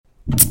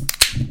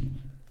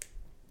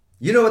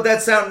You know what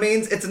that sound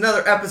means? It's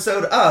another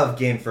episode of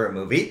Game for a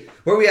Movie,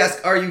 where we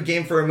ask, are you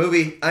game for a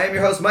movie? I am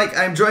your host, Mike.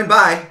 I am joined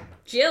by...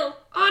 Jill.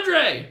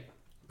 Andre.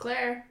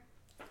 Claire.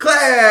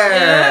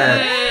 Claire!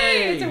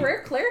 Yay! It's a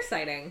rare Claire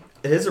sighting.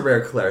 It is a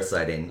rare Claire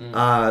sighting.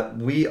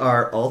 We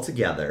are all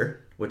together,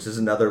 which is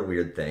another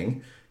weird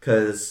thing,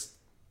 because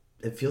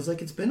it feels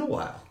like it's been a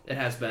while. It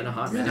has been a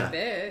hot It's been minute. a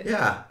bit.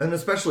 Yeah, and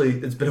especially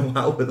it's been a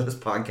while with us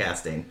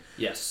podcasting.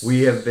 Yes.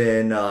 We have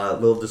been a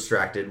little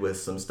distracted with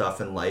some stuff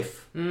in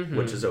life,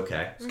 which is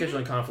okay.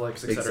 Scheduling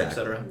conflicts, etc.,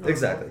 etc.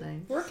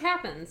 Exactly. Work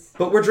happens.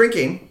 But we're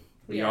drinking.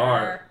 We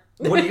are.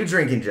 What are you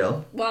drinking,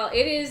 Jill? Well,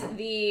 it is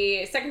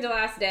the second to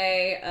last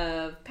day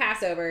of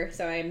Passover,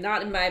 so I am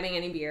not imbibing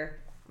any beer.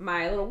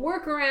 My little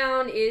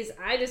workaround is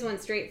I just went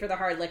straight for the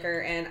hard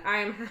liquor, and I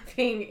am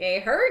having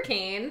a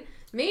Hurricane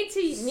made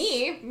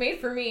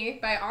for me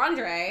by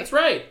Andre. That's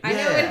right. I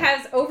know it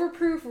has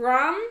overproof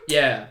rum,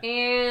 Yeah.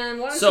 and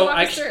why don't you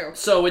walk us through?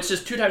 So it's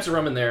just 2 types of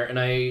rum in there, and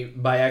I,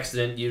 by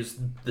accident, used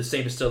the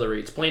same distillery.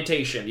 It's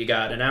Plantation. You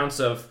got an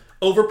ounce of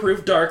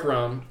overproof dark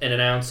rum and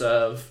an ounce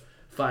of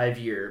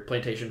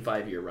Plantation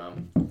 5-year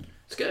rum.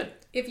 It's good.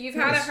 If you've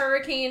had a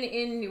hurricane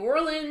in New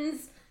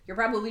Orleans, you're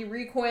probably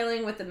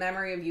recoiling with the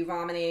memory of you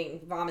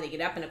vomiting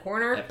it up in a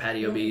corner. At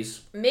Patio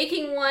Bees.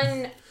 Making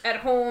one at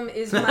home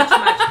is much,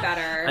 much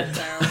better.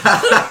 So.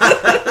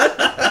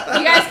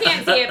 You guys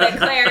can't see it, but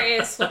Claire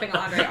is flipping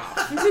Andre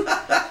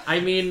off. I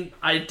mean,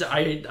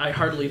 I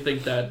hardly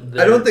think that...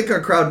 I don't think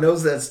our crowd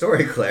knows that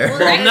story, Claire.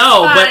 Well,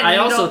 no, but I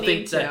also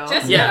think that...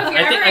 Just yeah, know if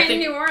you're I ever in think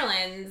New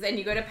Orleans and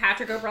you go to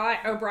Patrick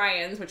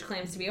O'Brien's, which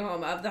claims to be a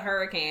home of the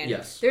hurricane,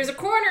 yes, there's a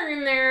corner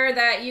in there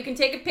that you can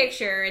take a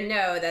picture and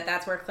know that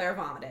that's where Claire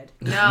vomited.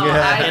 No,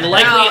 Yeah. And it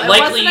likely-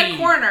 wasn't a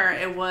corner.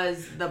 It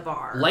was the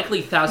bar.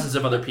 Likely thousands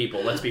of other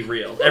people, let's be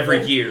real,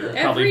 every year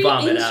probably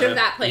vomit inch out of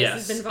that place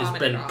has been it's vomited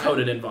been on.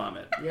 coated in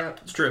vomit. Yep.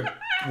 It's true.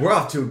 We're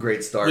off to a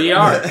great start. We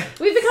are.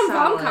 We've become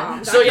Solid.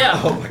 Vomcom. So yeah.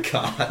 Oh my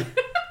god.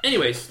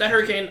 Anyways, that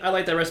hurricane, I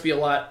like that recipe a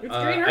lot. It's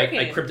a great I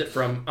hurricane. cribbed it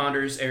from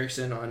Anders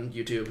Ericsson on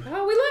YouTube.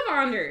 Oh, we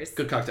love Anders.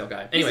 Good cocktail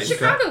guy. He's Anyways, a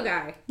Chicago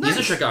guy. he's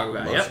a Chicago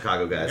guy. Love Yep.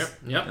 Chicago guys.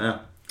 Yep. Yeah.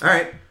 All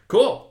right.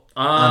 Cool.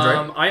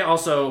 Andre? I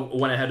also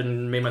went ahead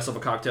and made myself a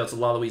cocktail. It's a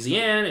La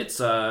Louisiane. It's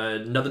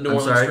another New I'm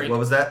Orleans sorry. drink. What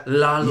was that?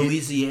 La You-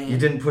 Louisiane. You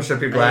didn't push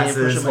up your I didn't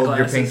push glasses, up my hold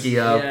your glasses. pinky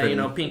up. Yeah,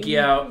 and... pinky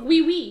out.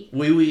 Wee wee.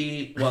 Wee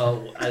wee.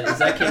 Well, is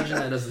that Cajun?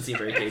 That doesn't seem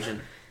very Cajun.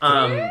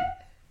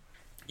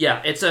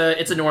 Yeah, it's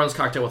a New Orleans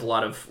cocktail with a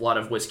lot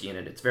of whiskey in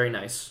it. It's very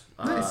nice.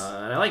 Nice.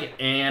 And I like it.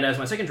 And as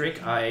my second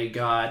drink, I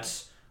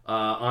got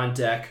on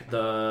deck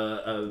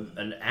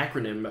an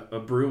acronym, a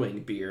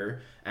brewing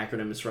beer.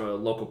 Acronym is from a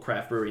local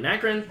craft brewery in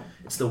Akron.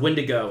 It's the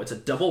Wendigo. It's a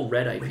double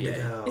red IPA.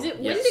 Wendigo. Is it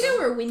Yes.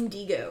 Wendigo or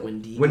Wendigo?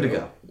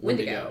 Wendigo.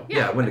 Wendigo.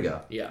 Yeah,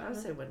 Wendigo. Yeah. I would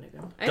say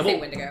Wendigo. I say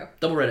Wendigo.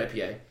 Double red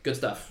IPA. Good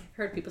stuff.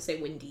 Heard people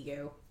say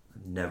Wendigo.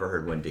 Never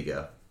heard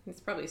Wendigo. It's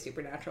probably a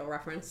Supernatural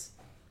reference.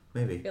 I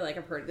Maybe. feel like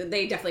I've heard that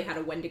they definitely had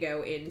a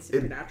Wendigo in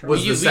Supernatural.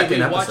 was the second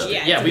watched episode. it.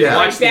 Yeah, Yeah, we it's a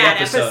watched the bad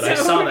episode. I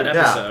episode. saw that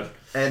episode.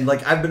 And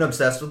like I've been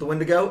obsessed with the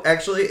Wendigo.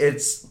 Actually,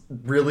 it's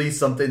really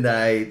something that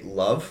I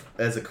love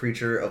as a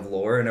creature of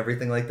lore and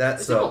everything like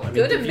that. So I mean,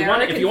 Good if you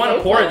want to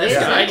American pour this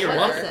folklore. guy, Yeah. you're What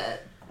welcome. is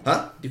it?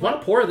 huh? If you want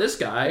to pour this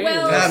guy,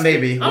 Well,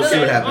 Maybe. We'll see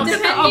what happens.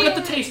 I'll get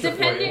the taster for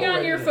you. Depending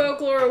on your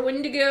folklore,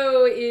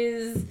 Wendigo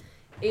is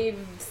a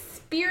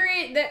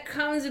spirit that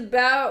comes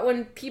about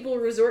when people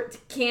resort to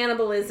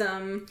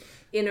cannibalism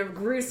in a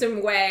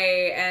gruesome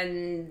way,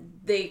 and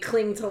they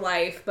cling to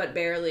life, but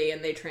barely,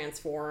 and they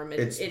transform.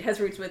 It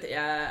has roots with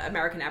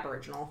American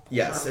Aboriginal.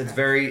 Yes, Okay. it's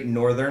very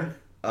northern.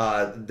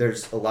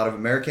 There's a lot of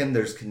American,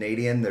 there's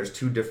Canadian, there's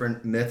 2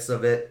 different myths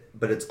of it,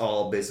 but it's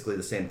all basically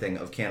the same thing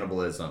of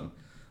cannibalism.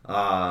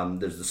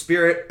 There's the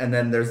spirit, and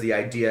then there's the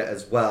idea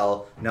as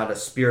well, not a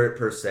spirit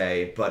per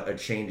se, but a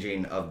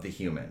changing of the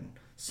human.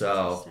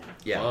 So,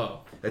 yeah. Whoa.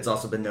 It's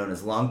also been known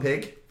as long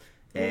pig.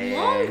 And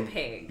Long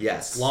pig.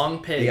 Yes.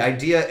 Long pig. The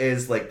idea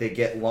is like they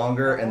get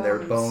longer and their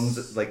Arms.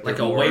 bones like Like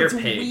they're a more- were It's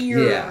pig.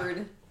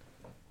 weird.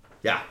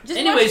 Yeah. Just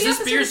Anyways, watch the this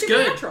episode beer's of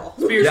good. Supernatural.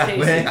 This beer's Yeah.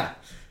 tasty. Yeah.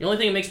 The only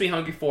thing it makes me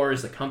hungry for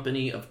is the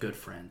company of good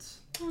friends.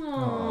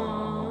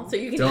 Aww. So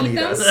you can Don't eat eat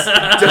them.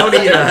 us. Don't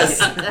eat us.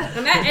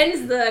 And that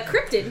ends the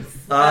cryptid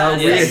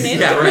Yes.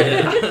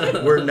 segment.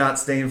 right. We're not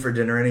staying for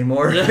dinner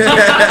anymore. You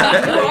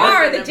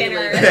are the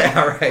dinner.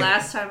 Yeah, right.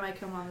 Last time I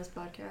come on this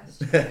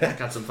podcast.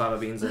 Got some fava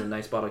beans and a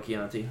nice bottle of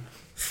Chianti.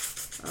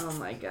 Oh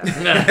my god.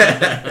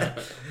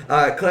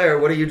 Claire,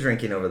 what are you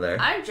drinking over there?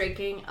 I'm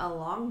drinking a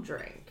long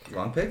drink.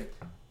 Long pig?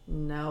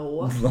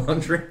 No. Long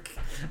drink?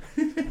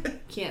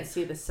 Can't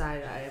see the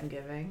side eye I'm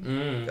giving.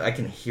 Mm. I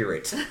can hear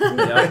it.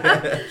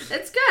 Yep.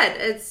 It's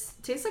good.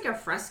 Tastes like a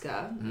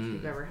Fresca, if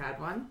you've ever had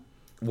one.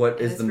 What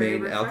And is it's the very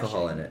main refreshing.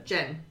 alcohol in it?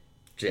 Gin.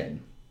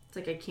 Gin. It's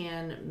like a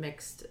canned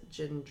mixed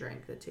gin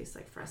drink that tastes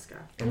like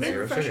Fresca. And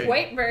zero sugar.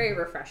 Quite very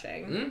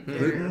refreshing. Mhm.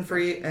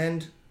 Gluten-free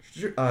and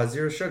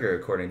zero sugar,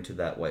 according to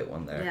that white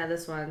one there. Yeah,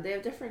 this one. They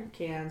have different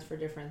cans for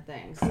different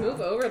things. Move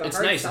over the It's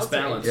hard nice, it's seltzer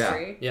balanced.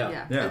 industry.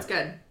 Yeah. Yeah. It's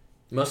good.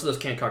 Most of those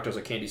canned cocktails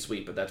are candy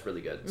sweet, but that's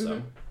really good.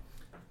 So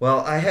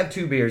Well, I have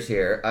 2 beers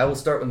here. I will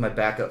start with my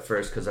backup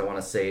first because I want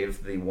to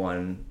save the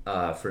one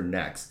for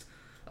next.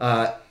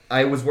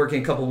 I was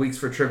working a couple weeks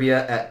for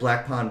trivia at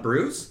Black Pond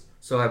Brews,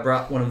 so I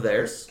brought one of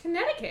theirs.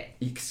 Connecticut.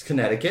 It's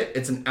Connecticut.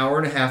 It's an hour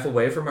and a half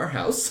away from our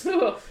house.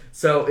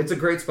 So it's a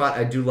great spot.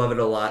 I do love it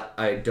a lot.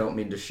 I don't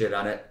mean to shit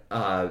on it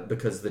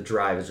because the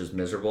drive is just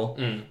miserable.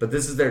 But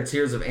this is their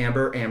Tears of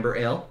Amber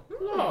Ale.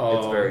 Oh.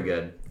 It's very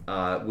good.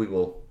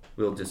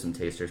 We'll do some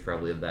tasters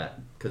probably of that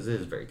because it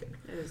is very good.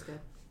 It is good.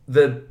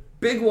 The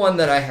big one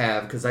that I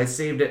have, because I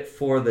saved it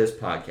for this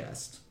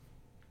podcast,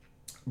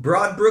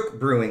 Broadbrook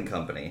Brewing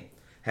Company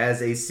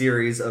has a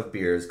series of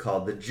beers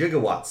called the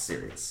Gigawatts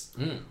series.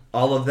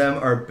 All of them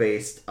are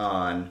based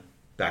on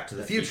Back to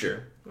the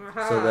Future.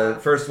 So the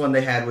first one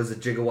they had was a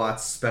Gigawatts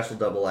Special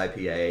Double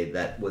IPA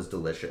that was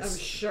delicious. I'm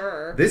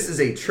sure. This is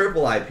a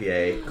triple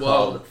IPA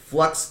called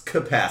Flux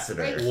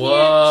Capacitor. I can't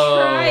Whoa.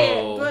 try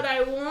it, but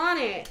I want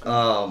it.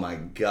 Oh my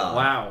god.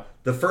 Wow.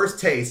 The first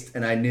taste,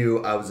 and I knew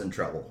I was in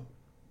trouble.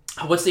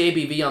 What's the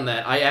ABV on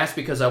that? I asked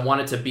because I want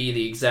it to be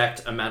the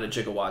exact amount of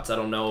gigawatts. I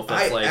don't know if it's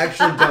I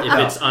actually don't if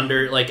know. it's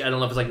under, I don't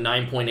know if it's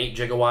 9.8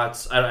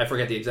 gigawatts. I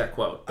forget the exact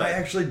quote. I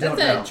actually don't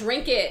That's know. a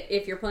drink it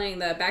if you're playing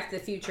the Back to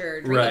the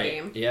Future drinking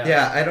game. Yeah.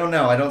 Yeah, I don't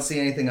know. I don't see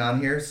anything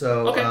on here,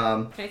 so Okay.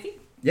 Can I see?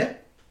 Yeah,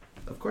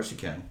 of course you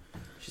can.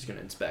 She's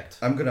gonna inspect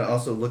I'm gonna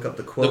also look up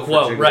the quote. the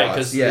quote, for right? Gigawatts.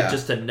 Because yeah,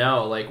 just to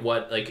know,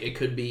 what, it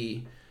could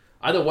be.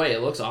 Either way,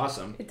 it looks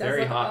awesome. It does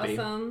Very look hoppy.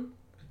 awesome.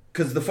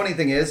 because the funny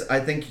thing is, I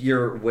think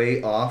you're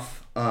way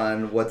off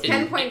on what the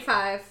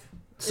 10.5.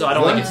 So I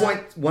don't think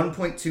it's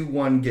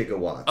 1.21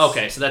 gigawatts.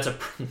 okay. So that's a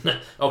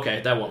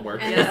okay. That won't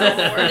work. And this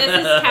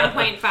is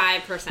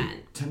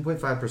 10.5%.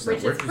 10.5%. Which Where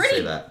is did you pretty.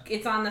 say that?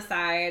 It's on the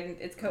side.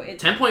 It's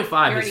 10.5 is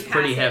already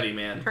pretty passed heavy, it.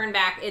 man. Turn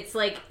back. It's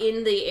like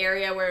in the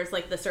area where it's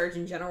like the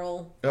Surgeon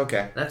General.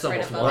 Okay. That's Right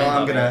almost above more. Well,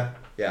 I'm than gonna.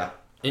 Yeah.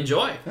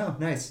 enjoy. Oh,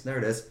 nice. There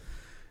it is.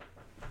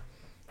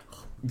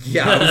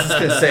 Yeah, I was just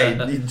gonna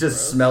say, you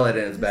just smell it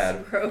and it's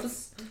bad.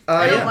 Gross.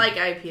 I don't Yeah. like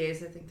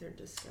IPAs. I think they're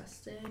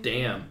disgusting.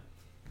 Damn.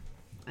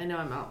 I know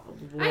I'm out.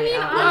 I mean,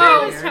 out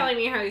Andre was here. telling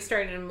me how he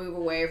started to move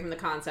away from the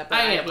concept of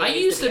I am. I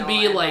IPAs used to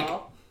be all like end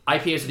all.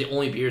 IPAs are the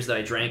only beers that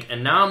I drank,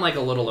 and now I'm a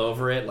little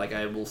over it.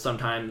 I will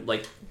sometime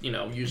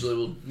usually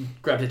will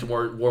gravitate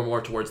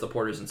more towards the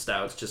porters and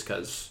stouts, just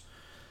because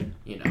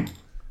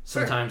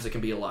sometimes it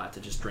can be a lot to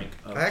just drink.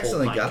 A I whole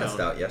accidentally pint got a cone.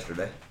 stout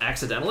yesterday.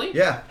 Accidentally?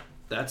 Yeah.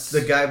 That's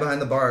The guy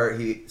behind the bar,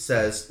 he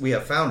says, we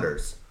have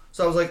Founders.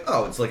 So I was like,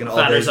 oh, it's like an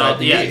all-day Founders.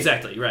 IPA. Yeah,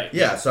 exactly. Right.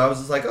 Yeah, so I was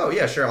just like, oh,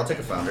 yeah, sure, I'll take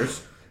a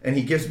Founders. And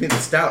he gives me the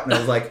stout, and I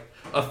was like,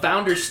 A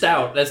founder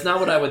stout. That's not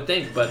what I would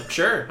think, but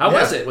sure. How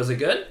Yeah. was it? Was it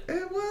good?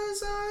 it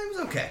was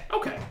okay.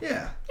 Okay.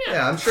 Yeah. Yeah.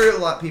 Yeah, I'm sure a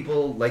lot of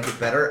people like it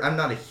better. I'm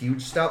not a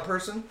huge stout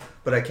person,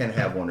 but I can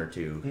have one or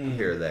two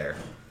here or there.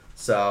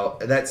 So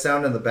that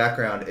sound in the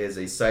background is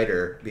a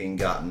cider being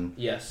gotten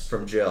Yes.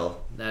 from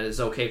Jill. That is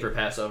okay for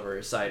Passover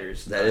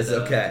ciders. That is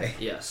okay.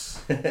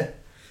 Yes.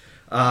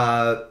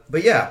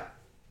 But yeah,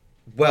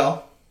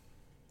 well,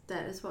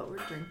 That is what we're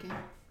drinking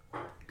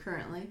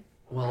currently.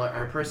 Well,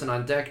 our person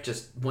on deck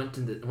just went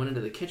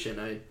into the kitchen.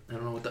 I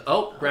don't know what the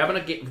grabbing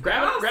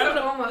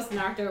Almost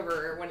knocked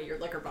over one of your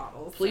liquor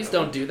bottles. Please so.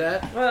 don't do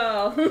that.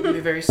 Well, It'd be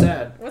very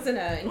sad. wasn't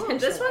an intentional.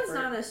 This one's effort.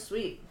 not as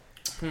sweet.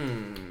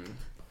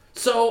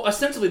 So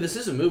ostensibly, this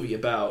is a movie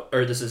about,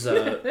 or this is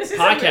a This is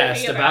a podcast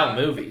movie about about-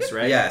 movies,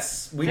 right?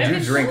 yes, we I do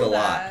haven't drink a told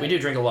lot. that. We do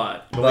drink a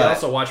lot, but we But-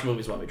 also watch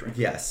movies while we drink.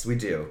 Yes, we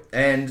do.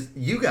 And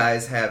you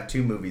guys have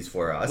 2 movies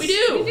for us. We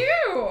do. We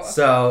do.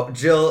 So,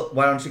 Jill,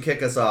 why don't you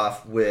kick us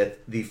off with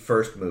the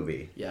first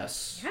movie?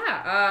 Yes.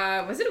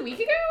 Yeah. Was it a week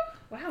ago?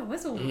 Wow, it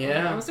was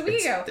almost a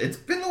week ago. It's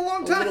been a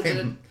long little bit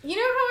time. You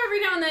know how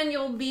every now and then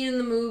you'll be in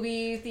the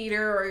movie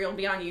theater or you'll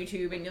be on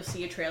YouTube and you'll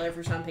see a trailer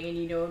for something and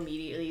you know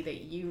immediately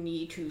that you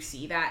need to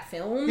see that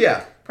film?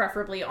 Yeah.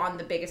 Preferably on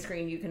the biggest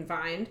screen you can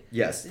find.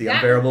 Yes, the That-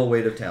 unbearable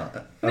weight of talent,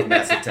 of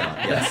massive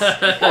talent. Yes,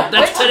 That's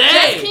Just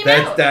today. came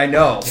that out. I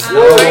know.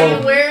 Are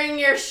you wearing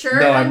your shirt?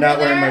 No, I'm under not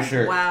wearing there? my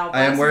shirt. Wow.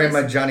 I am that's wearing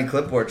my mis- Johnny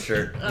Clipboard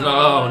shirt.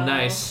 Oh,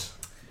 nice.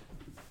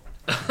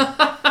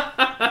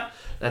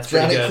 That's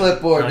pretty Johnny good.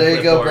 Clipboard. Johnny There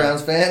you go, Clipboard.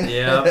 Browns fan.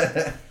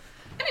 Yeah.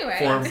 Anyway,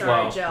 Form, Sorry,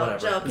 well, Jill. whatever.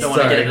 Jill, Don't want to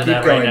sorry, get into keep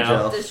that going, right now.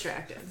 Jill.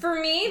 Distracted. for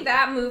me,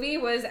 that movie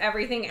was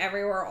Everything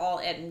Everywhere All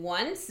at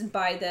Once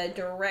by the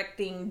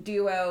directing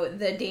duo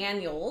The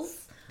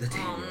Daniels. The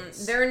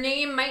Daniels. Their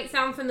name might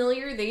sound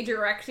familiar. They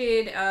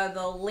directed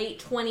the late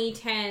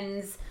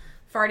 2010s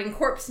Farting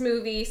Corpse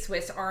movie,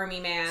 Swiss Army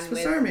Man,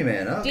 Swiss with Army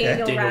Man. Okay.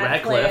 Daniel Daniel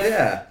Radcliffe.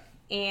 Radcliffe.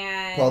 Yeah,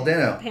 And Paul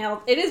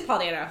Dano. It is Paul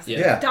Dano. Yeah.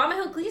 Yeah.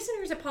 Domhnall Gleeson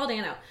or is it Paul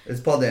Dano? It's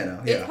Paul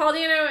Dano. Yeah. It's Paul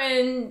Dano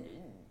and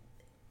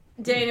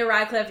Daniel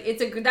Radcliffe.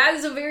 That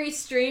is a very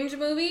strange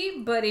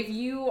movie, but if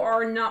you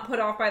are not put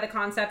off by the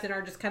concept and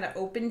are just kind of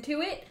open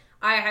to it,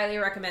 I highly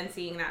recommend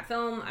seeing that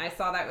film. I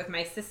saw that with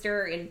my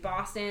sister in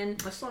Boston.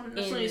 Let's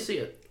let you see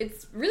it.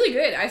 It's really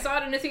good. I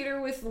saw it in a theater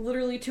with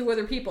literally 2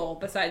 other people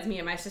besides me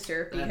and my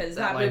sister because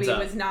that that lines movie up.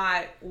 was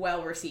not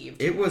well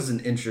received. It was an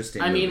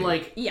interesting. I mean, movie.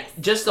 like, Yes.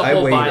 just the I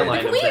whole waited. byline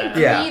Can of we that.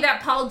 agree Yeah.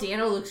 that Paul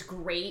Dano looks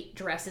great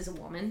dressed as a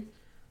woman?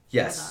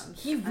 Yes.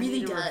 He I really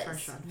need to does.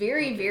 refresh on-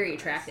 Very, very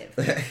attractive.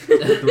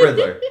 The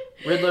Riddler.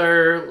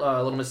 Riddler,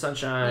 Little Miss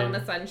Sunshine. Little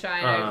Miss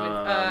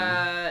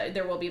Sunshine.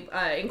 There will be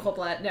in Cold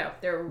Blood. No,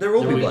 there There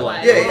will be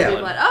blood. There Yeah, will be yeah.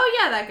 blood. Oh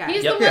yeah, that guy.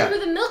 He's Yep. the one Yeah. who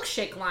the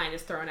milkshake line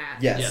is thrown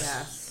at. Yes.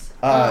 Yes.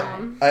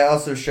 I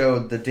also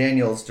showed the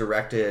Daniels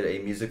directed a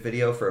music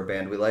video for a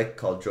band we like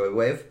called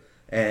Joywave,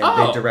 and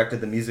Oh. they directed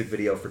the music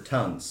video for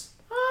Tongues,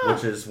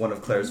 which is one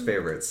of Claire's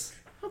favorites.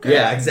 Okay.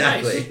 Yeah,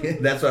 exactly.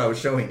 That's what I was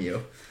showing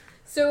you.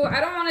 So I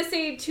don't want to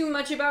say too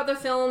much about the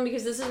film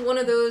because this is one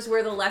of those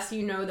where the less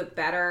you know, the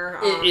better.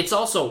 It's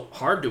also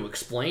hard to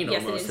explain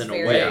yes, almost it is in a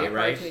very way, hard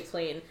right? to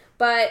explain.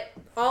 But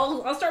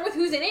I'll start with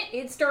who's in it.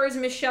 It stars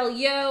Michelle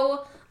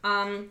Yeoh,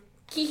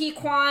 Ke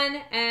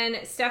Quan, and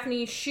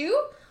Stephanie Hsu.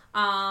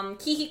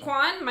 Ke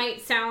Quan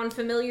might sound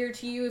familiar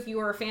to you if you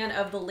are a fan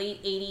of the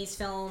late 80s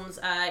films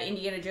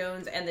Indiana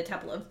Jones and the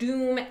Temple of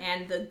Doom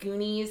and the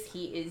Goonies.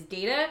 He is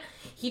Data.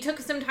 He took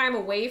some time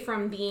away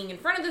from being in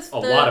front of this. A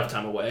lot of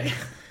time away.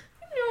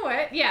 You know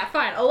what? Yeah,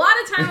 fine. A lot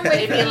of time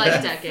away from Maybe like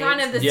in decades.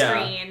 front of the Yeah.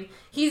 screen.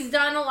 He's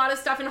done a lot of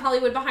stuff in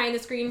Hollywood behind the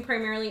screen,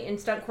 primarily in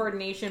stunt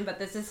coordination, but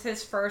this is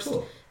his first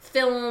Cool.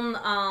 film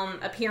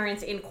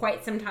appearance in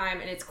quite some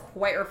time, and it's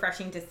quite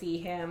refreshing to see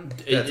him.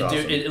 That's awesome.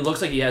 Dude, it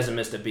looks like he hasn't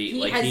missed a beat.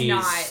 He like has he's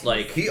not.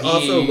 like He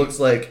also looks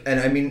like, and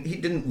I mean, he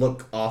didn't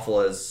look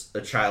awful as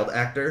a child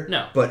actor.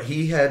 No. But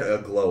he had a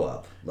glow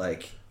up.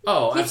 Like,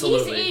 Oh, He's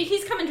absolutely.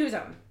 he's coming to his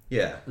own.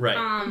 yeah. Right.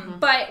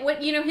 But what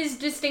his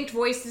distinct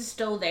voice is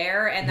still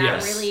there, and that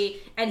Yes.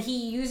 really, and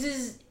he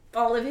uses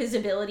all of his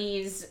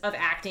abilities of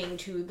acting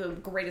to the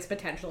greatest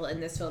potential in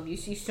this film. You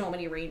see so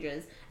many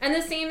ranges, and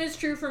the same is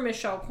true for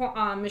Michelle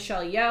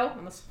Yeoh. I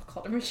almost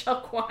called her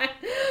Michelle Kwan.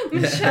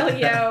 Michelle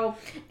Yeoh,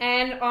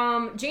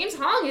 and James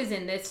Hong is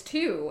in this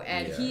too,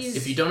 and Yes. he's.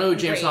 If you don't know who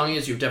James great. Hong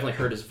is, you've definitely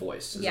heard his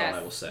voice. Is Yes. all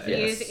I will say. Yeah.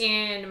 He's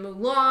in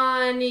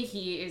Mulan.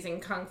 He is in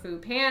Kung Fu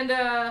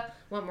Panda.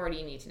 What more do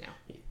you need to know?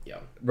 Yeah.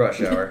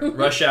 Rush Hour.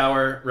 Rush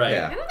Hour. Right.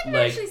 Yeah. I don't think I've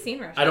Like, actually seen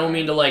Rush. I don't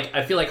mean to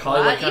I feel like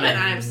Hollywood What? kind Even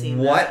of. I've seen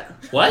What?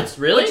 that. What?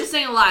 Really? Which is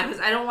saying a lot because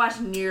I don't watch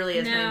nearly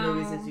as No. many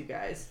movies as you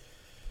guys.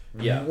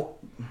 Yeah.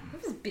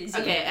 I was busy.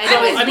 Okay, I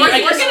anyways, I mean, I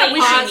guess we're gonna we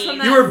pause should- from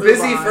that You were and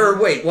busy move on.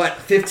 for, wait, what,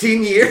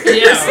 15 years?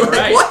 Yeah, Like,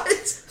 right.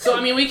 What? So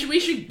I mean, we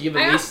should give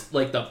at I- least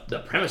like the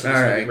premise of this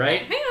All movie, right.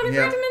 right? Hang on, I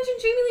Yeah. forgot to mention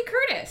Jamie Lee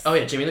Curtis. Oh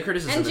yeah, Jamie Lee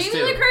Curtis is in And this Jamie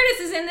too. Lee Curtis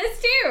is in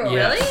this too.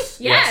 Yes.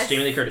 Really? Yes,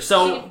 Jamie Lee Curtis.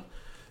 So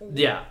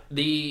yeah,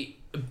 the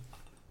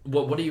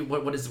what do you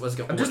what's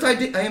going? I'm just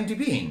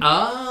IMDbing.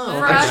 Oh,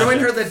 For okay. I'm us- showing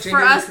her that Jamie For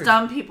Lee us Curtis-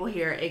 dumb people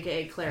here,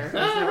 aka Claire, who's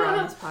never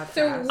on this podcast.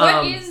 So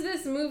what is Um,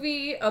 this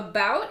movie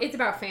about? It's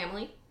about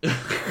family.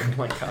 Oh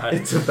my god.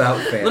 It's about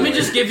family. Let me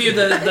just give you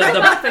the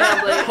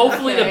Family.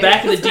 hopefully the Okay.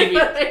 back of the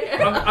DVD.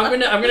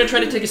 I'm gonna try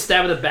to take a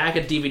stab at the back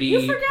of DVD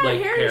You forgot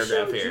like Harry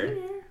paragraph Shum here.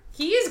 Jr.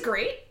 He is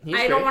great. He's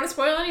I don't great. want to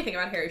spoil anything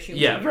about Harry Shum.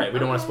 Yeah, right. We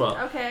don't want to spoil.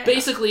 Okay.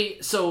 Basically,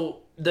 so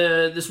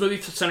this movie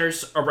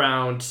centers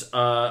around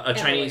a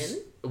Chinese,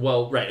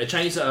 a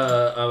Chinese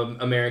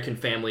American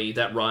family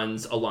that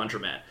runs a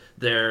laundromat.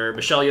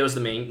 Michelle Yeoh is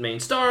the main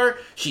star.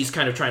 She's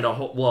kind of trying to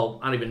hold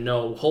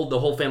the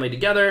whole family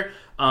together.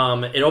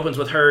 It opens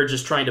with her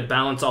just trying to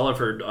balance all of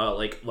her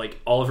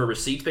all of her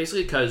receipts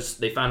basically because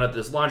they found out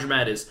this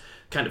laundromat is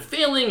kind of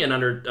failing and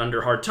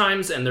under hard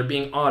times and they're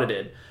being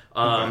audited.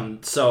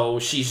 So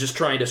she's just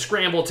trying to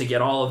scramble to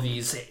get all of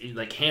these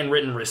like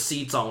handwritten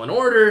receipts all in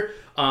order.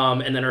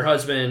 And then her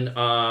husband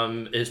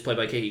is played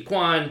by Ke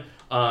Quan.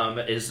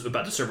 Is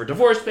about to serve her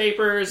divorce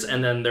papers,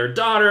 and then their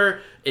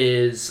daughter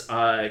is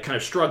kind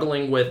of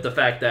struggling with the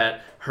fact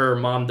that her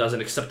mom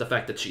doesn't accept the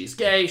fact that she's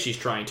gay. She's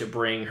trying to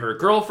bring her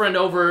girlfriend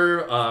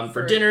over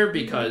for dinner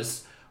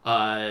because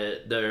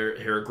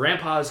her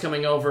grandpa is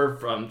coming over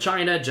from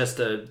China just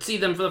to see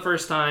them for the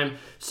first time.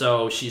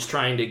 So she's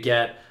trying to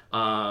get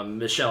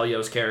Michelle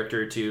Yeoh's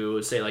character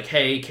to say like,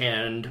 "Hey,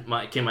 can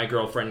my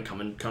girlfriend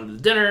come to the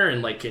dinner?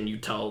 And like, can you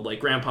tell like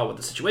grandpa what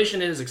the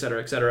situation is,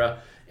 etc., etc."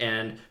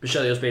 And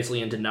Michelle Yeoh's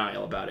basically in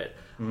denial about it.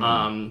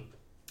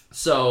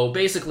 So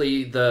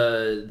basically,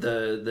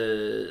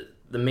 the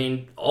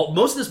main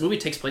most of this movie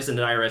takes place in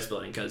an IRS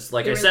building because,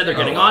 like I said, they're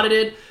getting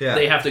audited. Yeah.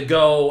 They have to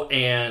go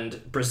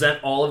and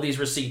present all of these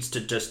receipts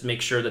to just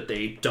make sure that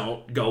they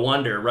don't go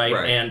under, right?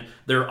 And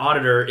their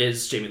auditor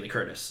is Jamie Lee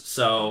Curtis.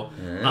 So,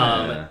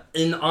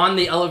 on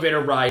the elevator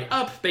ride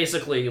up,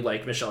 basically,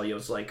 like Michelle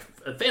Yeoh's like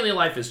family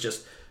life is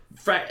just.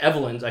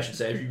 Evelyn's, I should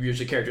say, if you use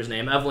the character's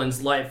name, Evelyn's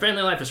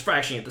family life is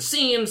fracturing at the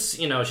seams.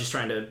 You know, she's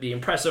trying to be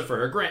impressive for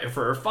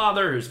her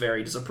father, who's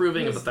very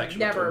disapproving of affection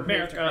never toward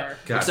America,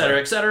 approved of etc.,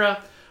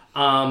 etc.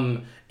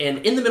 And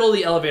in the middle of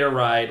the elevator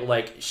ride,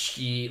 like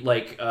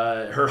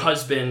her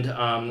husband,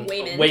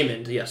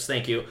 Waymond, yes,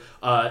 thank you,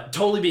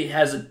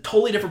 has a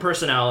totally different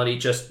personality.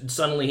 Just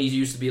suddenly he's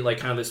used to be like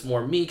kind of this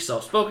more meek,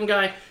 self-spoken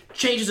guy.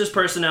 Changes his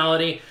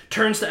personality,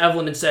 turns to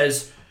Evelyn and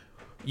says,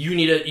 You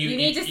need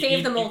to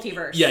save the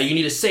multiverse. Yeah, you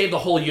need to save the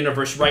whole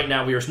universe right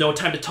now. There's no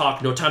time to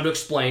talk, no time to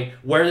explain.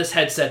 Wear this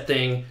headset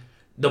thing.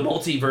 The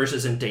multiverse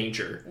is in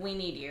danger. We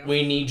need you.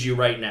 We need you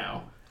right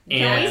now.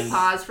 Can we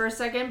pause for a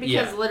second? Because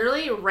Yeah.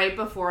 literally right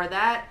before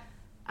that,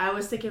 I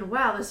was thinking,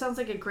 wow, this sounds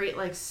like a great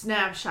like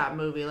snapshot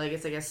movie. Like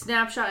it's like a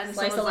snapshot and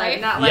Slice someone's of like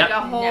life? not like Yep.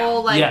 a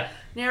whole like Yeah.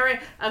 narrate.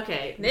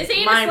 Okay, This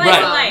ain't a mind slice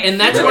of blown. life. And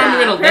that's Yeah, where I'm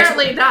gonna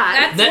apparently not.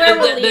 That's where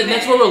we'll leave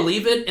that's it. where we'll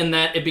leave it, and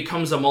that it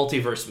becomes a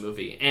multiverse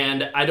movie.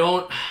 And I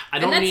don't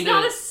And that's need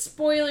not to. a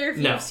spoiler if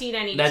No, you've seen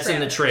any that's in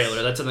the trailers.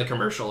 trailer. That's in the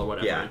commercial or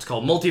whatever. Yeah. It's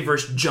called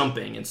multiverse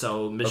jumping, and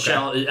so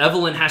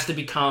Evelyn has to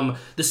become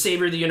the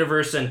savior of the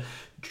universe and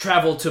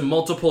travel to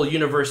multiple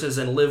universes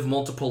and live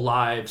multiple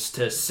lives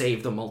to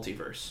save the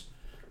multiverse.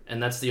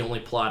 And that's the only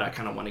plot I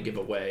kind of want to give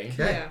away.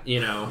 Okay. Yeah.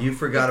 You know, You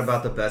forgot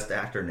about the best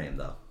actor name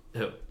though.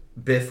 who?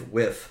 Biff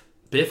Whiff.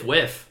 Biff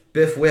Whiff.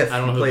 Biff Whiff. I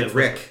don't know He who played Biff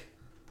Rick. Whiff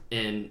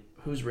And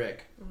who's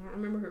Rick? I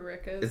don't remember who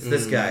Rick is. It's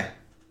this guy.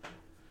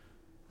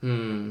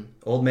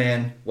 Old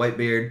man, white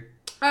beard.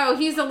 Oh,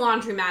 he's a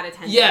laundromat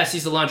attendant. Yes,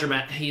 he's the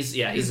laundromat. He's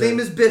His name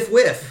is Biff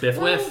Whiff. Biff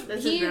Well, Whiff.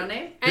 That's he- his real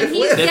name? And Biff he's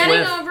Whiff. Biff getting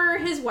Whiff. over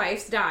his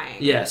wife's dying.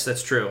 Yes,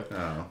 that's true.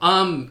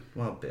 Oh.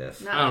 Well,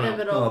 Biff. Not I don't know.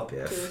 pivotal Oh, to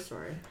Biff. the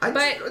story.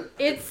 But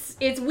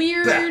it's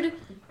weird.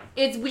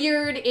 It's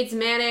weird. It's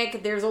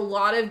manic. There's a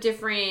lot of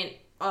different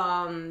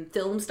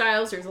film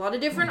styles. There's a lot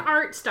of different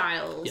art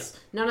styles. Yeah.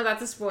 None of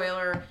that's a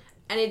spoiler.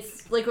 And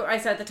it's like what I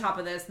said at the top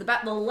of this. The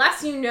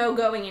less you know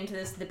going into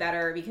this, the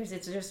better, because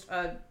it's just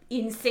a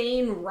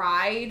insane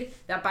ride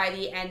that by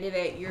the end of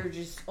it, you're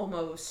just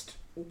almost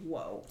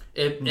whoa.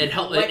 It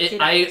helped. What did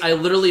I I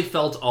expect? literally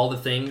felt all the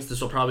things.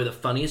 This will probably be the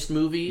funniest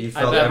movie You I've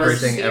felt ever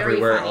everything Very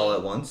everywhere funny. all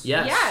at once?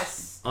 Yes.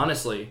 Yes.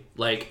 Honestly,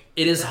 like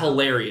it is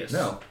hilarious.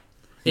 No.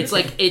 It's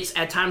like it's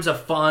at times a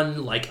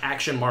fun like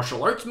action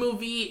martial arts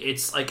movie.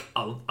 It's like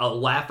a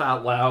laugh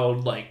out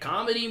loud like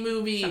comedy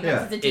movie.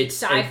 Yeah. It's a deep It's-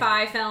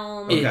 sci-fi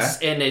film.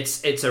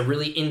 It's a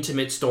really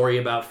intimate story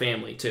about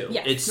family too.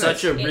 Yes. It's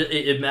Nice. such a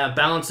it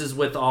balances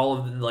with all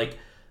of like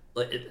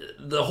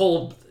the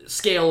whole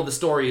scale of the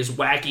story is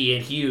wacky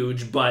and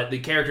huge, but the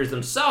characters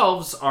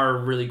themselves are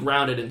really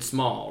grounded and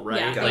small,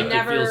 right? Yeah, Like you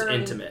never, it feels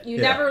intimate. You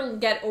Yeah. never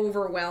get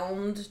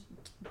overwhelmed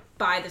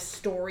by the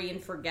story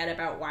and forget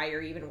about why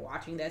you're even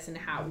watching this and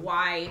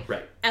why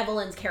Right.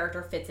 Evelyn's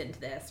character fits into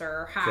this,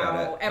 or Got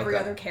how it. every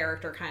Okay. other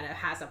character kind of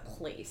has a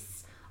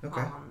place.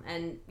 Okay.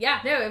 And yeah,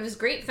 no, it was a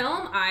great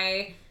film.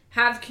 I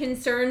have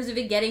concerns of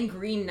it getting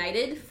green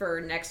knighted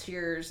for next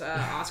year's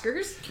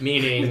Oscars.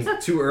 Meaning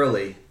It's too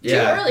early. Too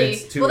early.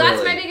 It's too Well,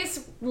 that's early. my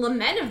biggest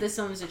lament of this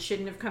film is it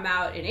shouldn't have come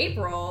out in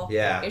April.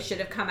 Yeah. It should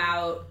have come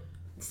out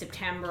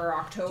September,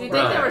 October. Do you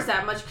think Right. there was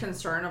that much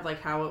concern of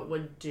like how it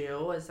would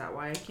do? Is that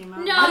why it came out?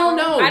 No, I don't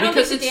know, I don't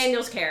because think the it's-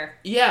 Daniels care.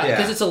 yeah, Yeah.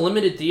 because it's a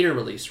limited theater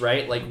release,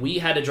 right? Like we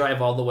had to drive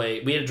all the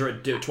way. We had to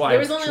do it twice, There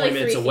was only 20 like 3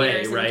 minutes away,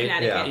 theaters in right?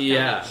 Connecticut.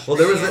 Yeah. Well,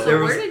 there was So there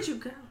was where did you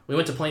go? We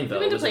went to Plainville.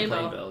 We went to It was in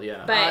Plainville. yeah.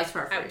 But that's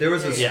far free. there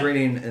was a Yeah.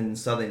 screening in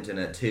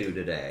Southington at 2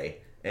 today,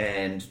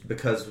 and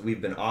because we've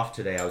been off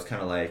today, I was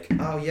kind of like,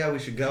 oh yeah, we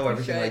should go,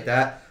 everything should. like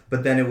that.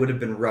 But then it would have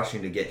been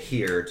rushing to get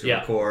here to Yeah.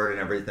 record and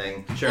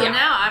everything. Sure. So Yeah.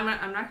 now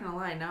I'm not gonna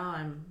lie. Now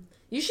I'm.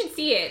 You should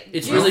see it.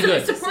 It's You really su-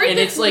 good, Support and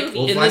this it's like, movie.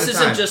 We'll and find this the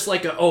isn't time. just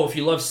like if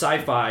you love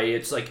sci-fi,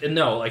 it's like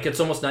no, like it's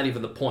almost not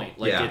even the point.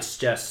 Like Yeah. it's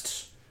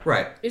just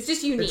Right. It's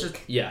just unique. It's just-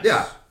 yes,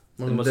 Yeah.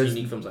 one of the most There's-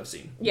 unique films I've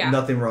seen. yeah.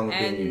 Nothing wrong with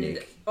And being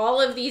unique.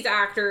 all of these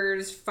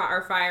actors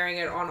are firing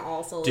it on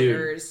all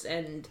cylinders.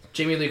 And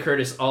Jamie Lee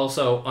Curtis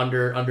also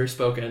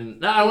underspoken.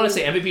 No, I want to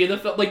say MVP of the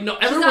film. Like no,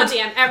 she's not everyone's the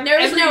there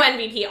is every- no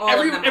MVP. All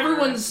of them are.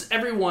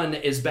 everyone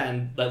is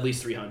been at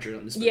least 300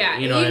 on this movie. Yeah,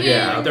 you know what I mean?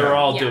 even- Like, they're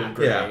all yeah. doing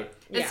great. Yeah.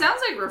 Yeah. It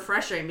sounds like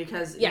refreshing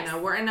because Yes. you know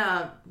we're in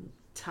a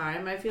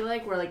time I feel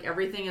like where like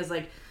everything is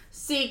like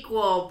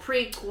sequel,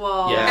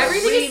 prequel, Yes.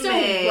 Everything is so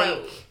remake.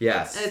 rote.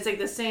 Yes. And it's like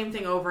the same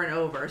thing over and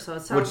over. So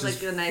it sounds Which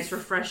is- like a nice,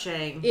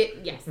 refreshing.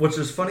 Yes. Which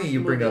is funny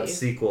you bring up Movie.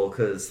 sequel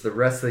because the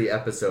rest of the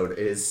episode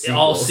is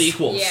All sequels.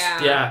 sequels.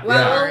 Yeah. Yeah.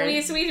 Well,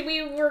 Yeah.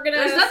 we were gonna.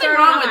 There's nothing start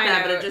wrong on a with high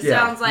that, but it note. just Yeah.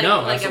 sounds like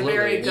No, like absolutely. a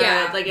very good.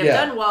 Yeah. Like if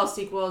Yeah. done well,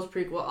 sequels,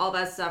 prequel, all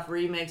that stuff.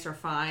 Remakes are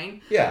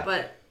fine. Yeah.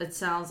 But it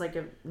sounds like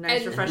a nice,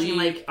 And refreshing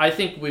like. I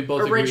think we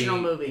both original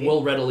agree movie.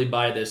 we'll readily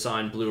buy this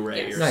on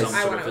Blu-ray Yes. or Nice. some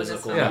I sort want of it with this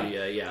physical film.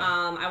 media. Yeah.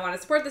 I want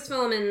to support this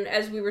film, and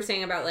as we were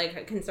saying about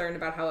like concerned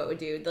about how it would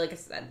do, like I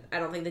said, I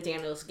don't think the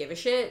Daniels give a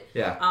shit.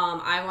 Yeah.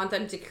 I want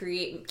them to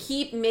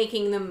keep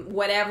making them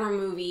whatever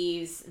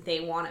movies they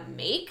want to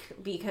make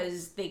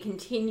because they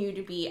continue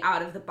to be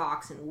out of the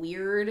box and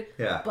weird,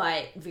 Yeah.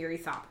 but very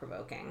thought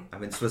provoking. I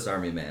mean, Swiss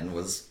Army Man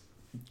was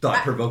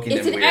thought provoking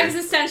It's and an weird.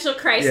 existential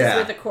crisis Yeah.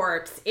 with a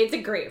corpse. It's a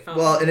great film.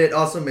 Well, and it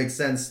also makes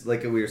sense,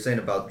 like we were saying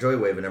about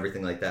Joywave and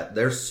everything like that.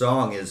 Their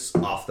song is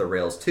off the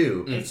rails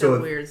too, It's so a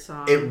it, weird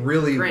song. it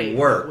really Great, but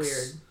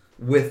works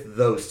with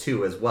those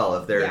two as well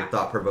if they're Yeah.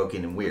 thought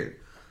provoking and weird.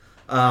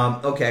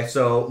 Okay,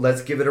 so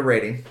let's give it a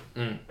rating.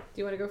 do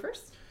you want to go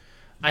first?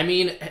 I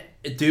mean,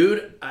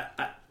 dude.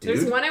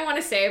 There's Dude? one I want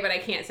to say, but I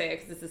can't say it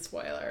because it's a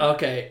spoiler.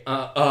 Okay.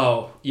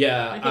 Oh,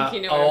 yeah. I think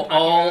you know what I'm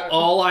talking about.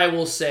 all I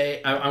will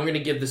say, I'm going to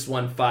give this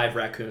one 5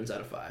 raccoons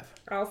out of 5.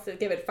 I'll also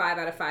give it 5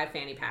 out of 5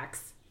 fanny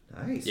packs.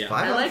 Nice, Yeah.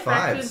 5 I out like of 5.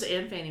 raccoons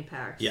and fanny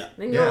packs. Yeah.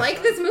 Then Yeah. you'll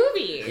like this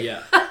movie.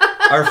 Yeah.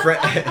 Our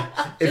friend,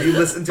 if you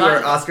listen to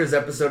our Fine. Oscars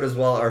episode as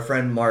well, our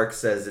friend Mark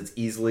says it's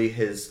easily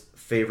his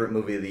favorite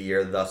movie of the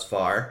year thus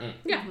far.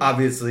 Yeah.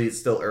 Obviously, it's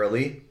still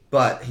early,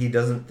 but he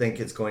doesn't think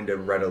it's going to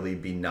readily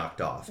be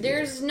knocked off.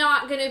 There's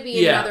not going to be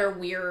Yeah. another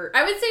weird.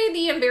 I would say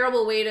The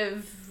Unbearable Weight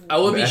of I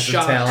would be Massive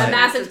shocked. talent. a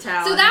massive Massive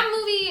talent. So that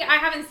movie, I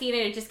haven't seen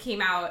it. It just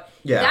came out.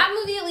 Yeah. That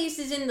movie at least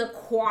is in the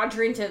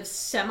quadrant of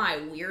semi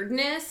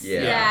weirdness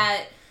Yeah.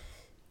 that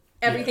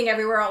Everything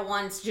Everywhere at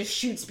Once just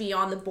shoots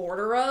beyond the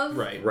border of.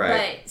 Right.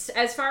 Right. But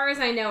as far as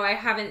I know, I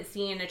haven't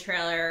seen a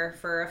trailer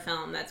for a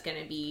film that's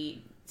going to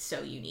be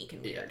so unique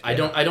and weird. I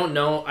don't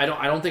know. I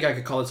don't think I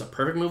could call this a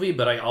perfect movie,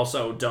 but I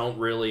also don't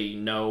really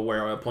know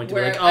where I would point to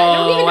be Where- like, I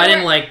don't even oh, know I didn't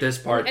where- like this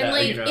part. And that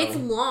like you know, it's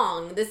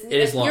long. It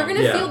is long, You're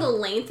gonna yeah. feel the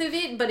length of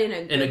it, but in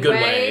a good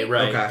way,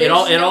 right? Okay. It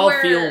all There's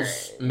nowhere-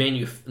 feels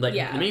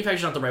Yeah.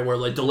 manufactured's not the right word,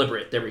 like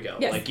deliberate. There we go.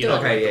 Yes, like you know,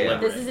 deliberate. Okay, yeah, yeah.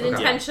 deliberate. This is an Okay.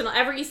 intentional.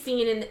 Every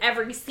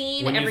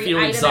scene, When you every feel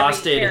item,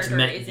 exhausted, every it's character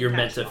meant is you're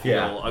meant to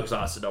intentional. feel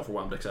exhausted,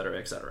 overwhelmed, etc.,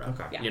 etc.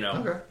 Okay. Yeah. You know.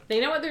 Okay. They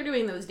know what they're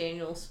doing. Those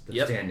Daniels. That's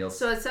Yep. Daniels.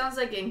 So it sounds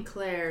like in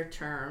Claire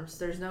terms,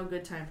 there's no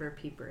good time for a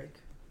pee break.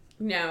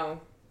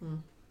 No,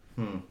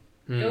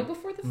 go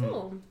before the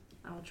film.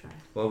 I will try.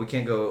 Well, we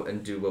can't go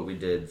and do what we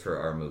did for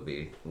our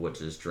movie,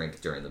 which is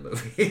drink during the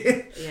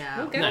movie. Yeah,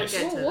 We'll get- Nice.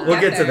 we'll get to we'll that.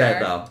 We'll get to there.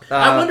 that though.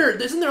 I wonder,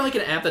 isn't there like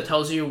an app that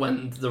tells you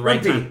when the right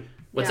Run pee. time?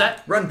 What's Yeah.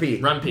 that? Run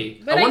pee. Run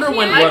pee. But I wonder I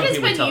when can't- Run Mike pee has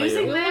would been tell using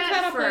you. We'll look that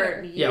that up for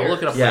later. Yeah, we'll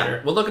look it up Yeah.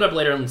 later. We'll look it up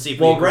later and see if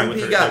Well, we agree Run with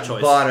pee her got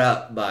choice. bought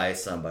up by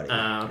somebody.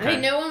 Okay. I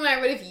know one I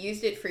would have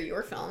used it for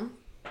your film.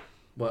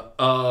 What?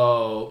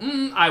 Oh,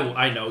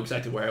 I know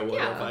exactly where I would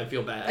Yeah. if I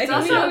feel bad. I It's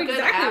don't also know a good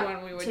exactly app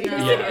when we would to use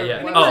know. it. Yeah,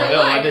 yeah. We Oh, were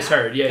oh, I like-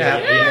 misheard. Yeah.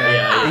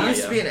 It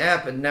used to be an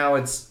app, and now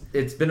it's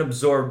been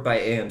absorbed by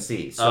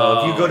AMC. So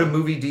if you Oh. go to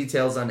movie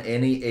details on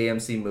any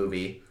AMC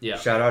movie, Yeah.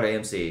 shout out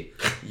AMC,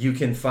 you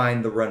can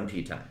find the Run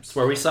P times. It's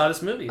where we saw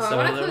this movie. I so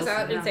want to that close was-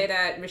 out yeah. and say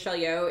that Michelle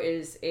Yeoh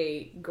is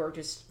a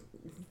gorgeous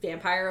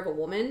vampire of a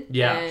woman.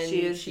 Yeah. and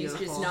She is She's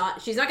beautiful.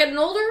 she's not getting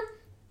older,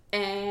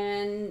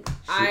 and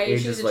She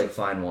ages she's like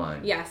fine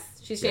wine. yes,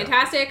 she's Yeah.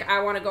 fantastic.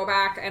 I want to go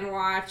back and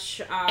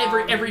watch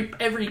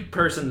Every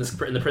person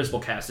in the principal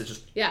cast is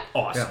just yeah.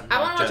 awesome. Yeah.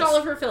 I want to watch Just- all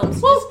of her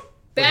films. Just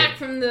back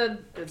from the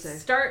Good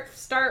save.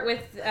 start with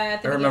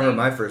at the I remember beginning.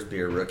 my first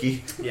beer,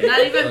 rookie. Yeah, Not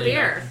even well, you know,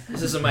 beer.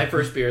 This isn't my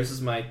first beer. This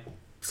is my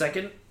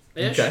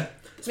second-ish. Okay.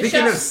 Speaking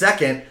Michelle- of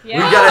second,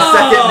 Yeah. we've got a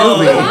second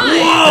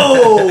movie.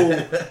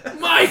 Whoa!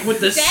 Mike with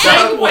the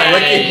Segue.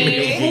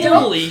 segue.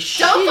 Holy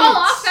shit! Don't fall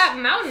off that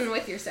mountain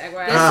with your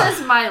segue. This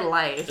is my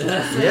life.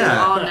 Just so Yeah. you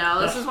all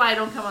know. This is why I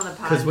don't come on the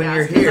podcast. Because when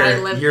you're 'cause I here,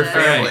 live you're this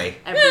family.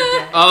 every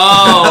day.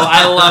 Oh,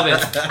 I love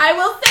it. I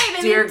will say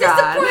they Dear didn't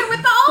God. disappoint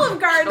with the Olive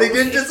Garden. They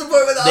didn't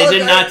disappoint with They Olive did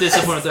not Garden.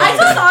 disappoint with the I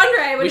told Andre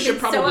I would We have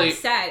should been probably so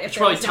upset if should there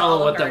probably was no tell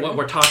them Olive what Garden.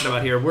 we're talking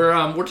about here.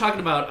 We're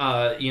talking about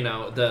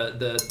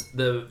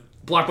the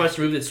blockbuster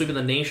movie that's sweeping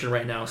the nation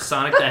right now,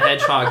 Sonic the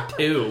Hedgehog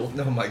 2.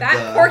 Oh my That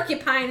god.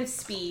 porcupine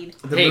speed.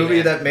 The Hey, movie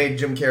man. that made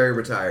Jim Carrey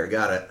retire.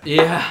 Got it.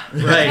 Yeah,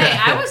 right. Hey,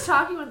 I was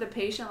talking with the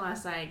patient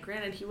last night.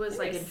 Granted, he was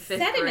like in 5th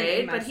sediment in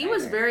grade, my but he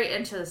was cider. very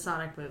into the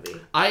Sonic movie.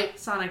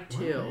 Sonic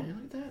 2.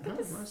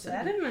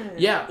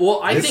 Yeah,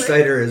 well, I This think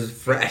cider is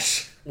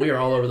fresh. we are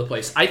all over the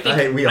place. I think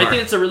Hey, we are. I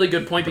think it's a really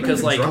good point because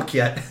I'm not even like drunk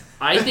yet.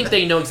 I think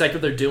they know exactly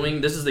what they're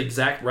doing. This is the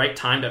exact right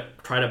time to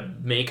try to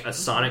make a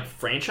Sonic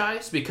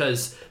franchise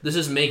because this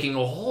is making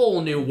a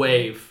whole new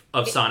wave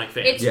of Sonic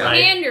fans. It's Yeah.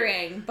 right?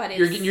 pandering, but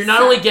it's You're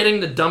not only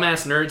getting the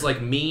dumbass nerds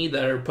like me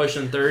that are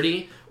pushing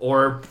 30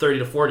 or 30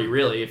 to 40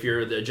 really if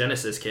you're the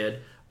Genesis kid,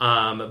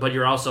 but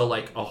you're also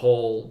like a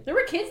whole. There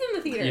were kids in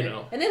the theater, You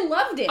know. and they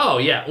loved it. Oh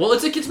yeah, well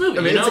it's a kids movie.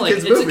 I mean, you it's know? a like,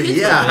 kids movie,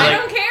 yeah. I Like,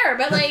 don't care,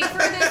 but like for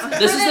this,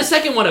 this for is the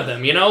second one of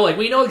them. You know, like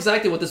we know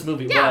exactly what this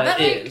movie Yeah, but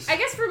like, is. I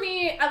guess for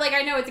me,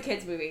 I know it's a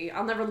kids movie.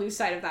 I'll never lose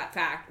sight of that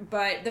fact.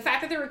 But the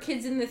fact that there were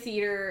kids in the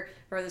theater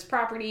for this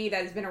property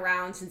that has been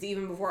around since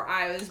even before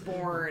I was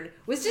born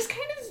was just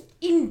kind of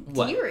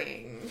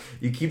endearing.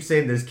 You keep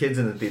saying there's kids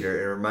in the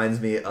theater. It reminds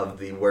me of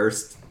the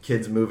worst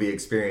kids movie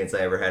experience I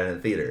ever had in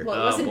a theater. Well,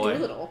 it Oh, wasn't boy.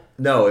 Doolittle.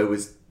 No, it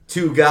was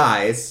two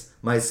guys,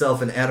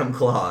 myself and Adam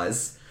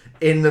Claus,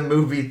 in the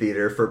movie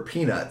theater for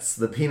Peanuts,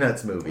 the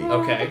Peanuts movie.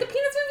 Oh, Okay. but the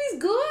Peanuts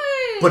movie's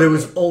good. But it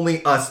was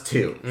only us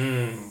two.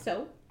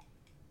 So,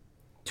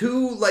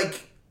 Two,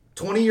 like,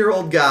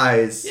 20-year-old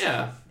guys.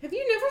 Yeah. have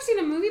you never seen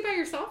a movie by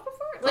yourself before?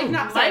 Like, Oh,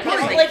 not Mike sorry,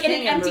 was, like in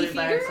king an of empty movie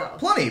by theater? himself.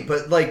 Plenty,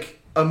 but, like,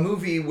 a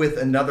movie with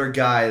another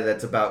guy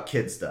that's about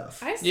kid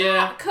stuff. I saw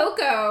Yeah.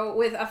 Coco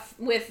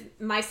with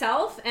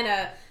myself and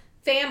a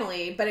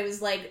family, but it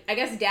was like I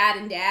guess dad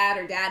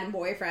and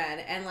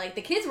boyfriend, and like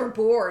the kids were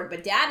bored,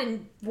 but dad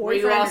and Were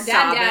you boyfriend all or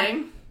dad and dad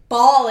sobbing?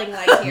 bawling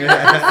like here.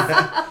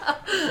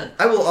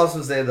 I will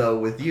also say though,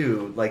 with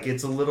you, like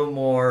it's a little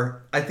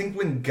more. I think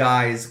when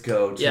guys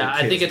go to Yeah, a I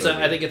think kids it's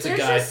movie- a it's a There's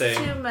guy just thing.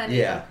 too many.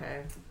 Yeah.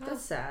 Okay.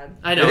 That's sad.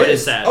 I know it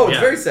is sad. Oh, it's yeah.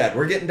 very sad.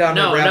 We're getting down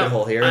No, a rabbit no,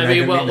 hole here. I and mean,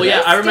 didn't well, mean to-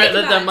 yeah, I remember Think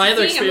that about my it.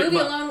 other Seeing experience. a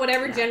movie alone,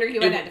 whatever gender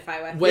you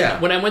identify with. When, Yeah.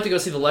 when I went to go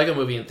see the Lego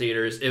Movie in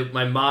theaters,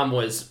 my mom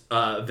was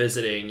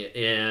visiting,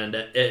 and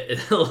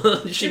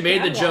she Your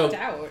made the dad joke.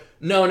 walked out.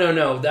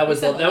 No. That was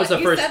the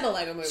You first. said the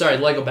Lego movie. Sorry,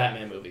 Lego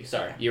Batman movie.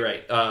 Sorry, you're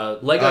right.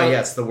 Lego. Oh,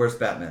 yes, the worst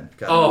Batman.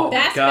 God. Oh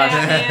Best gosh.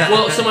 Batman.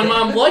 Well, so my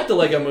mom liked the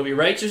Lego movie,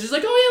 right? So she's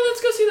like, "Oh yeah,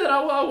 let's go see that.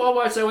 I'll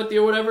watch that with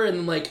you or whatever." And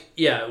then like,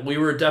 yeah,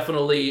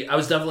 I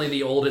was definitely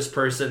the oldest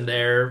person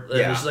there. And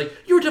Yeah. she's like,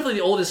 "You were definitely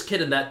the oldest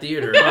kid in that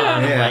theater." Huh?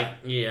 And I'm Yeah. like,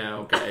 "Yeah,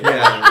 okay."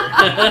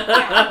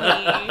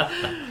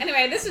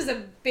 Anyway, this was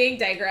a big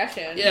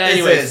digression. Yeah. This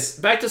Anyways, is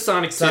back to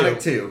Sonic 2. Sonic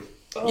 2.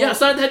 Yeah,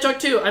 Sonic the Hedgehog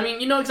 2. I mean,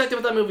 you know exactly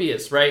what that movie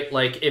is, right?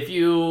 Like, if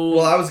you...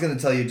 Well, I was going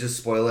to tell you, just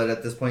spoil it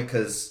at this point,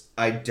 because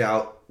I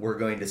doubt we're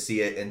going to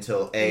see it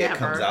until it Never.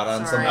 comes out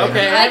on Sorry. something.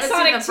 Okay. I like haven't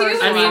Sonic seen 2 the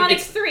first and one. I mean, Sonic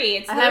it's- 3.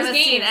 It's I those haven't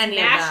games seen any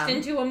of mashed them.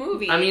 into a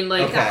movie. I mean,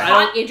 like,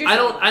 Okay. Idris I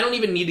Elba. don't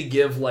even need to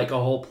give, like, a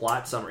whole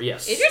plot summary.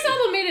 Yes. Idris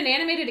Elba made an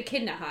animated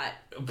Echidna Hut.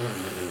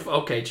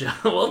 Okay, Joe.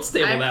 Well, let's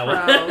table I'm that pro.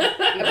 one.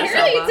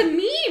 Apparently, it's a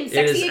meme. It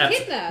Sexy is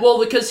Echidna. well,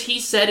 because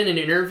he said in an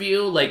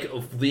interview, like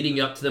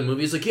leading up to the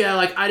movie, he's like, "Yeah,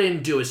 like I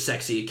didn't do a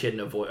sexy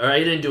echidna voice, or I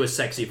didn't do a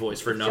sexy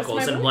voice for just Knuckles,"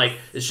 my and I'm voice. like,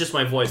 "It's just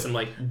my voice." I'm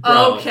like,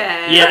 "Bro, Okay.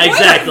 yeah, Your voice-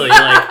 exactly."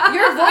 Like,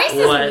 Your voice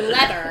is What?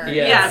 leather.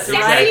 Yeah, Yes, Sexy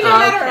exactly. no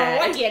matter Okay.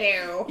 what you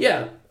do.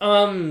 yeah,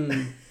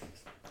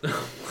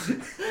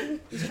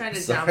 He's trying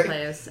to Sorry.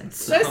 downplay his sex.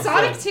 So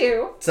Sonic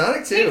 2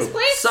 Sonic 2. takes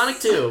place. Sonic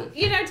 2.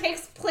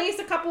 Takes place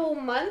a couple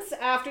months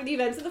after the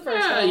events of the first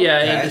Yeah, one. yeah,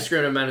 Okay.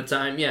 indiscriminate amount of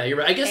time. Yeah, you're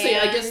right. I guess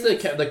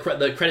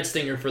the credit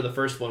stinger for the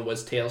first one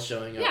was Tails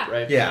showing up, Yeah.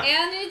 right? Yeah.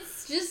 And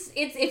it's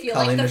if you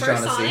Colleen like the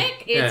first O'Shaughnessy.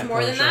 Sonic, it's Yeah,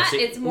 more than Colleen that. O'Shaughnessy.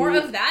 It's more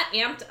of that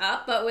amped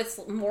up, but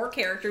with more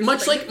characters.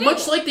 Much to bring to the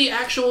like table. the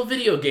actual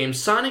video game,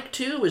 Sonic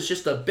 2 is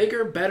just a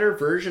bigger, better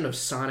version of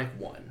Sonic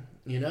 1.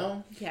 You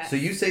know? Yeah. So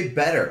you say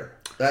better.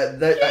 That,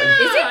 Is I- it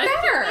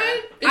better?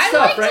 It's I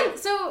tough, liked right? it.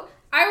 So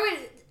I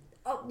would.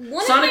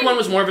 Sonic 1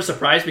 was more of a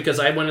surprise because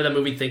I went into that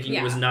movie thinking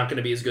it was Yeah. not going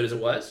to be as good as it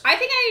was. I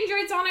think I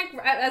enjoyed Sonic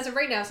as of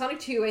right now. Sonic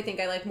 2, I think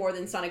I like more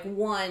than Sonic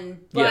 1,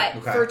 but Yeah,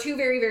 okay. for two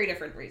very, very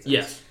different reasons.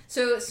 Yes.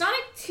 So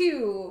Sonic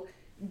 2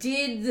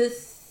 did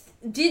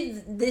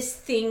this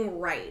thing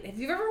right. If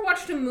you've ever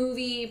watched a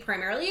movie,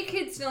 primarily a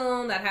kid's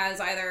film, that has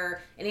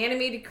either an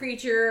animated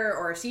creature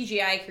or a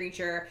CGI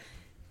creature,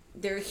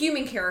 they're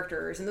human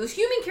characters, and those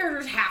human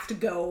characters have to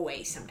go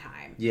away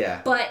sometime.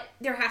 yeah. But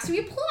there has to be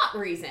a plot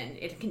reason.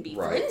 It can be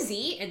Right.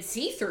 flimsy and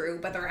see-through,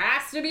 but there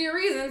has to be a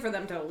reason for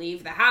them to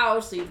leave the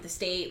house, leave the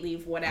state,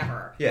 leave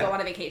whatever, Yeah. go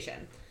on a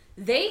vacation.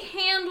 They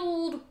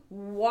handled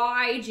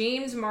why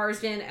James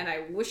Marsden, and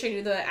I wish I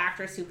knew the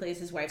actress who plays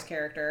his wife's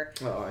character,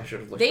 Oh, I should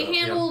have looked they it up, yeah.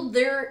 handled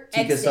their Tika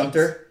exit.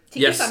 Sumpter?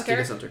 Tika Sumpter.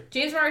 Tika Sumpter.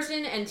 James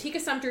Marsden and Tika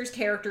Sumpter's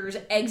characters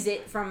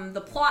exit from the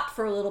plot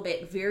for a little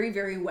bit very,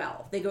 very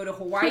well. They go to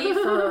Hawaii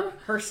for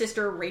her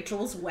sister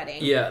Rachel's wedding.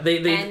 Yeah,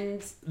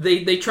 And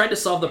they tried to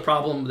solve the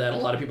problem that a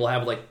lot of people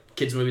have with like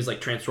kids movies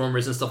like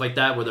Transformers and stuff like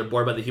that, where they're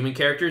bored by the human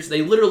characters.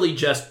 They literally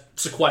just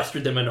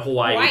sequestered them in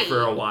Hawaii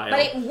for a while. But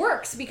it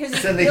works because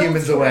Send the builds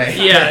humans towards away.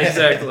 something. Yeah,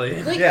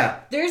 exactly. Like, Yeah.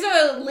 There's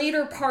a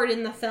later part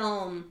in the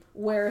film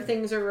where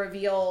things are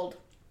revealed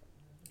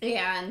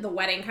and the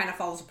wedding kind of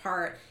falls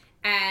apart.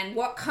 And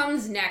what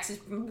comes next is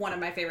one of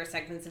my favorite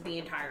segments of the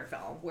entire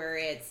film, where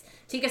it's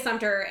Tika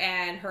Sumpter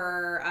and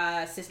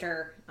her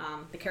sister,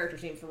 the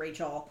character's name for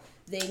Rachel.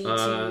 They need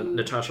to...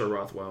 Natasha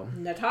Rothwell.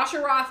 Natasha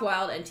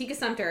Rothwell and Tika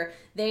Sumpter,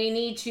 they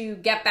need to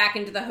get back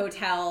into the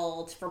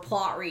hotel for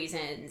plot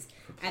reasons.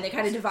 And they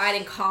kind of divide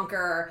and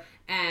conquer,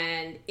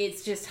 and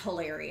it's just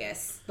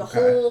hilarious. The Okay.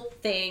 whole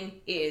thing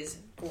is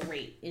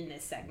great in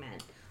this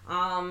segment.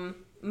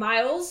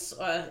 Miles,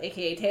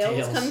 aka Tails,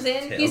 Tails. comes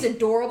in. Tails. He's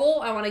adorable.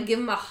 I want to give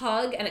him a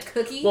hug and a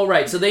cookie. Well,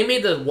 right. So they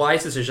made the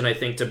wise decision, I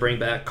think, to bring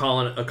back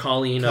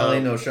Colleen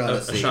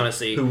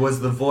O'Shaughnessy. Who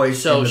was the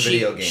voice So in the she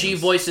video games. she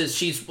voices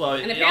she's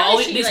apparently all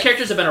she, these like-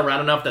 characters have been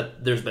around enough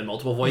that there's been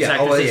multiple voice Yeah,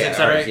 oh, actresses, yeah,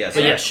 etc. alright, yes,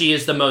 but yeah. yeah, she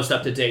is the most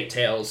up to date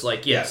Tails.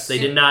 Like Yes. they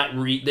did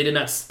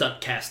not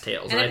stunt cast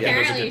Tails. and I think it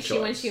was a apparently,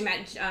 good when choice. she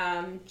met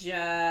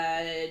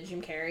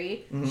Jim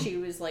Carrey, she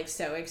was like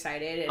so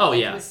excited. And Oh, like,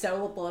 yeah. was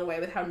so blown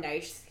away with how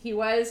nice he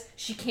was.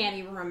 She can't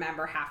even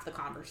remember half the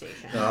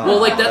conversation. Oh, Well,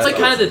 like that's like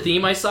kind of awesome. the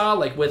theme I saw,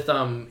 like with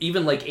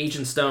even like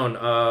Agent Stone.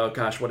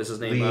 Gosh, what is his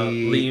name?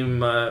 Liam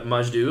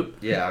Majdoub.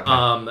 Yeah.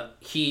 Okay.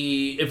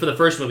 He for the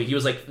first movie, he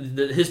was like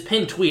his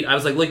pinned tweet. I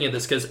was like looking at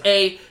this because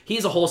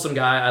he's a wholesome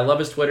guy. I love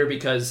his Twitter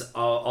because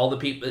all the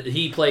people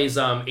he plays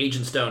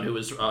Agent Stone, who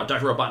is Dr.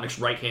 Robotnik's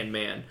right hand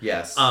man.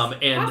 Yes.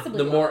 And Possibly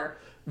the more. lower.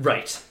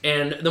 Right,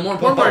 and the more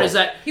important part is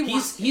that He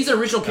wants he's an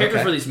original character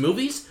Okay. for these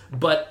movies,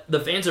 but the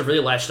fans have really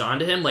latched on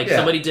to him. Like Yeah.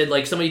 somebody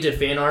did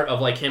fan art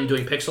of like him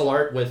doing pixel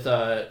art with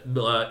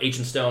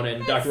Agent Stone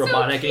and That's Dr. so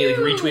Robotnik, and he like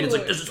cute. retweeted, it's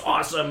like, "This is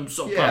awesome,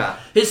 so Yeah.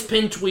 pumped." His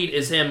pinned tweet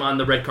is him on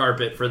the red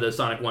carpet for the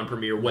Sonic 1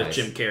 premiere with Nice.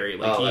 Jim Carrey.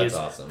 Like Oh, he that's is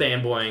awesome.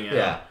 fanboying out.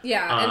 Yeah.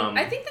 Yeah, Um, and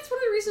I think that's one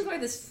of the reasons why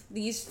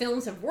these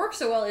films have worked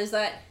so well is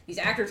that these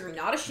actors are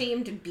not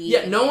ashamed to be.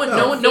 Yeah, no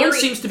one very,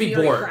 seems to be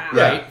very bored, proud.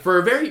 right?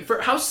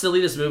 For how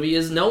silly this movie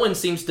is, no one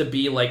seems to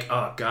be like,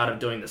 "Oh God, I'm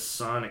doing this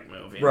Sonic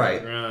movie."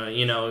 Right. Well,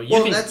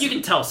 you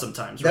can tell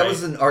sometimes. That right?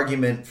 was an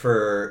argument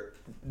for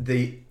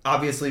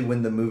obviously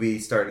when the movie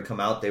started to come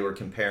out, they were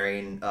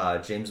comparing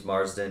James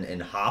Marsden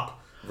and Hop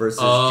versus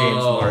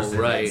James Oh, Marsden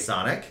right. and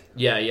Sonic.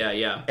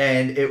 Yeah.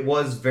 And it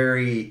was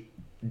very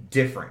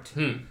different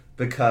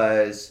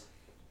because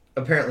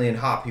apparently in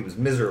Hop he was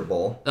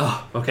miserable,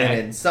 Oh, and okay.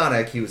 in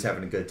Sonic he was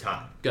having a good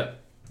time. Good.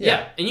 Yeah.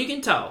 Yeah, and you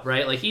can tell,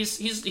 right? Like he's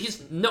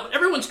no,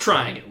 everyone's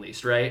trying at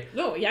least, right?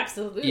 No, yeah,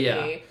 absolutely.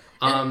 Yeah.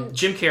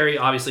 Jim Carrey,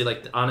 obviously,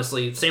 like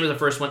honestly, same as the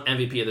first one,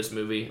 MVP of this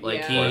movie. Like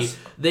Yeah.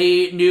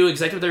 they knew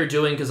exactly what they were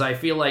doing because I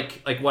feel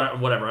like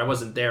whatever. I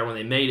wasn't there when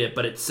they made it,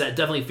 but it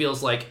definitely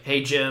feels like,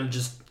 hey Jim,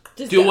 just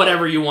do go.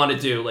 whatever you want to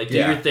do. Like do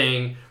Yeah. your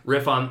thing,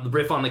 riff on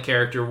the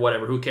character,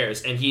 whatever. Who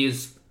cares? And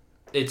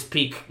it's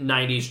peak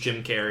 '90s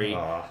Jim Carrey.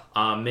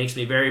 Makes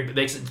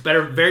it's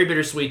very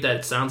bittersweet that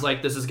it sounds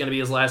like this is going to be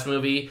his last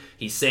movie.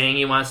 He's saying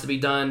he wants to be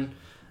done.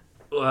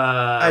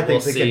 I think we'll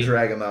they can see.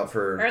 drag him out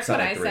for That's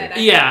Sonic what I 3. said.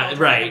 Yeah, think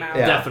they'll right. drag him out.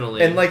 Yeah.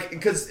 Definitely. And like,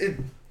 because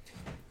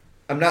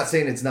I'm not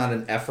saying it's not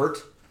an effort,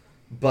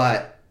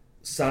 but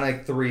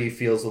Sonic 3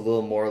 feels a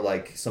little more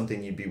like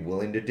something you'd be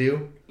willing to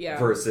do Yeah.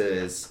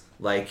 versus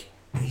like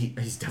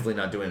he's definitely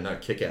not doing another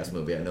Kick-Ass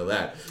movie. I know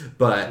that,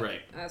 but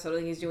right. So I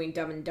think he's doing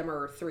Dumb and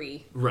Dumber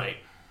 3. Right.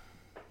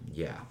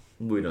 yeah,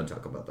 we don't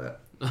talk about that.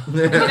 I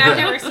mean, I've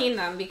never seen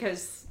them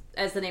because,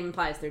 as the name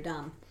implies, they're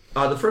dumb.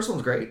 The first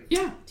one's great.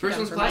 Yeah. First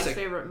one's My classic.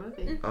 favorite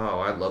movie. Oh,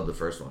 I love the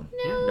first one.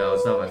 No,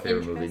 it's not my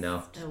favorite movie.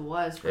 No, It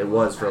was. For it a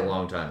was long for a time.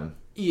 long time.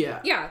 Yeah.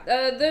 Yeah,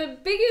 the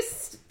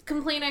biggest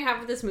complaint I have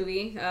with this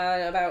movie,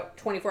 about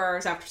 24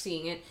 hours after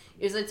seeing it,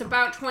 is it's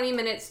about 20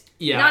 minutes.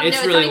 Yeah, it's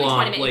not really even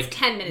long. 20 minutes, Like it's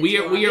 10 minutes. we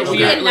too are long. It should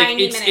be a like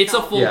 90-minute it's a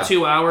film. full Yeah.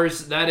 2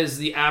 hours. That is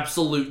the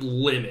absolute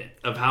limit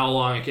of how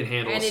long it can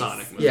handle And a it's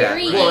Sonic movie. Yeah,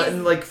 Very well, easy.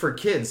 and like for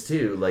kids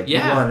too, like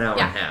Yeah. you want an hour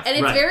Yeah, and a half. and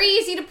it's Right. very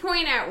easy to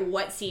point out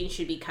what scenes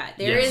should be cut.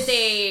 There Yes. is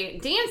a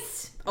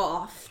dance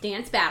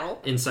battle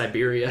In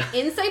Siberia.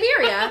 in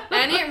Siberia,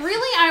 and it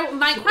really,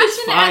 my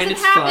question fine, as it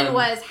it's happened fun.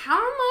 was,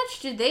 how much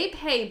did they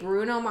pay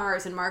Bruno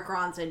Mars and Mark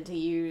Ronson to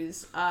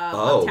use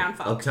Uptown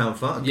Funk? Uptown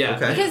Funk. Yeah.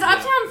 Okay. Because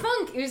Uptown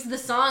Funk is the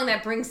song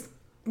that brings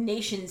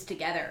nations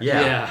together.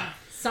 Yeah. Yeah.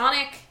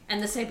 Sonic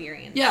and the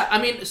Siberians. Yeah, I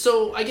mean,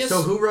 so I guess.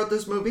 So who wrote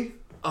this movie?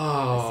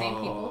 Oh, same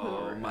people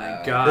who were-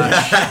 my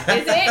gosh!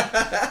 Is it?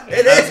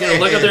 It I was gonna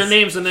look up is. their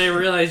names and I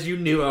realized you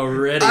knew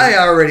already. I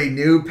already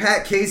knew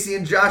Pat Casey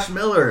and Josh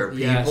Miller.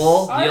 Yes.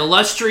 People. The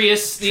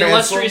illustrious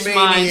minds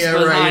Transylvania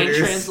behind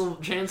writers.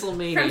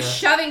 Transylvania. From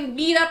shoving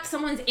meat up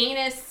someone's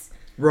anus.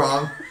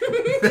 Wrong.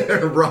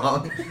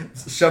 Wrong.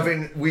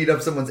 Shoving weed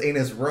up someone's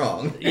anus.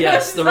 Wrong.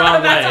 Yes, the wrong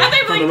way. That's how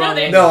they From the like, wrong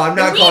they- way. No, I'm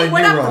not the calling weed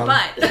went you up wrong.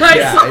 the butt. I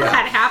Yeah, saw yeah.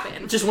 that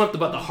happen. Just went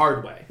about the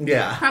hard way.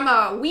 Yeah. From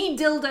a weed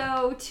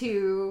dildo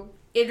to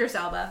Idris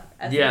Elba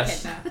as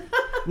Yes. the echidna.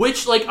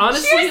 Which, like,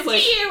 honestly, Cheers to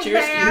like, you, cheers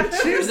man. to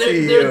you. Cheers to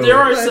There you.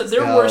 are Let's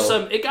there go. were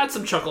some. It got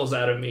some chuckles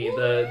out of me.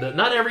 The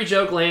not every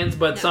joke lands,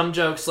 but some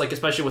jokes, like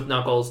especially with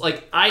Knuckles,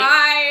 like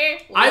I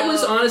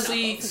was love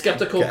honestly Knuckles.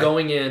 skeptical Okay.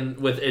 going in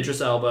with Idris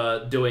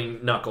Elba doing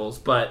Knuckles,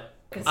 but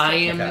I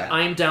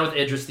am down with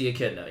Idris the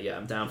Echidna. Yeah,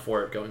 I'm down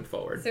for it going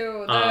forward.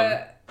 So Um,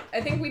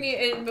 I think we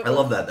need. I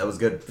love that. That was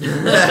good.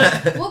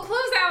 We'll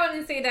close out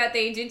and say that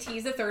they did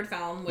tease a third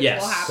film, which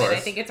Yes, will of happen. I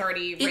course. think it's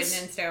already It's-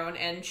 written in stone.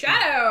 And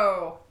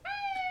Shadow.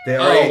 They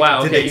already, Oh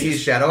wow! Did Okay, they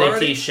tease Shadow They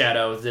already? teased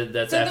Shadow.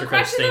 That's So the after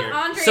credits question that stinger.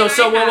 Andre So and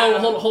so I whoa,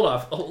 have- hold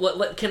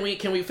off. Can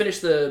we finish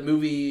the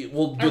movie?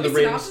 We'll do Are the we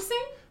ratings. synopsising?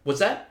 What's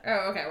that?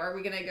 Oh, okay. Well, are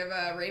we gonna give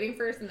a rating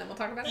first, and then we'll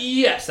talk about it?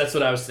 Yes, that's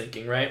what I was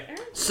thinking. Right.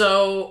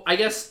 So I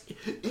guess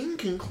in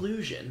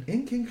conclusion,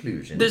 In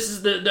conclusion, this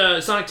is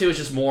the Sonic 2 is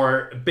just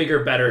more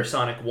bigger, better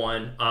Sonic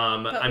 1. But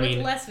I with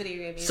mean. less video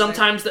game music.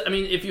 Sometimes,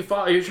 if you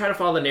try to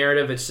follow the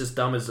narrative, it's just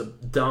dumb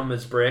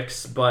as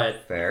bricks.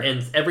 But Fair.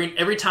 and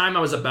every time I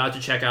was about to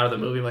check out of the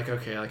movie, I'm like,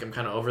 okay, like I'm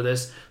kind of over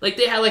this. Like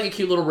they had like a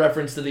cute little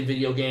reference to the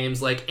video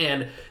games, like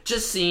and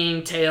just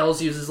seeing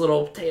Tails uses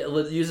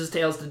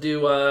Tails to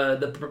do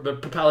the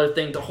propeller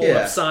thing to hold Yeah.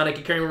 up Sonic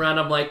and carry him around.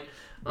 I'm like,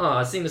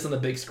 oh, seeing this on the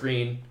big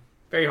screen,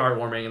 very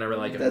heartwarming, and I really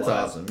like it. that's a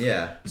lot. awesome.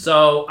 Yeah.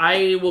 So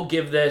I will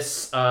give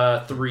this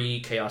 3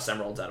 Chaos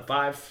Emeralds out of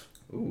 5.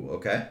 Ooh.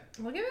 Okay.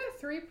 We'll give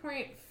it a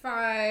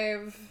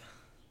 3.5.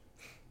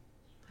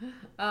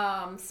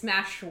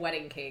 Smashed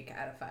wedding cake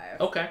out of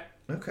 5. Okay,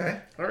 Okay.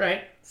 all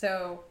right.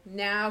 So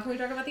now, can we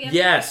talk about the end?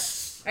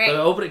 Yes. All right.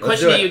 The opening Let's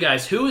question do to it. you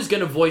guys: who is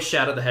going to voice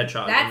Shadow the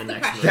Hedgehog That's in the the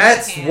next question.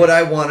 movie? That's what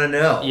I want to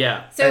know.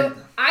 Yeah. So And-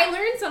 I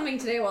learned something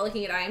today while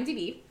looking at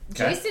IMDb.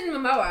 Okay. Jason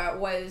Momoa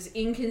was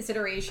in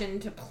consideration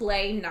to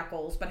play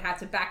Knuckles, but had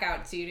to back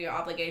out due to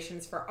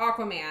obligations for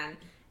Aquaman.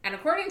 And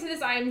according to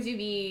this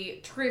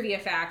IMDb trivia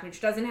fact,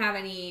 which doesn't have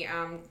any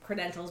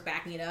credentials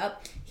backing it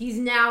up, he's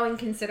now in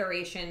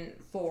consideration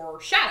for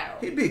Shadow.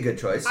 He'd be a good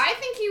choice. I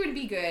think he would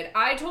be good.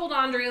 I told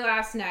Andre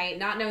last night,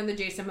 not knowing the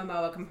Jason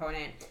Momoa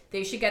component,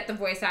 they should get the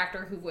voice actor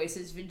who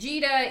voices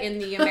Vegeta in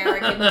the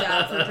American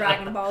dub for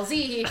Dragon Ball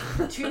Z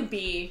to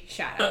be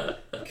Shadow.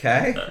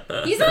 Okay.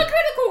 He's on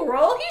Critical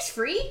Role. He's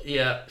free.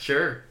 Yeah,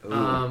 sure.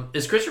 Ooh.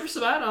 Is Christopher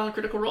Sabat on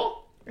Critical Role?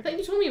 I thought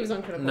you told me he was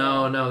on Critical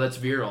Role. No, that's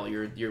Viral.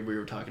 We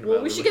were talking about.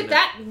 Well, we should get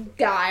that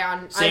guy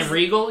on. Sam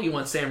Riegel. You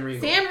want Sam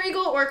Riegel? Sam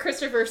Riegel or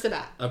Christopher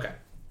Sabat. Okay.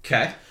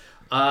 Okay.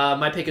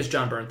 My pick is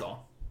John Bernthal.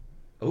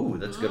 Oh,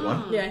 that's a good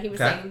one. Yeah, he was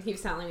Okay. saying he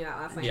was telling me that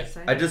last night. Yeah.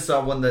 So. I just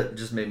saw one that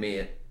just made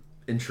me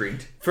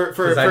intrigued. For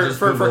 'Cause I just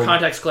Googled-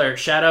 context, Claire,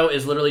 Shadow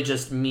is literally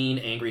just mean,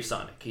 angry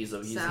Sonic. He's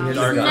a Sounds- dark He's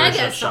version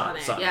Mega of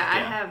Sonic. Yeah, I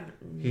have.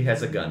 He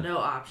has a gun. No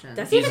options.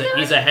 Does he?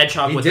 He's a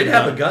hedgehog He with did a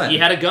have gun. a gun. He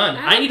had a gun.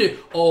 I need to.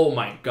 Oh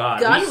my god.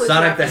 Gun was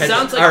Sonic the referenced. Hedgehog.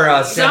 Sounds like or,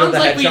 Shadow sounds the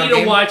like we Hedgehog need to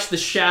game? watch the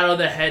Shadow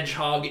the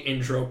Hedgehog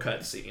intro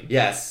cutscene.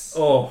 Yes.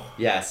 Oh,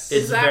 Yes.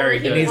 it's that very where he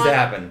it good. needs to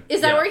happen.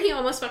 Is that Yeah. where he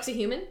almost fucks a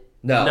human?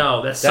 No.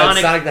 No, that's That's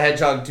Sonic- Sonic the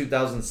Hedgehog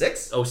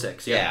 2006?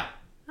 06. Yeah.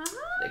 Yeah.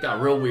 It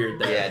got real weird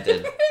there. Yeah, it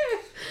did.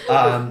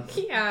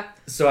 Yeah.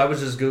 So I was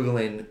just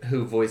Googling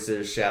who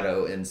voices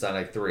Shadow in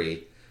Sonic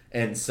 3,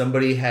 and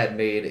somebody had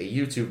made a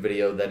YouTube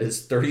video that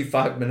is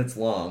 35 minutes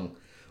long.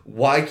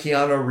 Why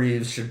Keanu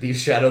Reeves should be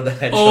Shadow the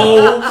Hedgehog.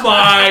 Oh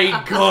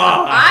my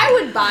god. I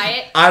would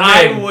buy it. I'm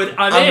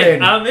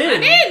in. I'm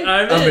in. Yeah.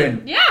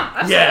 Absolutely.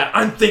 Yeah,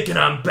 I'm thinking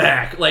I'm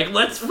back. Like,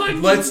 let's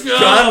fucking Let's go.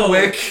 John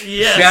Wick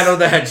Yes. Shadow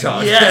the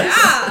Hedgehog.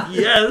 Yes.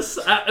 Yeah. Yes.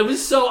 It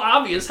was so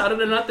obvious. How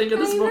did I not think of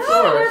this I know,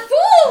 before? we're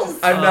fools.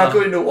 I'm not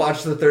going to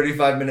watch the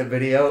 35-minute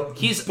video,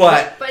 He's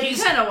but But He's-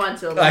 you kind of want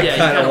to. I Yeah, you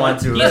kind of kinda want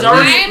to. He's at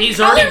already- least. I'm he's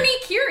color already- me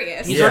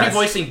curious. He's Yes. already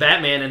voicing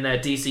Batman in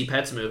that DC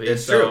Pets movie.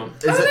 It's so true.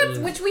 Is Oh, it? that's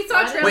which we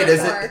saw a trailer Wait,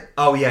 is for. it?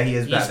 Oh yeah, he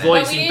is He's Batman. But we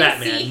voicing didn't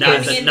Batman, see not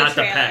him the in the not the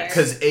trailer. pets.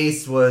 Because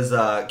Ace was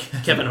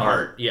Kevin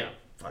Hart. Yeah.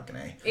 Fucking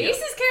A. Ace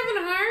is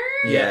Kevin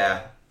Hart? Yeah.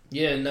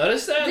 Yeah,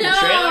 notice that in No, the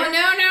trailer?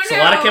 no. It's a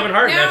lot of Kevin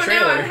Hart in no, that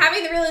trailer. No, I'm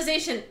having the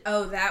realization,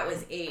 oh, that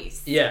was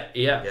Ace. Yeah,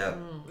 yeah. Yeah.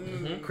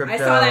 Crypto I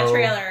saw that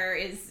trailer.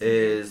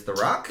 is The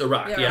Rock. The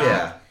Rock, The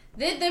yeah. Rock.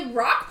 Yeah. The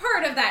rock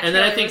part of that And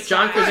then I trailer think was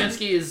John fine.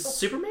 Krasinski is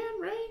Superman,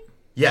 right?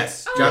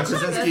 Yes, Oh, John that's not-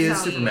 Krasinski that's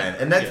is not- Superman,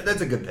 and that's Yeah.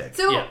 that's a good pick.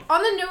 So, Yeah.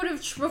 on the note of,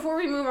 before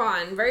we move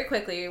on, very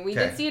quickly, we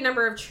Okay. did see a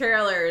number of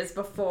trailers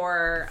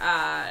before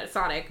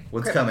Sonic.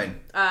 What's coming?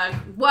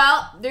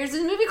 Well, there's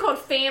a movie called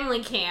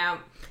Family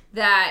Camp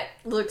that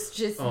looks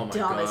just Oh my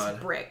dumb God. as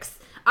bricks.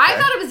 I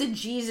Okay. thought it was a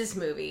Jesus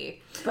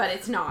movie, but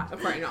it's not,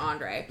 according to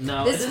Andre.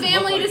 No, it This doesn't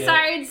family look like it.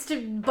 decides to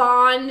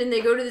bond and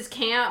they go to this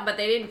camp, but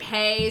they didn't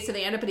pay, so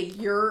they end up in a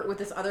yurt with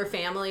this other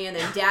family, and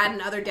then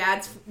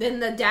then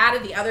the dad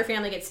of the other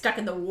family gets stuck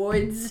in the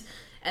woods,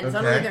 and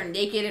suddenly Okay. they're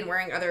naked and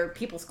wearing other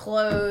people's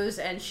clothes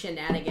and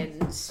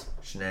shenanigans.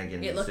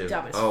 Shenanigans. It looked too.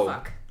 dumb as oh.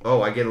 fuck.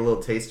 Oh, I get a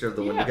little taster of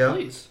the Yeah, Wendigo.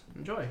 please.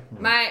 Enjoy.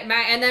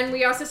 And then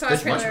we also saw This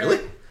a trailer. much, really?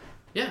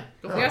 Yeah,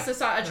 go We for it. also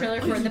saw a trailer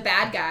for The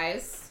Bad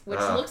Guys, which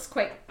Oh. looks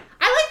quite.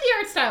 I like the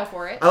art style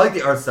for it. I like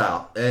the art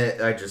style.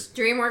 I just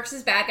DreamWorks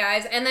is Bad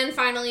Guys, and then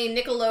finally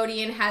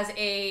Nickelodeon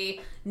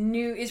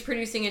is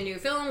producing a new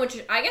film,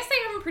 which I guess they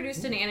haven't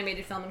produced an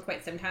animated film in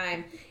quite some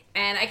time.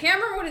 And I can't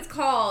remember what it's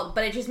called,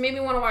 but it just made me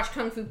want to watch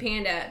Kung Fu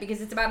Panda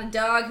because it's about a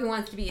dog who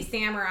wants to be a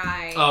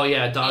samurai. Oh,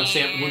 yeah,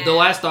 And- The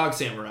Last Dog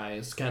Samurai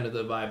is kind of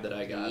the vibe that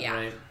I got, Yeah.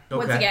 right?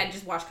 Once Okay. again,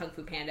 just watch Kung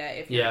Fu Panda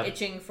if you're Yeah.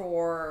 itching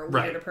for weird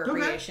Right.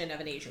 appropriation of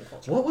an Asian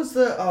culture. what was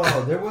the?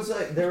 Oh, there was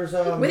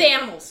With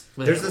animals.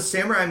 There's a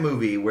samurai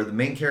movie where the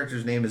main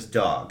character's name is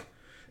Dog,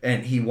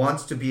 and he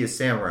wants to be a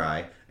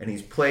samurai, and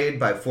he's played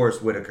by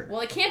Forrest Whitaker. Well,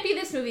 it can't be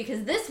this movie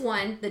because this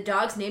one, the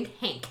dog's named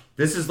Hank.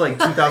 This is like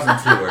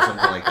 2002 or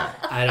something like that.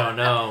 I don't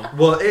know.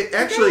 Well, it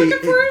actually,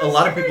 looking for a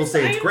lot of people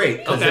say it's IMDb. great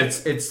because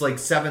Okay. it's like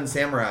Seven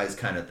Samurais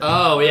kind of thing.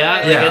 Oh, yeah?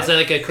 Like, Yeah. it's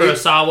like a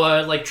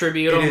Kurosawa like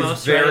tribute it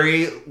almost, is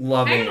very right?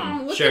 loving. Hang on, I'm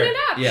looking Sure. it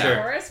up. Yeah. Sure.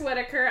 Forrest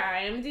Whitaker,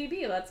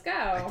 IMDb. Let's go.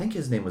 I think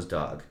his name was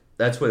Dog.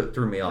 That's what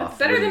threw me off. It's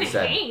better when than you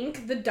said-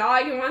 Hank, the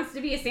dog who wants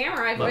to be a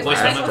samurai, voiced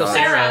voiced by by Michael Michael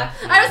Cera.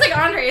 Cera. I was like,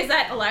 Andre, is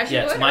that Elijah Yeah,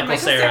 Wood it's or Michael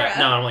Cera.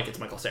 No, I'm like, it's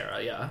Michael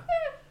Cera, yeah.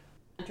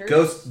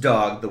 Ghost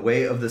Dog: The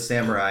Way of the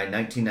Samurai,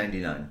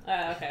 1999.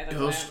 Okay. That's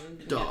Ghost what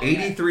I'm- Dog.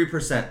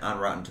 83% on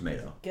Rotten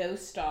Tomato.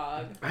 Ghost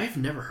dog. I've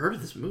never heard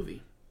of this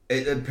movie.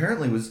 It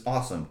apparently was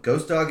awesome.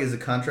 Ghost Dog is a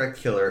contract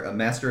killer, a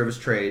master of his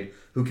trade,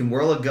 who can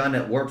whirl a gun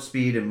at warp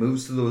speed and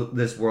moves through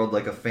this world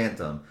like a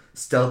phantom,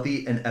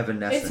 stealthy and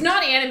evanescent. It's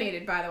not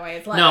animated, by the way.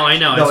 It's live. No, I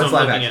know. No, That's it's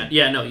what I'm live looking action. at.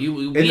 Yeah, no,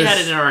 we In had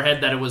this- it in our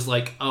head that it was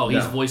like, oh,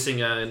 he's No.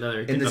 voicing another.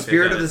 In the okay,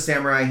 spirit got of it. the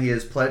samurai, he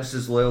has pledged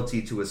his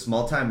loyalty to a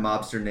small-time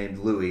mobster named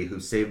Louis, who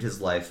saved his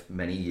life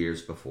many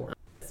years before.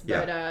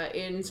 But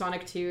in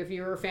Sonic 2, if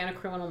you were a fan of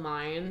Criminal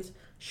Minds,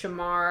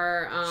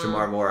 Shamar.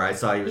 Shamar Moore, I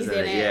saw he was He's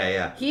in it. Yeah,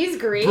 yeah. He's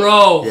great.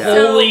 Bro, Yeah.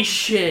 holy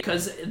shit!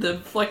 Because the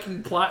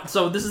fucking plot.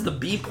 So this is the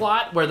B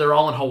plot where they're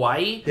all in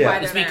Hawaii. Yeah. Why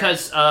It's they're there.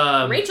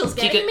 because Rachel's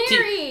getting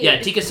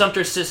married. Tika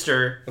Sumter's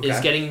sister is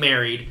Okay. getting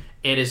married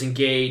and is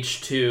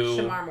engaged to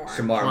Shamar Moore.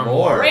 Shamar Moore.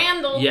 Moore.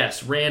 Randall.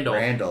 Yes, Randall.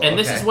 Randall, And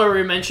this okay. is where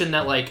we mentioned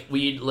that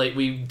we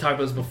talked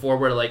about this before,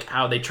 where like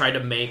how they tried to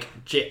make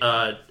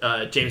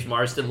James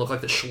Marsden look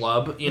like the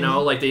schlub, you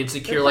know, like the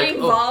insecure, They're like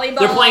playing volleyball.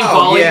 they're playing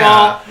Oh, volleyball,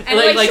 yeah. And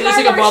like this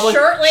Shamar like a Moore's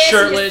bubble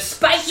shirtless.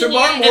 Spiking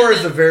Shamar it. Moore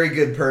is a very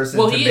good person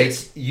Well, to he make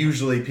is.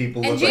 usually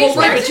people And look James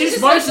like Right, but Marsden's James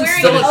just, like, Marsden's wearing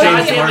still a a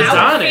James goddamn Marsden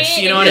Adonis,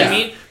 you know what Yeah. I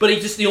mean? But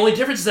the only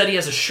difference is that he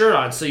has a shirt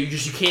on, so you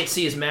can't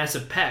see his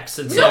massive pecs,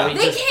 and so No, he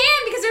they just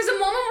can because there's a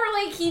moment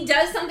where like he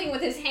does something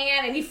with his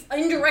hand and he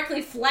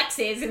indirectly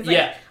flexes and it's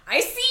Yeah. like, I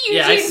see you,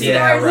 Yeah, I shooting see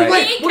that. stars. Yeah, We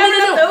right. ain't Well, coming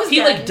no. up those He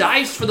guns. like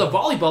dives for the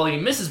volleyball and he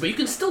misses, but you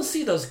can still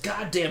see those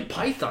goddamn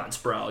pythons,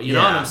 bro. You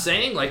know what Yeah. I'm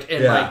saying? Like,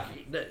 and Yeah.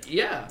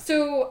 yeah.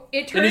 So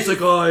it turns And he's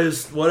like, oh,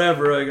 it's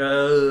whatever. Like,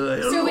 I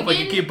don't So know if I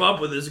can in- keep up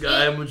with this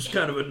guy. I'm just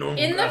kind of a normal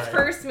in guy. the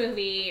first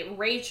movie,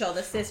 Rachel,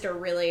 the sister,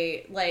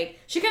 really like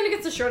she kind of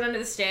gets the short end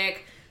of the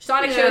stick.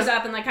 Sonic Yeah. shows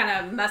up and like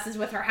kind of messes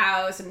with her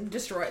house and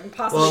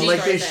possibly Well,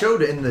 like they destroys it.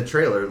 showed in the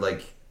trailer,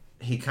 like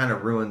he kind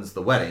of ruins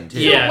the wedding too.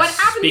 Yes, what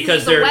happens because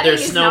is the they're wedding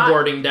is not-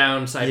 snowboarding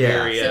down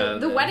Siberia. So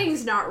the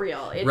wedding's not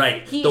real. It's,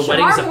 Right. He, The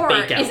wedding's a Shamar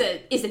fake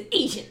out. is an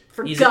agent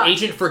for He's Gun. an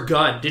agent for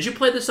Gun. Did you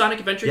play the Sonic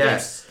Adventure games?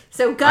 Yes.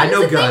 So Gun I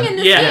know is a Gun. thing in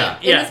this Yeah,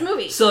 game, in this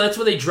movie. So that's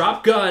where they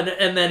drop Gun,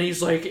 and then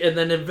he's like, and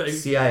then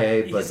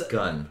CIA, He's- but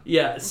gun.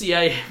 yeah,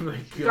 CIA. my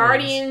goodness.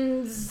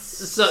 Guardians.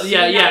 So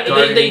yeah, United they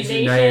Guardians Nations.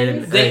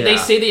 United. they Yeah.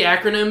 say the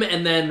acronym,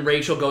 and then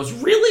Rachel goes,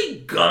 "Really,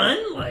 Gun?"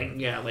 Like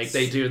like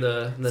they do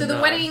the So the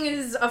nod. wedding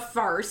is a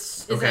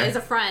farce, Okay. is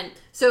a front.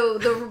 So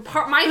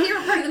my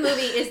favorite part of the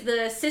movie is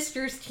the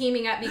sisters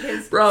teaming up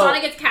because Bro,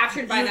 Sonic gets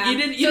captured by you them.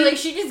 didn't- so like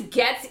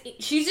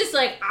she's just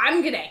like,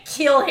 I'm gonna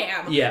kill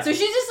him. Yeah. So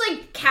she's just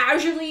like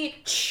casually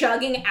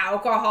chugging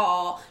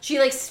alcohol. She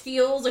like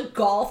steals a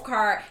golf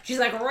cart. She's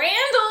like,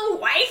 Randall,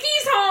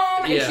 wifey's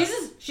home, and Yeah.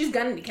 she's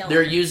gunning to kill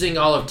They're him. using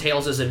all of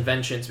Tails'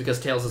 inventions because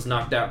Tails is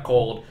knocked out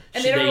cold.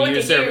 And they don't know what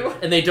use to do.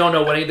 and they don't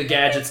know what any of the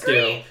gadgets It's do.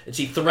 great. And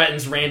she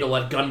threatens Randall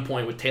at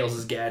gunpoint with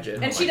Tails' gadget.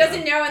 And Oh she my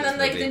doesn't God. know, and then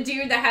This like movie. the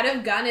dude, the head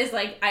of Gun, is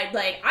like,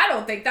 I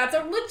don't think that's a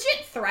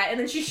legit threat. And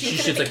then she She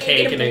shoots, shoots it a at the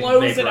cake and it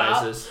blows it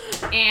up. vaporizes.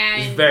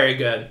 And It's very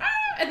good.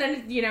 And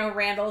then,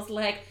 Randall's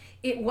like,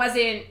 it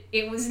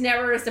was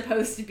never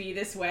supposed to be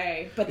this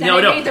way. But then No,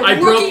 I no, made the I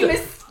rookie broke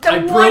mis- I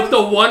broke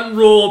the one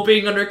rule of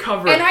being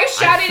undercover. And I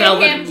shouted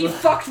fell at him, in he love.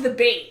 fucked the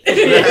bait.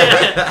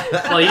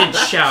 Well, you didn't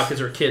shout because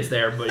there were kids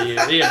there, but you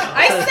know.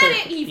 I said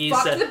it, he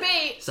fucked said, the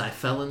bait. So I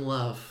fell in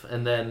love,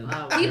 and then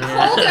He pulled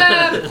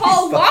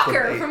Paul Fucked the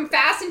Walker bait. from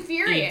Fast and he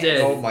Furious.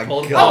 did. Oh my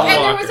Pulled God. Paul Oh, and there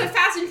Walker. was a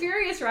Fast and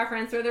Furious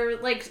reference where there were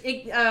like,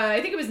 I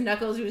think it was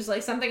Knuckles who was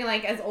like something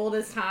like as old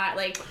as time,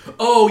 like,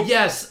 Oh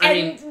yes, I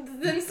mean.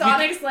 and then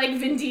Sonic's like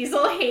Vin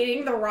Diesel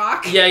hating The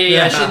Rock. Yeah.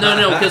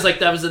 No, because like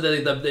that was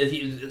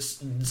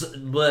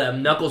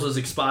Knuckles was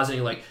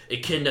expositing like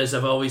Echidnas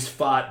have always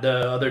fought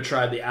the other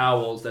tribe, the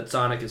Owls, that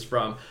Sonic is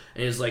from,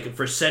 and he's like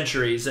for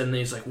centuries, and then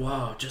he's like,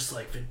 whoa, just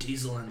like Vin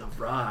Diesel and The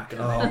Rock,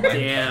 and I'm Oh like, my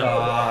damn.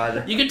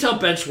 god. You can tell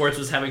Ben Schwartz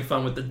was having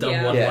fun with the dumb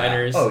Yeah.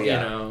 one-liners. Yeah. Oh,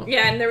 yeah. You know.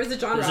 Yeah, and there was a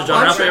John There's a Ralphio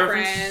John Ralphio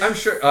reference. I'm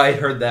sure I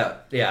heard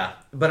that. Yeah,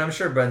 but I'm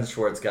sure Ben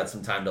Schwartz got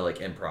some time to like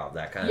improv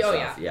that kind of Oh,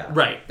 stuff. Yeah.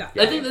 Right. Yeah.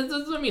 I think that's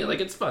what I mean. Like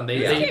it's fun. They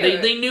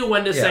Yeah. they knew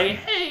when to Yeah. say,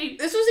 hey.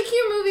 This was a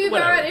cute movie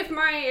Whatever.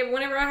 about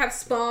whenever I have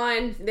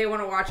Spawn, they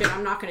want to watch it.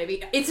 I'm not going to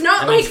be. It's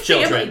not That like means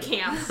children. family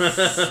camp.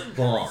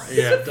 Spawn.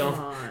 Yeah. Don't.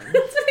 That's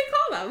what they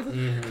call them.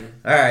 Mhm.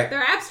 All right,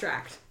 They're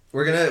abstract.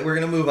 we're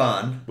gonna move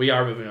on. We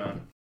are moving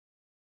on.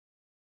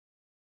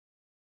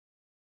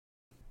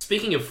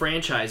 Speaking of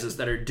franchises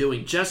that are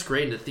doing just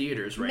great in the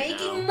theaters right now.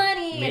 Making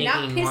money and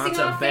not Making lots pissing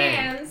of off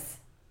bank. fans.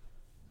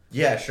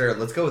 Yeah, sure.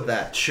 Let's go with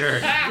that. Sure.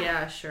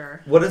 Yeah,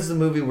 sure. What is the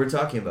movie we're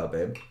talking about,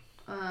 babe?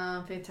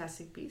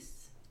 Fantastic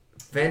Beasts.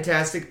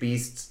 Fantastic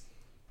Beasts: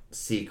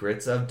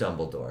 Secrets of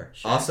Dumbledore,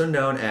 Sure. also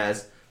known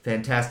as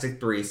Fantastic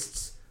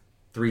Beasts: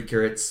 Three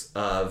Curates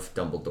of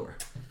Dumbledore.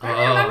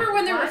 I remember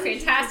when there Why were did you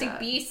do Fantastic that?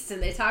 Beasts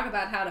and they talk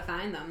about how to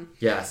find them.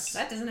 Yes.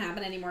 That doesn't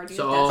happen anymore, dude.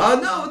 So-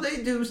 That's- No,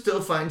 they do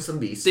still find some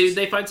beasts.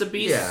 They find some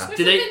beasts? Yeah. There's Did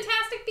some they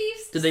Fantastic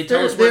Beasts? did they tell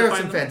there us where there to are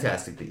find some them?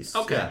 Fantastic Beasts.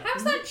 Okay. Yeah.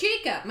 How's that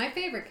Jacob? My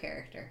favorite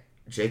character.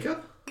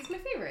 Jacob? He's my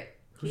favorite.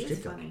 Who's He is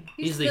Jacob? funny.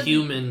 He's the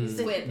human,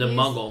 squid. the He's-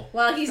 muggle.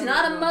 Well, he's The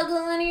not a Muggle.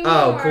 muggle anymore.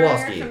 Oh,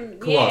 Kowalski.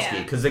 Kowalski,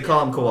 Yeah. because they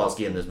call him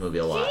Kowalski in this movie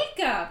a lot.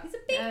 Jacob. He's a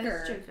Yeah, baker.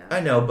 it's Jacob. I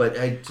know, but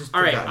I just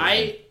All right, forgot his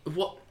name.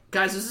 well,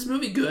 guys, is this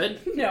movie good?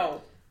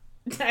 No.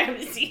 I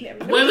haven't seen it.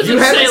 What was You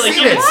it say? haven't Like,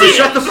 seen you it, can so see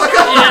shut the fuck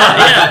up.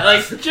 Yeah,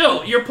 like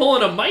Joe, you're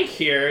pulling a mic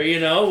here, you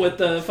know, with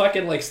the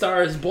fucking like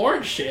Star is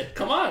Born shit.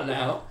 Come on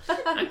now,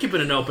 I'm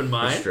keeping an open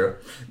That's mind. true.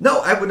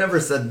 No, I would never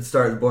said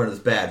Star is Born is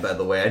bad, by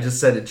the way. I just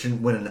said it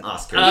shouldn't win an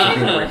Oscar for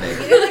being a You remake.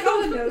 didn't like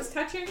all the nose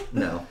touching?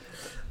 No.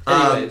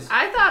 Anyways,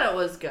 I thought it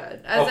was good.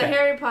 As Okay. a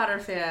Harry Potter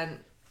fan,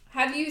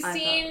 Have you I thought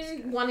it was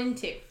seen good. 1 and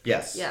 2?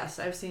 Yes. yes,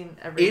 I've seen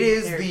every It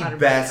is Harry the Potter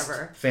best movie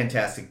ever.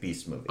 Fantastic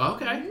Beasts movie.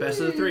 okay, best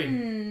of the three.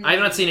 I have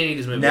not seen any of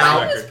these movies. Now-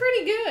 on One was record.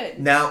 pretty good.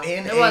 Now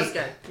in It was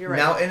good. You're right.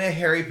 Now in a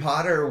Harry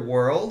Potter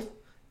world,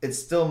 it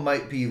still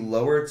might be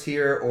lower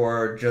tier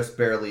or just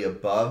barely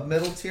above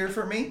middle tier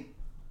for me.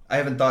 I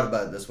haven't thought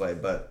about it this way,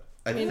 but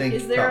I think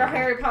Is there a probably.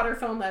 Harry Potter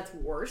film that's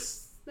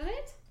worse than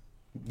it?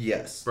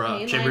 Yes. Bro, I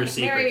mean, Chamber like, of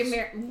Secrets.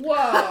 Whoa.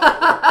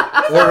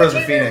 Order of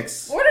the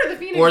Phoenix. Order of the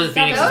Phoenix. Order of the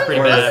Phoenix is That pretty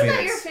Order of the bad. Wasn't that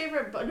Phoenix. your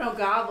favorite? No,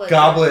 Goblet.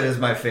 Goblet is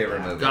my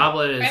favorite movie.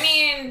 Goblet is. I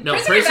mean, no,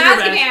 Prisoner of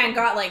Azkaban. Azkaban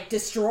got like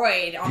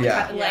destroyed on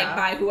Yeah. the, Yeah.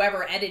 by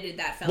whoever edited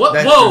that film. What?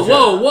 That's Whoa, for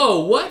sure. whoa!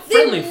 What? They-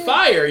 Friendly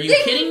Fire? Are you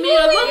they kidding me?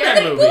 I love ruined that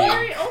the movie. book.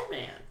 Very old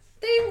man.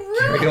 They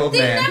Very old They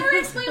man. never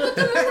explain what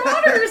the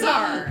Marauders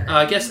are.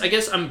 I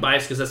guess I'm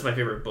biased because that's my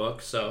favorite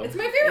book. So It's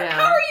my favorite. Yeah.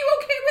 How are you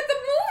okay with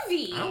the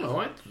movie? I don't know.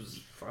 I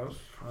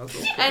was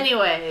okay.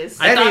 Anyways.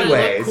 I thought it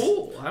Anyways. looked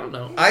cool. I don't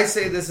know. I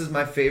say this is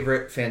my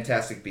favorite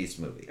Fantastic Beasts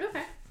movie.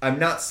 Okay. I'm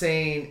not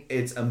saying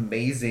it's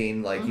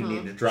amazing, like you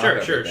need to drop Sure,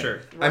 everything. sure.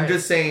 I'm Right.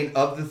 just saying,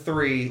 of the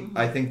three,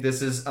 I think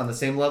this is on the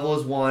same level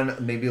as one,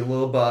 maybe a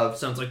little above.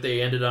 Sounds like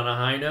they ended on a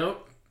high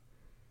note.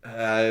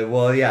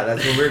 Well, yeah,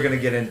 that's what we're gonna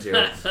get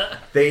into.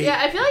 They, Yeah,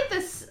 I feel like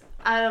this,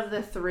 out of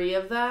the three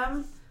of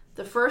them,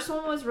 the first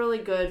one was really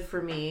good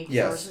for me. 'Cause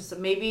Yes. I was just,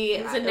 maybe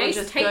It was a it nice, was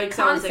just tight good 'cause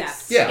I was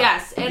concept. Yeah.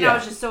 Yes, and Yeah. I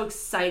was just so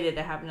excited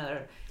to have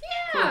another.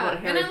 Yeah, quote-unquote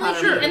and Harry I like Potter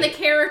Sure. movie. and the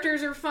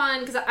characters are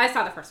fun because I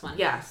saw the first one.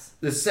 Yes.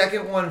 the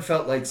second one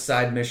felt like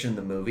Side Mission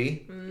the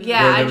movie.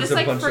 Yeah, Where there I was just a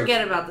like bunch of-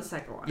 forget about the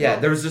second one. Yeah,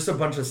 there was just a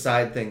bunch of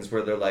side things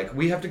where they're like,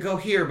 we have to go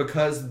here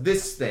because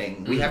this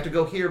thing. We have to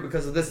go here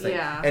because of this thing.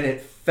 Yeah. And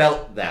it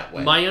felt that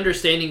way. My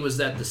understanding was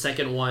that the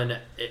second one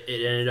it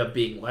ended up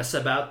being less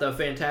about the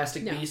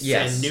Fantastic No. Beasts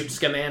Yes. and Newt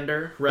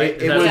Scamander, right?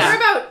 It Is that- was- More Yeah.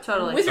 about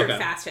Totally. wizard Okay.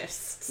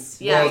 fascists.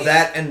 Yeah. Well,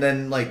 that and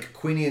then like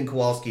Queenie and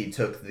Kowalski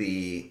took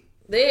the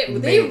They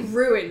Main-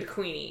 ruined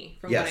Queenie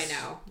from Yes. what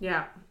I know.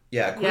 Yeah.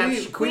 yeah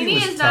Queenie Queenie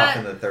was is tough not-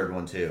 in the third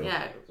one too.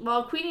 Yeah.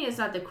 Well, Queenie is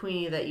not the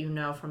Queenie that you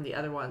know from the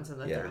other ones in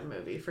the Yeah. third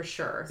movie, for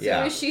sure.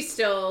 Yeah. Is she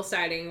still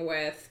siding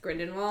with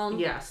Grindelwald?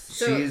 Yes.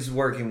 So- She's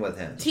working with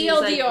him. She's, like,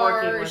 working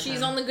TLDR, with she's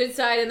him. on the good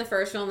side in the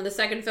first film. In the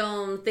second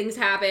film, things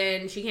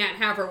happen. She can't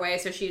have her way,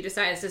 so she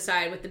decides to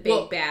side with the big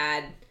Well,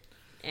 bad.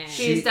 And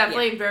She's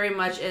definitely very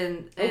much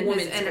in A his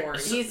woman's inner. horn.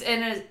 She's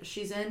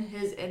in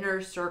his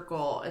inner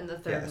circle in the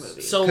third Yes.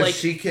 movie. So, Because like-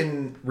 she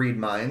can read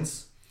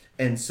minds,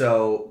 and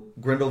so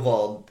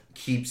Grindelwald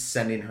keeps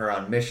sending her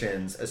on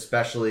missions,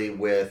 especially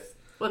with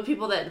with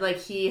people that like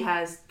he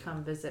has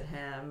come visit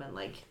him and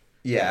like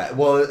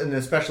and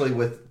especially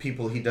with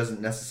people he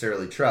doesn't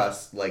necessarily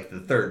trust, like the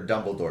third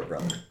Dumbledore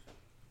brother.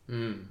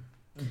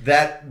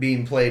 That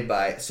being played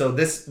by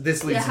this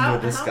leads into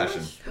a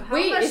discussion.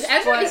 Wait, is it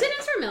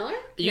Ezra Miller?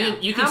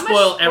 You can How much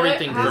spoil spoil-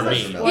 everything how for much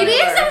me. spoil- It is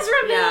Spoiler.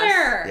 Ezra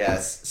Miller.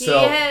 Yes. He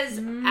So is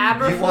you want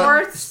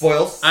Aberforth's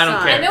spoils? I don't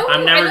son. care. I know.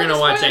 I'm never I know gonna the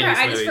watch spoiler. any of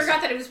these I just movies.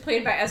 forgot that it was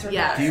played by Ezra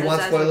Yeah. Do you Miller.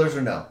 want Ezra- spoilers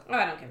or no? Oh,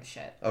 I don't give a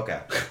shit. Okay.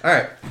 All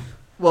right.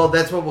 Well,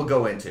 that's what we'll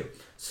go into.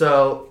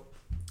 So,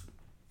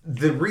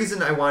 the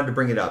reason I wanted to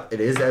bring it up,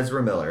 it is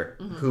Ezra Miller,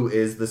 who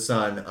is the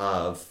son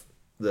of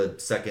the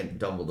second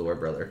Dumbledore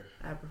brother,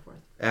 Aberforth.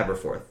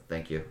 Aberforth.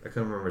 Thank you. I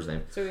couldn't remember his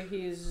name. So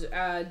he's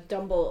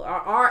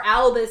Our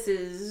Albus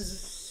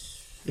is.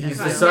 He's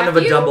the Nephew? son of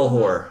a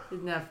Dumbledore. His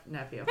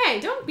nephew. Hey,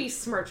 don't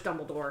besmirch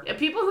Dumbledore. Yeah,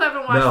 people who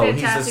haven't watched No, he's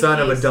Fantastic the son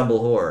of a Beasts-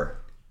 Dumbledore.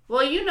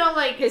 Well, you know,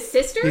 like His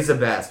sister? He's a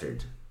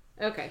bastard.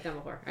 Okay,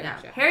 Dumbledore. I yeah.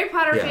 gotcha. Harry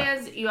Potter Yeah.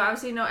 fans, you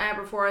obviously know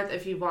Aberforth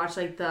if you've watched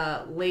like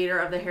the later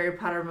of the Harry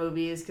Potter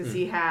movies because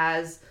he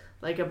has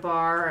like a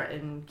bar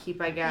and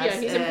keep, I guess. Yeah,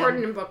 he's and-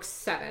 important in books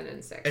 7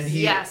 and 6. And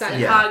he- Yes, and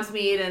yeah.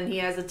 Hogsmeade, and he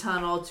has a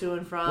tunnel to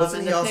and from, Wasn't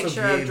and he the also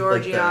picture gave, of like,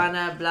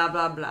 Georgiana, blah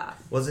blah blah.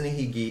 Wasn't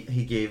he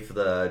gave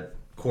the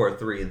core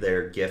 3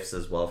 their gifts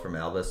as well from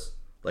Albus?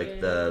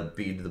 Like the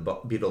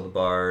Beetle the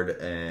Bard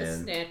the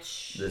and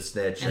snitch. the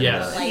Snitch. And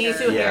Yes. the He's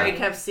lighter. who Yeah. Harry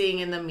kept seeing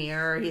in the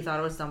mirror. He thought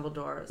it was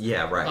Dumbledore.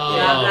 Yeah, right. Oh,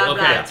 yeah. blah, blah,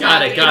 okay.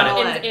 blah.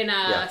 Got it. In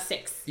Yeah.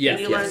 6. Yes, And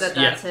you yes, learn that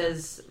that's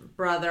his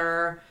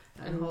brother.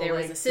 And whole, there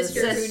was like, a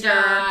sister the who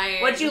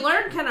died. What you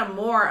learn kind of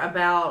more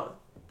about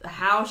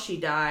how she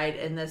died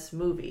in this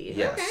movie.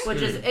 Yes. Okay.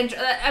 Which is,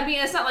 I mean,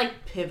 it's not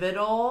like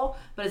pivotal,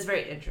 but it's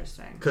very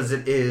interesting. Because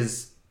it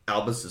is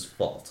Albus's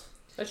fault.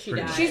 But she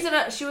Pretty died.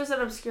 much. She was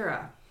an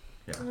Obscura,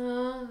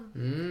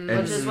 And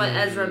which is what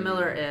Ezra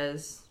Miller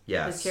is.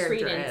 Yes. His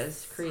character Credence.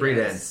 is.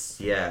 Credence,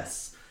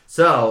 yes.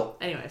 So,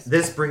 Anyways.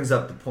 this brings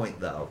up the point,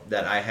 though,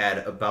 that I had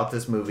about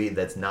this movie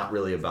that's not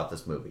really about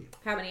this movie.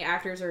 How many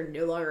actors are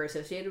no longer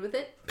associated with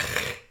it?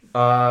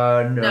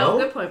 No. No,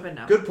 good point, but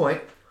no. Good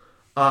point.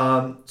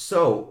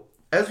 So,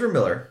 Ezra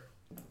Miller,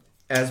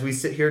 as we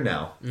sit here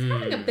now,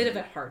 Having a bit of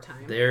a hard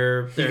time.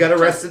 he got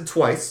arrested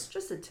twice.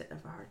 Just a tit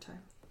of a hard time.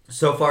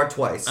 So far,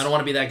 twice. I don't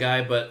want to be that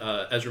guy,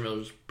 but Ezra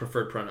Miller's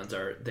preferred pronouns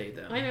are they,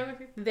 them. I know.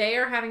 They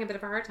are having a bit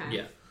of a hard time.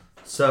 Yeah.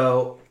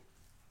 So,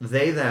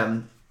 they,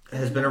 them,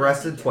 has been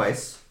arrested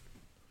twice.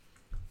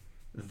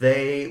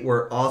 They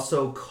were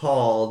also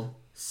called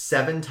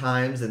 7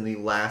 times in the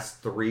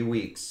last 3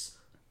 weeks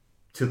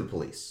to the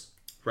police.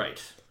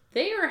 Right.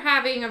 They are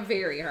having a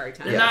very hard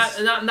time. Yes.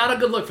 Not a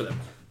good look for them.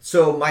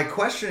 So, my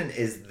question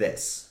is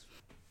this.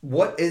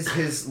 What is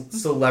his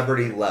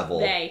celebrity level?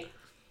 They.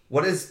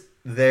 What is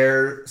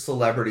their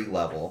celebrity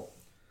level?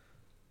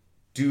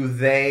 Do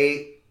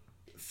they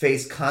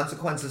face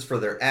consequences for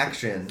their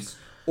actions,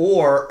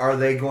 or are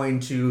they going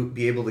to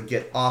be able to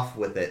get off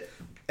with it?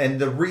 And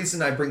the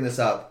reason I bring this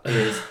up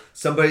is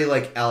somebody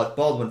like Alec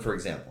Baldwin, for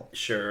example.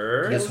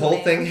 Sure. This whole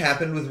thing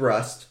happened with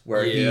Rust,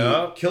 where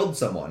Yep. he killed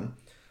someone.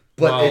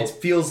 But Well- it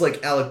feels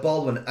like Alec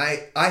Baldwin.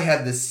 I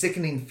have this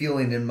sickening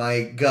feeling in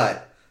my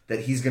gut that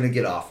he's going to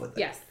get off with it.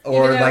 Yes.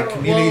 Or Even like though-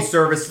 community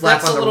service slap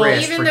that's on a the little-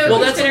 wrist. Even for though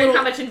killing that's a considering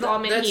little- how much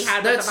involvement he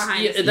had with the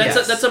behind the scenes.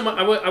 That's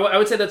I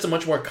would say that's a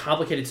much more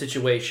complicated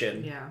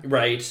situation. Yeah.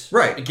 Right.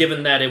 Right.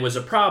 Given that it was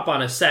a prop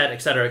on a set,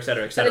 et cetera, et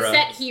cetera, et But cetera. a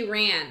set he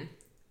ran.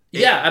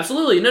 Yeah,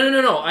 absolutely.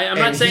 No. I'm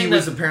not saying he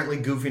was that. apparently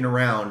goofing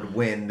around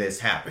when this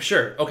happened.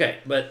 Sure. Okay,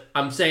 but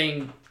I'm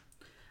saying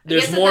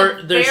there's guess more.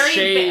 it's a There's very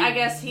shade. I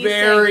guess he's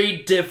very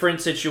different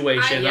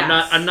situation.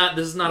 yes. I'm not.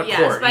 This is not a Yes,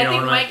 court. but you I know,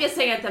 think I'm not- Mike is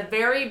saying at the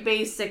very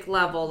basic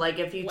level, like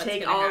if you What's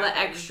take gonna all the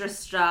happen. extra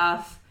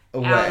stuff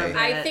Away. out of it.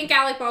 I think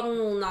Alec Baldwin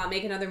will not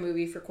make another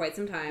movie for quite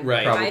some time.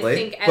 Right. Probably. I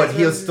think But Ezra-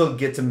 he'll still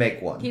get to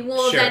make one. He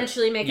will Sure.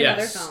 eventually make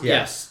another Yes. film.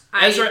 Yes.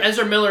 I-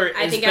 Ezra Miller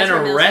I has think been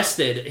Ezra Miller's-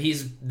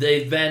 arrested.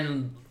 They've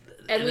been.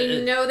 And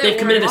we know that they've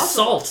committed Warner-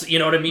 assault. You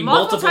know what I mean?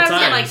 multiple times,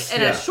 times.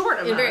 in Yeah. a short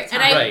amount And of time.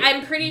 Right.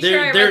 I'm pretty sure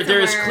I There, read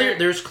there's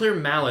somewhere- clear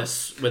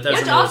malice with Ezra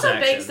Which Miller's also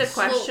begs actions. the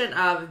question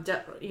of,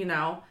 you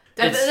know,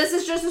 if It's- this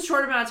is just a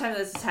short amount of time that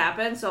this has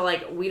happened, so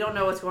like we don't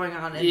know what's going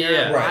on in Yeah.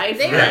 their Right. life.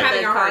 They are that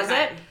having a hard caused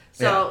time. it.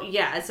 So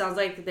yeah, it sounds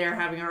like they're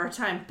having a hard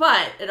time.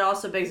 But it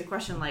also begs the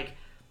question, like,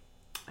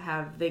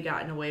 have they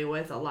gotten away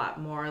with a lot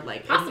more,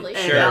 like Possibly.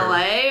 in Sure.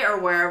 LA or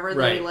wherever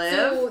they Right. live?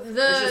 So It's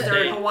just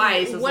they're in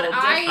Hawaii, so it's what a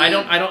little different.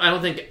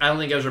 I don't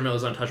think Ezra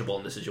Miller's untouchable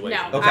in this situation.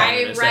 No, Okay. I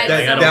read Like,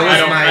 That- I don't, that was I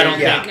don't, my- I don't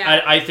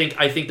yeah. think.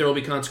 I think there will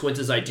be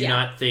consequences. I do Yeah.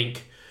 not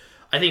think.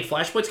 I think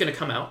Flashpoint's going to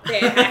come out.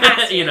 It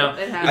has to. You know,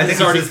 It has I think it's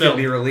it's already just going to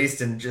be filmed.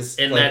 released and just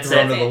And like that's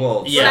thrown it. to the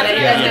wolves. Yeah. That's what I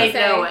was Yeah. gonna They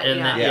say. know it. And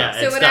Yeah. yeah, So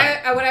it's what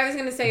done. what I was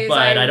going to say is But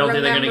I don't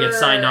think they're going to get remember-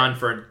 signed on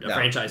for a No.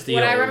 franchise deal.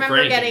 What I for remember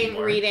anything getting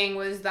anymore. reading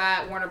was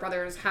that Warner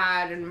Brothers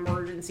had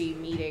emergency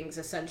meetings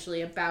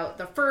essentially about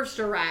the first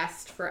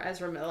arrest for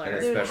Ezra And Miller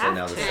especially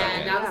now the and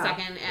second. now the Yeah.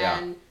 second. Yeah.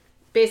 And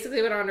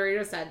basically what Andre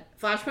just said,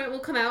 Flashpoint will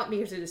come out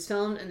because it is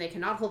filmed and they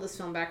cannot hold this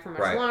film back for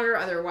much Right. longer.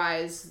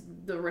 Otherwise,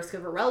 the risk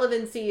of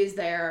irrelevancy is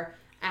there.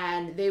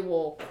 And they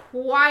will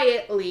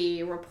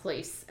quietly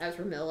replace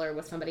Ezra Miller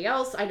with somebody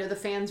else. I know the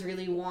fans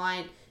really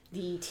want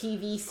the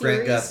TV series.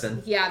 Grant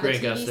Gustin. Yeah, the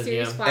Grant TV Gustin,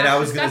 series yeah. Flash And I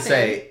was is going to Gustin.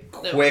 say,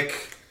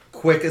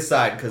 quick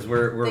aside, because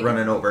we're They-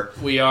 running over.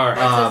 We are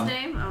What's his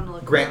name? I'm gonna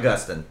look Grant him up.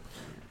 Gustin.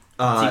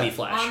 TV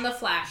Flash. On the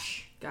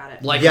Flash. Got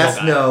it. Like Yes,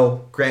 Hawkeye.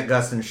 no, Grant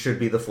Gustin should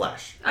be the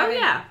Flash. Oh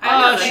yeah.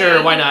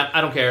 Sure, why not?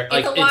 I don't care. It's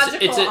Like a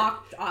logical option.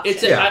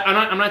 It's Yeah.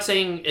 I'm not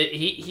saying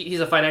he's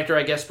a fine actor,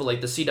 I guess, but like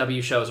the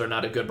CW shows are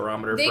not a good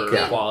barometer They for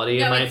could- quality,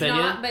 no, in my it's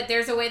opinion. Not, but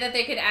there's a way that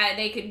they could add.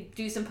 They could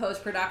do some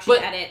post production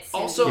But edits.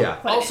 and also, Yeah.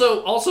 put it in.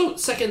 also,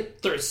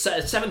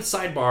 seventh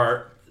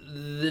sidebar.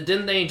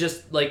 Didn't they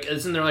just like?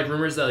 Isn't there like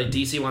rumors that like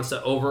DC wants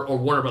to or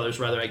Warner Brothers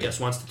rather, I guess,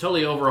 wants to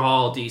totally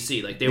overhaul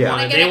DC? Like they Yeah.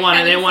 want Wanna to, get they a want to,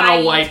 Kevin they want to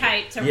Feige wipe.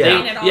 type to Yeah.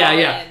 rein it all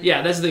in.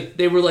 Yeah. That's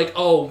they were like,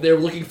 oh, they're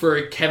looking for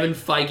a Kevin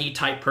Feige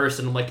type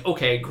person. I'm like,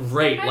 okay,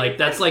 great. Like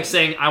that's like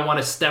saying I want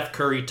a Steph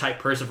Curry type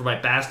person for my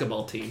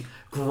basketball team.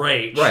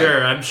 Great, Right.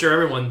 sure. I'm sure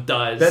everyone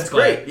does. That's but,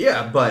 great.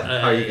 Yeah, but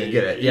how are you going to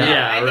get it?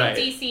 yeah. I right.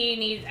 think DC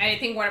needs. I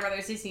think Warner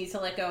Brothers just needs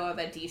to let go of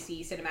a DC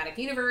cinematic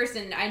universe.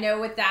 And I know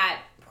with that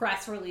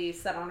press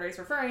release that Andre's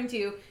referring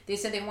to, they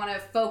said they want to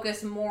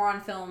focus more on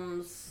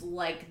films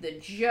like The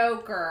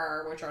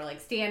Joker, which are like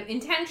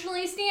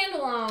intentionally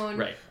standalone.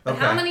 Right. But Okay.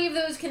 how many of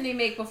those can they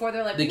make before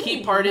they're like? The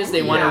key "Ooh, part is they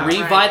ooh." want to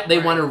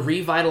Yeah. want to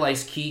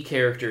revitalize key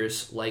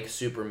characters like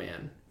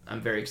Superman. I'm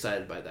very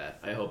excited by that.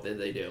 I hope that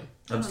they do.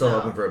 I'm still know.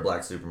 hoping for a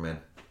black Superman.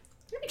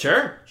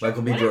 Sure.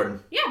 Michael B. Whatever.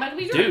 Jordan. Yeah, Michael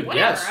B. Jordan. Dude, Whatever.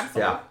 yes.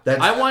 Absolutely. Yeah,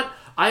 that's I want.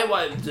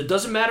 It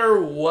doesn't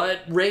matter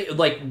what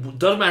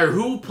doesn't matter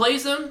who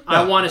plays him.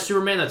 I No. want a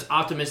Superman that's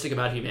optimistic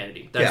about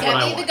humanity. That's Yeah. what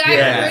I Yeah, want. the guy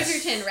Yes.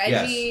 from Bridgerton,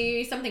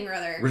 Reggie something or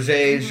other.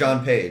 Roger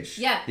Jean Page.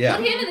 Yeah, Yeah.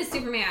 put him in as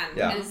Superman.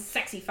 Yeah. His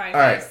sexy fire All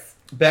right. face.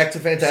 Back to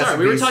Fantastic Sorry,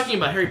 we were Beasts. talking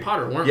about Harry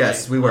Potter, weren't we?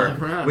 Yes, we were.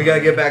 Right. We got to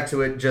get back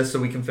to it just so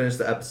we can finish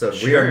the episode.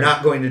 We Sure. are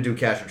not going to do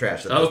Cash or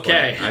Trash at this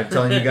Okay. point. I'm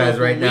telling you guys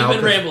right now. We've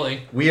been 'cause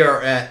rambling. We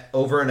are at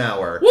over an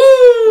hour.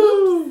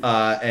 Woo!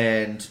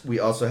 And we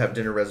also have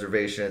dinner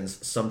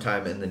reservations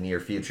sometime in the near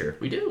future.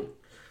 We do.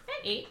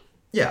 At 8.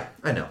 Yeah,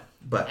 I know.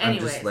 But I'm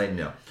just Anyways. letting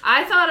you know.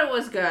 I thought it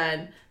was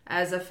good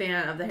as a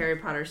fan of the Harry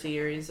Potter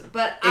series,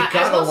 but It I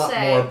got a will lot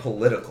say, more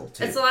political,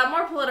 too. it's a lot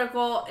more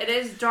political. It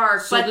is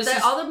dark, So but this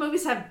is- all the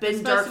movies have been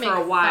supposed dark to for a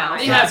make while. fun.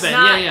 They So have that's been,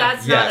 not, yeah.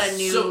 That's Yes. not a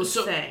new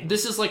So thing.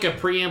 this is like a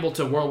preamble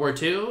to World War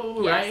II,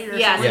 right? Or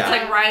Yes, something? Yeah. it's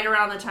like right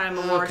around the time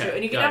of World War Okay, II,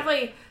 and you can got it.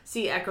 definitely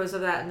see echoes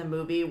of that in the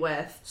movie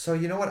with. So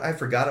you know what? I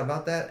forgot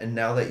about that, and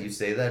now that you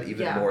say that,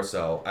 even Yeah. more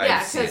so, I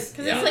Yeah, see it.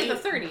 Because Yeah. it's like the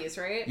 30s,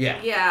 right? Yeah.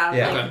 Yeah,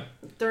 Yeah. like Okay.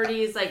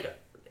 30s, like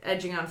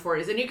edging on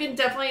 40s, and you can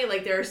definitely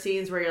like there are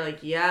scenes where you're like,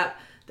 yep.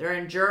 They're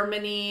in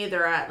Germany.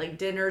 They're at like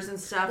dinners and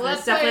stuff. Well, and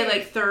it's that's definitely why-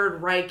 like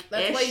Third Reich-ish.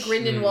 That's why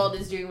Grindelwald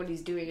is doing what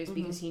he's doing, is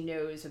because he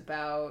knows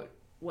about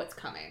what's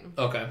coming.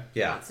 Okay. He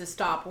Yeah. wants to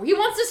stop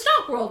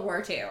World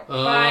War II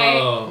by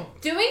Oh.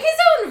 doing his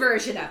own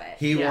version of it.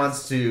 He Yes.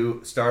 wants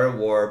to start a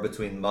war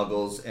between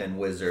Muggles and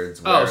wizards.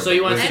 Oh, where so he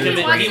the wants to And wizards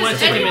he commit- wants, he to, wants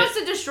to and he commit- wants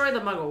to destroy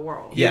the Muggle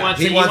world. Yeah,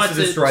 he wants to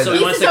destroy So them.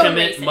 he wants He's to his own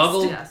commit racist.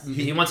 Muggle. Yes.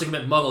 He wants to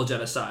commit Muggle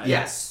genocide.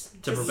 Yes.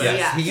 To prevent. Yes.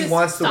 Yeah. He Just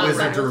wants the stop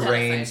wizard to Muggle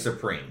reign genocide.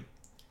 supreme.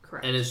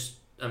 Correct. And is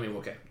I mean,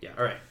 okay, yeah,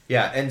 all right.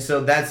 Yeah, and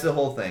so that's the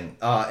whole thing.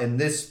 In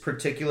this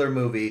particular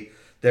movie,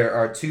 there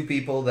are two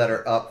people that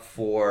are up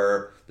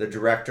for the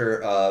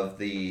director of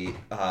the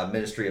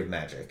Ministry of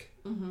Magic.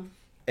 Mm-hmm.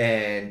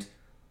 And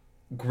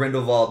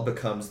Grindelwald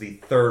becomes the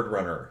third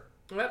runner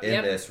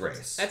in this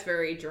race. That's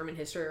very German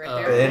history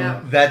right there.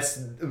 And that's,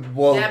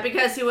 well... Yeah,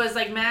 because he was,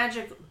 like,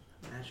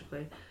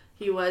 magically,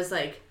 he was,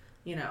 like,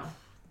 you know...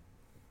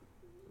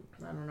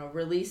 I don't know,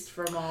 released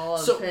from all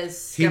of his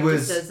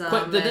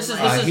skepticism. This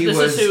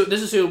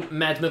is who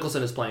Mads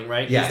Mikkelsen is playing,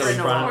 right? Yes. He's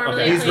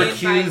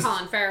recused by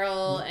Colin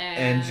Farrell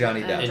and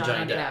Johnny Depp. And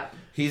Johnny Depp.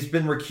 He's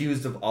been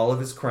recused of all of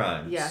his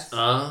crimes. Yes.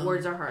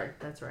 Words are hard.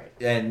 That's right.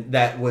 And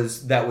that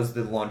was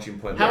the launching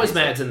point. How is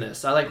Mads in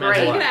this? I like Mads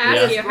a lot. I'm going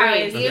to ask you how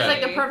He's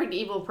like the perfect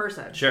evil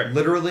person. Sure.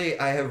 Literally,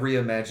 I have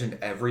reimagined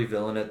every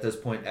villain at this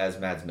point as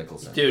Mads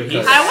Mikkelsen. Dude,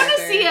 I want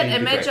to see an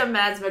image of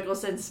Mads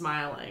Mikkelsen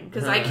smiling,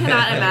 because I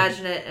cannot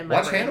imagine it in my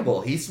Watch brain.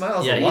 Hannibal. He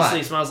smiles a lot.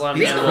 He smiles a lot.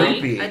 He's Hannibal.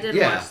 creepy. I did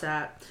watch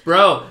that.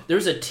 Bro, there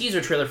was a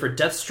teaser trailer for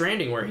Death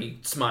Stranding where he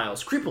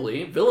smiles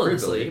creepily,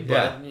 villainously,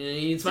 but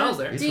he smiles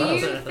there. Do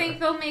you think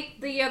they'll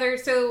make the other...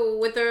 So,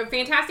 with the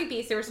Fantastic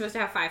Beasts, they were supposed to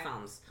have 5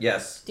 films.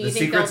 Yes. Do you The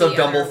think Secrets there'll of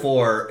be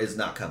Dumbledore is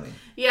not coming.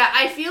 Yeah,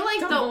 I feel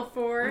like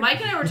Dumbledore.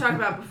 Mike and I were talking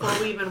about before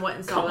we even went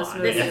and saw this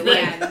movie. This is the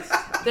end.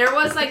 There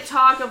was like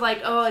talk of like,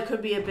 oh, it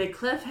could be a big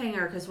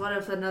cliffhanger because what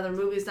if another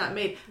movie's not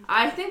made?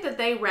 I think that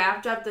they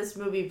wrapped up this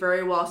movie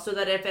very well, so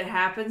that if it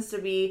happens to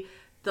be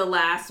the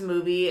last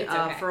movie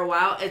for a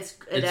while, it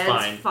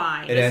ends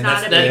fine. It's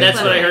not a big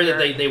That's what I heard, cliffhanger.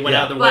 that they went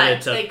out the way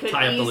to they could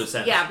tie up the loose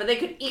ends. Yeah, but they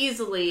could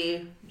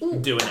easily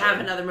have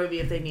another movie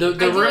if they need.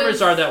 The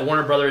rumors are that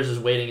Warner Brothers is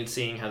waiting and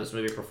seeing how this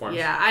movie performs.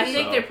 Yeah, I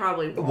think they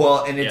probably will.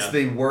 Well, and it's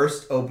the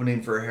worst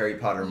opening for a Harry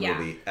Potter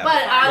movie ever.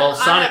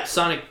 But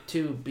Sonic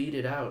 2 beat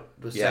it out.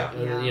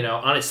 You know,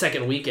 on its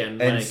second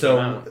weekend when it came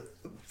out.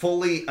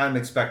 Fully, I'm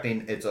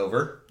expecting it's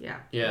over. Yeah.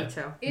 Me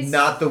too.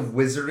 Not the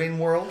Wizarding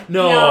World.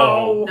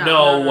 No way.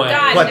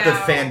 God, but the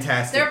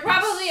Fantastic They're Beasts.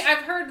 probably...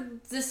 I've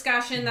heard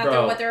discussion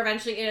that they're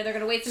eventually... they're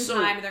going to wait some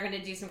time and they're going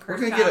to do some curse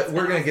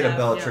We're going to get a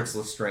Bellatrix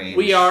Lestrange.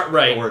 We are,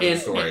 right. Origin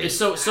story.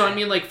 So I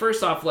mean, like,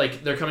 first off,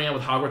 like, they're coming out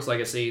with Hogwarts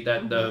Legacy,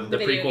 that the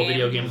prequel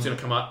video game is going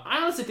to come out.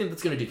 I honestly think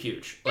that's going to do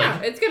huge.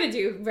 Like, it's going to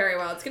do very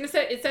well. It's going to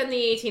set... It's set in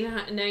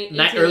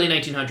the early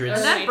 1900s.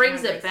 And that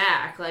brings it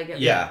back. Like,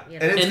 and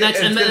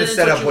it's going to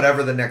set up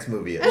whatever the next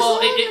movie is.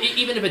 Well,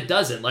 even if it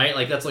doesn't, right?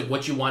 Like, that's like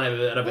what you want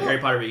out of a Harry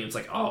Potter game. It's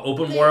like,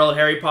 open world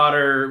Harry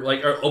Potter,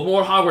 like, or open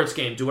world Hogwarts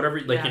game. Do whatever,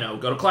 like, you know,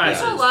 go to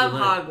classes. People love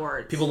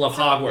Hogwarts. People love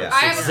Hogwarts.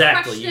 I have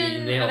exactly. a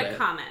question You nailed and a it.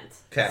 comment.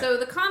 Okay. So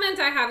the comment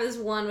I have is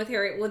one with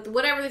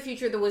whatever the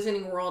future of the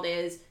Wizarding World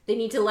is, they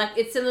need to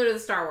it's similar to the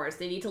Star Wars.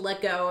 They need to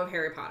let go of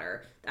Harry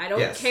Potter. I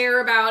don't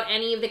care about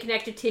any of the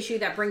connective tissue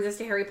that brings us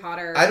to Harry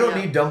Potter. I don't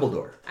need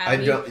Dumbledore.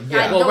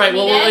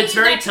 It's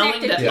very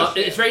telling that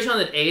it's very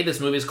telling that A,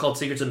 this movie is called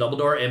Secrets of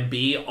Dumbledore, and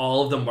B,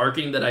 all of the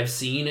marketing that I've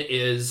seen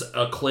is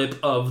a clip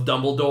of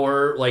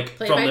Dumbledore, like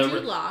played from by the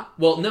Jude Law.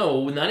 Well,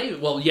 no, not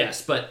even. Well,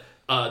 yes, but.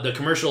 The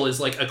commercial is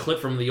like a clip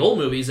from the old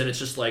movies, and it's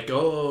just like,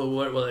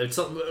 it's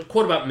a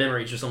quote about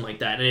memories or something like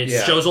that, and it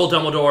shows old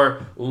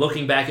Dumbledore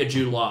looking back at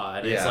Jude Law,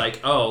 and it's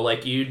like,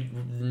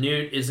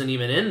 Newt isn't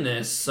even in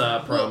this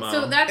promo. Well,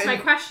 so that's my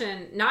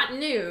question. Not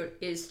Newt,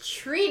 is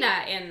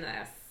Trina in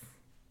this?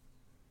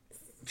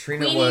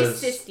 Trina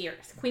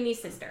Queenie's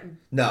sister.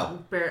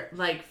 No,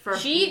 like for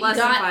she less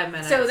than 5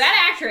 minutes. So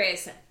that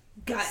actress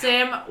got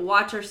Sam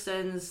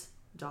Waterston's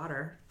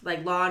daughter,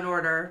 like Law and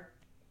Order.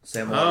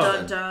 Sam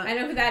Waterston. I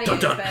know who that is,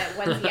 but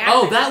what's the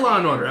that Law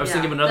and Order. I was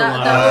thinking of another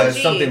Law and Order.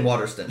 Something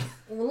Waterston.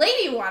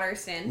 Lady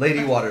Waterston.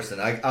 Lady Waterston.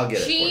 I'll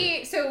get it for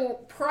you. So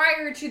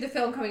prior to the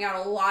film coming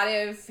out, a lot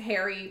of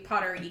Harry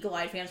Potter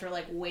Eagle-Eyed fans were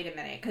like, wait a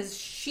minute, because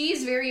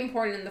she's very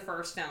important in the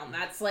first film.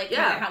 That's like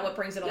kind of what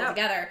brings it all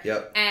together.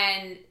 Yep.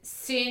 And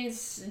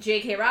since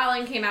J.K.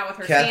 Rowling came out with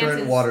her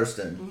Catherine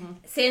Waterston.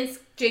 Since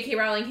J.K.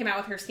 Rowling came out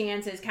with her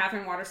stances,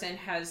 Catherine Waterston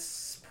has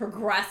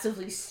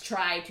progressively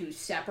tried to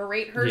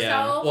separate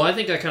herself. Yeah. Well, I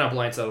think that kind of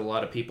blindsided a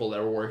lot of people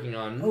that were working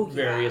on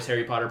various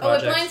Harry Potter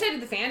projects. Oh, it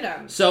blindsided the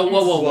fandom. So,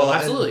 well,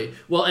 absolutely.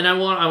 And I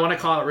want to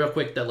call out real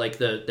quick that like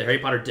the Harry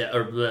Potter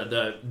or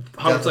the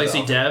Hogwarts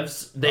Legacy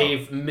devs,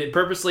 they've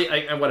purposely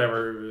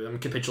whatever. I'm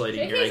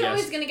capitulating here. I guess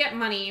always going to get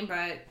money,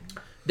 but.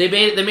 They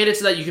made it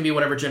so that you can be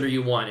whatever gender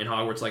you want in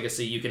Hogwarts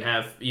Legacy. You can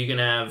have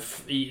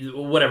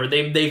whatever.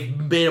 They've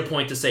made a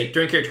point to say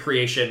during character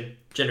creation,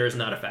 gender is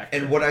not a factor.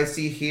 And what I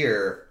see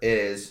here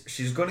is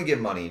she's going to get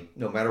money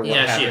no matter what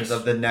happens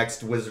of the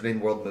next Wizarding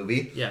World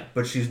movie. Yeah.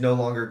 But she's no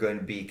longer going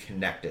to be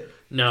connected.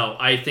 No,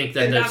 I think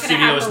that the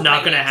studio is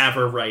not going to have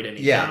her write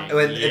anything. Yeah,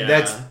 and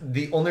that's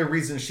the only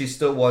reason she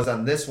still was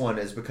on this one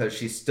is because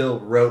she still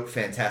wrote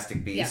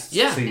Fantastic Beasts.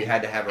 Yeah. So you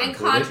had to have her and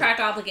included. Contract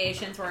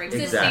obligations were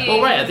existing. Exactly.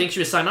 Well, right. I think she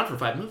was signed up for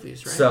 5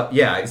 movies, right? So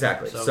yeah,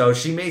 exactly. So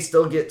she may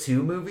still get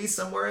 2 movies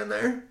somewhere in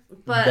there.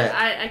 But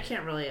I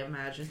can't really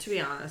imagine. To be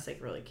honest, I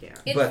really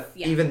can't.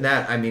 Even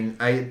that, I mean,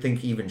 I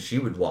think even she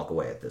would walk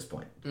away at this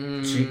point.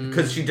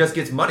 Because she just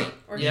gets money.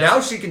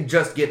 Now she can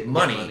just get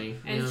money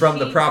from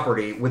the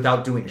property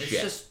without doing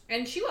shit.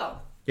 And she will.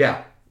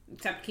 Yeah.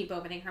 except keep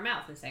opening her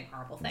mouth and saying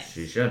horrible things.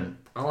 She shouldn't.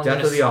 All I'm Death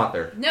gonna of the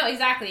author. No,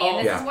 exactly. Oh, And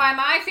this yeah. is why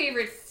my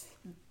favorite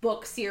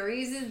book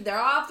series is their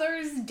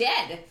author's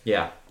dead.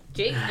 Yeah.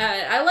 Jake,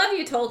 I love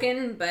you,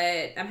 Tolkien,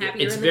 but I'm happy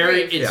you're It's in the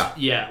very, grave. it's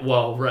yeah.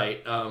 Well, right.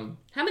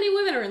 How many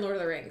women are in Lord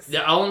of the Rings?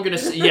 Yeah, all I'm gonna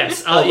say,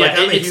 yes. Oh, Yeah, like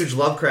I'm a it's, huge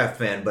Lovecraft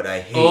fan, but I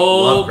hate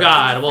oh Lovecraft.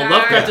 God! Well,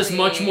 Lovecraft is Exactly.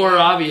 much more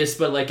obvious,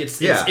 but like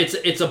it's Yeah.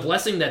 it's a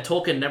blessing that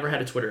Tolkien never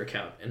had a Twitter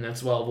account, and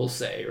that's what we'll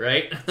say,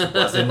 right?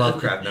 Blessing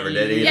Lovecraft never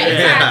did either.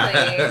 Yeah,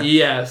 exactly.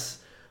 Yes.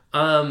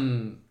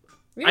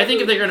 I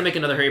think if they're going to make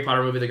another Harry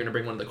Potter movie, they're going to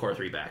bring one of the core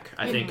three back.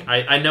 I think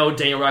I know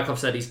Daniel Radcliffe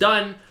said he's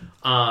done,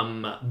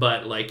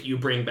 but like you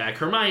bring back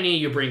Hermione,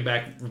 you bring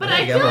back. But I I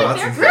think feel Emma like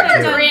they're Watson's kind back of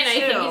too. done Grant, I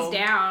think, too. is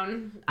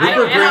down. I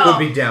Rupert don't Grint know.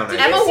 would be down. Did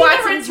I you Emma think. see the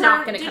Watson's return-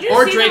 not gonna Did come you back.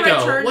 Or see Draco, the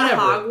Return whatever.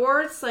 to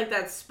Hogwarts, like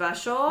that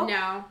special?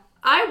 No.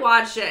 I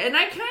watched it, and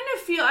I kind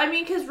of feel. I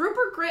mean, because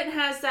Rupert Grint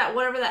has that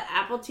whatever that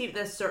Apple TV,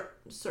 the Servant.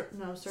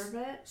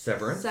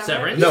 Severance?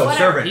 Severance? No, Whatever.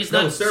 Servant. He's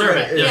No, not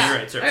Servant.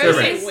 Yeah, is- you're right. I Servant. was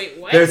Servant. like, wait,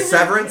 what? There's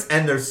Severance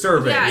and there's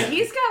Servant. Yeah, Yeah.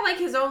 he's got like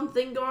his own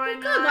thing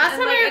going Good. on. Last and,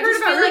 time like, I heard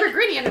just about feel like-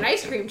 Rupert Grint, he had an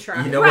ice cream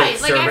truck. You know right,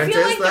 what like I Servant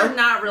feel is, like though? they're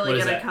not really What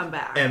is gonna that? come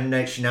back. M.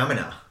 Night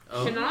Shyamalan.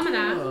 Oh.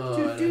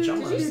 Phenomena. Did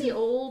you see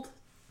Old?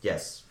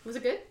 Yes. Was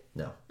it good?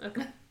 No.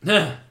 Okay.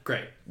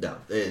 Great. No.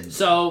 It's-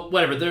 So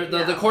whatever. The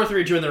Yeah. core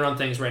three are doing their own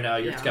things right now.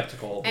 You're Yeah.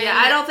 skeptical. And Yeah,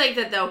 I don't think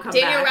that they'll come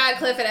Daniel back.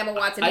 Radcliffe and Emma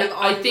Watson I- have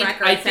I on think-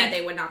 record I said think-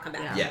 they would not come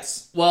back. Yeah.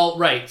 yes. Well,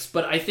 right,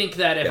 but I think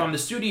that if Yeah. I'm the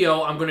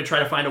studio, I'm going to try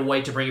to find a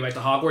way to bring it back to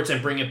Hogwarts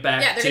and bring it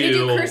back Yeah, they're to.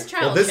 gonna do cursed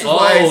child Well, this shit. is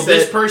why I Oh,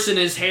 this said- person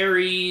is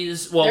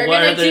Harry's. Well, They're what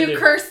gonna are they? do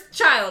cursed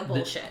child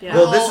bullshit. Yeah.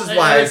 Well, this is Well,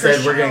 why I Cursed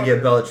said we're going Child. to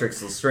get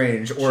Bellatrix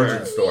Lestrange origin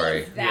Sure.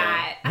 story.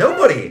 That.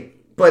 Nobody.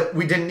 But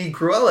we didn't need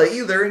Cruella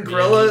either, and Yeah,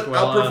 Cruella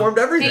Cruella. outperformed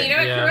everything. Hey, you know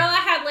what? Yeah. Cruella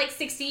had like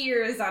 60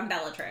 years on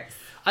Bellatrix.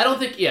 I don't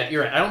think. Yeah,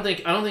 you're right. I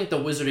don't think the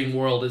Wizarding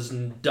world is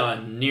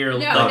done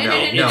nearly. No, not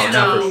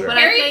for sure. But I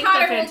Harry think the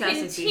Potter will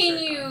Fantastic Beasts are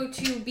continue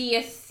to be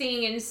a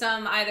thing in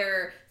some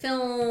either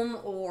film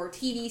or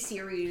TV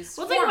series.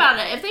 Well, think about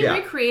it. If they Yeah.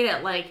 recreate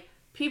it, like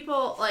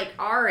people like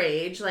our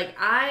age, like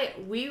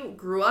we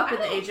grew up in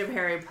the age of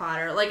Harry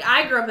Potter. Like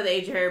I grew up in the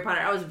age of Harry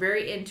Potter. I was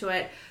very into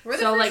it. We're the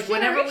So first like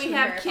whenever we generation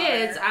have of Harry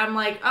kids, Potter. I'm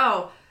like,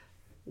 oh,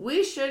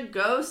 we should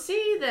go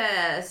see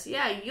this.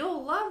 Yeah,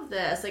 you'll love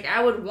this. Like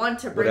I would want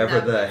to bring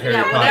Whatever them. the Harry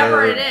yeah, Potter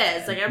whatever it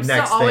is. Like I'm still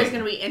next always thing.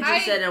 going to be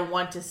interested and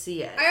want to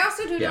see it. I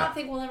also do Yeah. not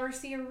think we'll ever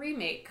see a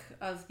remake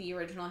of the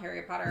original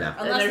Harry Potter No.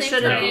 And there unless they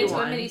shouldn't turn it be into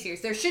one. a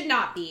miniseries. There should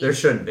not be. There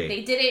shouldn't be.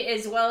 They did it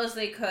as well as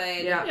they could.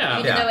 Yeah. Yeah.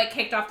 Even Yeah. though it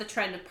kicked off the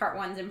trend of part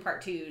ones and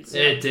part twos.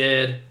 It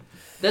did.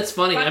 That's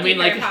funny. Fuck I mean,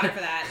 you, like Harry Potter for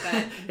that,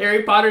 but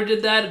Harry Potter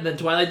did that, and then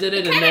Twilight did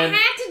it, kind and of then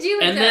had to do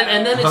it and though.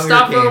 then it Hunger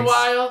stopped for a Games.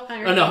 while.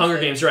 Hunger Oh no, Games Hunger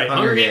did. Games, right?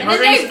 Hunger Hunger Games. Games. and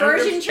Hunger then Games. Hunger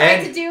Divergent Games. tried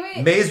And to do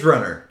it. Maze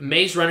Runner.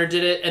 Maze Runner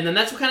did it, and then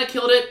that's what kind of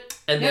killed it.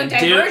 And No, then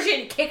Dune,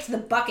 Divergent kicked the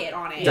bucket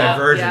on it. Yeah.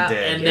 Divergent Yeah.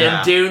 did. and yeah.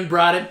 then Dune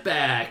brought it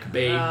back,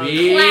 baby.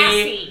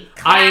 Classy.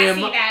 I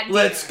Classy, that am.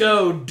 Let's Dune.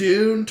 go,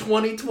 Dune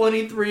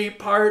 2023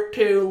 Part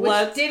 2. Which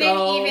Let's didn't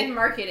go. even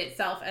market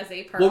itself as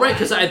a part Well, right,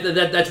 one.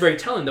 because that's very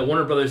telling that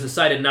Warner Brothers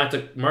decided not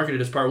to market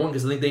it as Part 1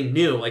 because I think they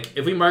knew, like,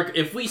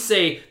 if we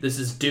say this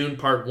is Dune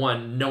Part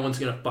 1, no one's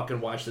gonna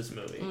fucking watch this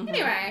movie.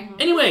 Anyway,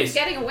 Anyways,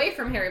 getting away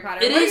from Harry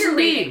Potter. it what are is your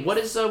indeed. ratings? What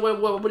is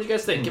what do you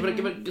guys think? Give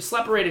it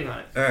slap a rating on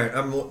it. All right,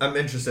 I'm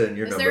interested in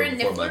your Is number there a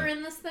before Niffler mine.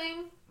 in this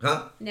thing?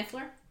 Huh?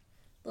 Niffler?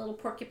 The little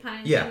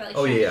porcupine? Yeah. thing that, like,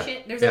 Oh, shiny yeah.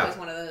 Shit? There's Yeah. always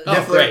one of those. Oh,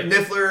 Niffler, great.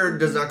 Niffler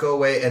does not go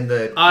away, and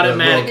the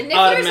Automatic. The the Niffler's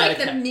Automatic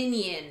like the hat.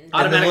 minion.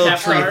 Automatic little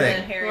half tree star.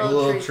 thing. Harry The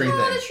little tree Oh,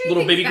 the thing. tree Little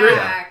thing's baby Groot.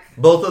 back.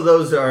 Both of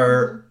those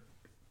are.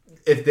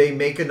 If they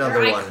make another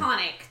They're one,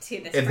 iconic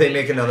to this if they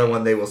make franchise. another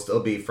one, they will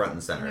still be front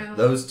and center. No.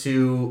 Those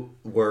two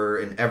were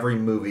in every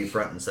movie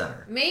front and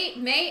center.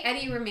 May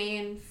Eddie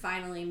Remain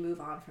finally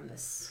move on from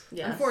this?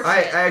 Yes.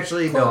 Unfortunately. I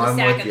actually no, I'm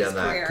cul-de-sac with of you his on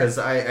that career. because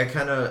I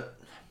kind of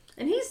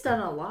And he's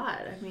done a lot.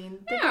 I mean,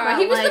 think Yeah, about,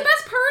 he was like, the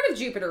best part of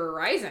Jupiter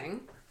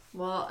Rising.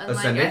 Well, and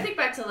Ascending? like I think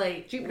back to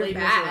like Jupiter Les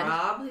Bad.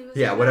 Miserables. He was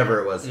yeah in whatever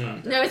that. it was.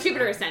 No, it's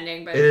Jupiter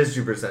Ascending, but It is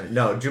Jupiter Ascending.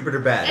 No, Jupiter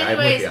Bad. I'm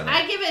with Anyways, you on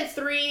that. I give it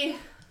 3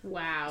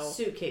 wow.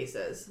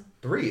 suitcases.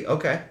 3.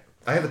 Okay,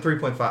 I have a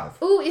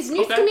 3.5. Ooh, is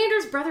Newt Okay.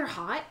 Commander's brother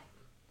hot?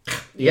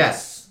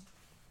 Yes.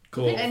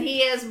 Cool. And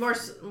he has more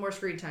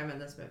screen time in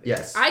this movie.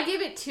 Yes. I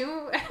give it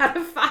 2 out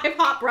of 5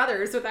 hot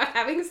brothers without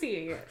having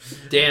seen it.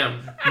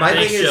 Damn. My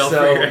Thanks, thing is Jill, so-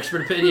 for your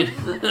expert opinion.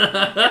 But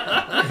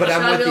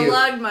I'm Chug with a you.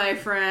 lug, my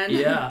friend.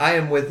 yeah. I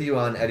am with you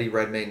on Eddie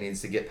Redmayne needs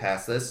to get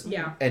past this.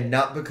 Yeah. And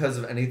not because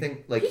of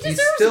anything. Like He he's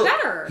deserves still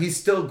better. He's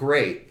still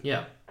great.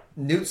 Yeah.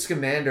 Newt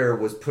Scamander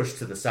was pushed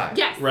to the side.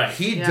 Yes. Right.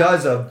 He Yeah.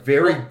 does a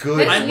very Well,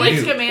 good I'm Newt like-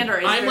 Scamander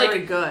is I'm very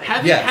like good.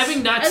 having Yes.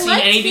 not I seen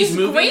liked- any of these he's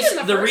great movies. in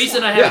the The first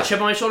reason one. I have Yeah. a chip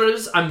on my shoulder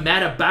is I'm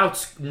mad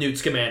about Newt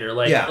Scamander.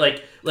 Like Yeah.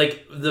 like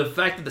like the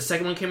fact that the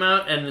second one came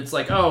out and it's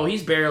like, oh,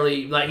 he's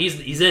barely like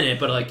he's in it,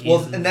 but like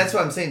and that's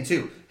what I'm saying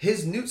too.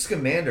 His Newt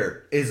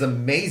Scamander is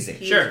amazing.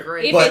 He's Sure.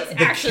 great. But the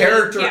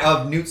character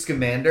of Newt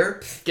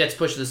Scamander gets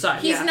pushed to the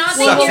side. He's not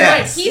the Sucks hero.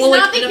 ass. He's Well, not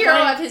like, the and hero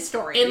if I- of his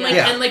story. And like,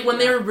 Yeah. and like when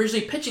they were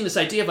originally pitching this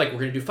idea of like we're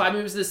gonna do 5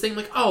 movies of this thing,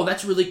 like oh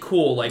that's really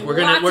cool. Like we're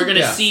Lots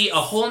gonna of- see a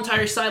whole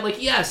entire side.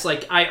 Like yes,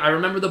 like I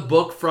remember the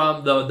book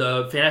from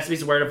the Fantastic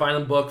Beasts of Where to Find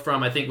Them book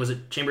from I think was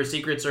it Chamber of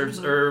Secrets or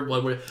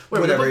whatever the book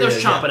Whatever that was it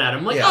is, chomping yeah. at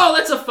him. Like Yeah. oh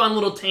that's a fun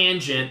little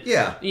tangent.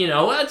 Yeah. You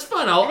know that's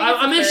fun. think it's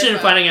I'm a interested in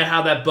fair finding out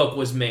how that book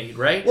was made,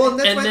 right? Well, and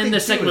that's my then thing, the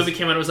too, second is- movie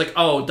came out. It was like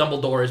oh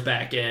Dumbledore is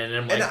back in, and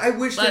I'm like And I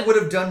wish they let- would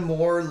have done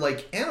more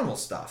like animal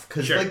stuff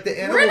because Sure. like the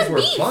Where are animals the were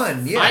beasts?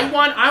 fun. Yeah,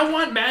 I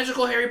want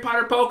magical Harry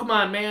Potter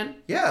Pokemon, man.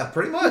 yeah,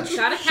 pretty much.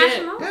 Gotta catch Shit.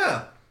 them all.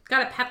 Yeah,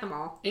 Gotta pet them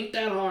all. Ain't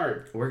that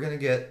hard? we're gonna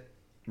get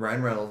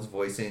Ryan Reynolds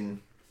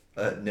voicing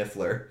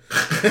Niffler.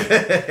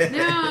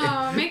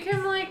 No, make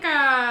him like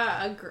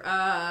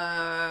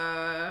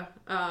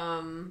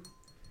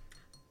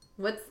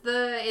what's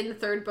in the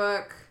third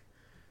book?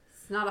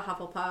 It's not a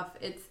Hufflepuff.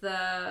 It's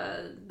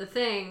the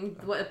thing.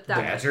 What that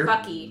Badger?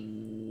 Bucky.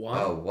 What?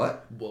 Oh,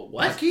 what? Well,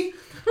 what? Bucky?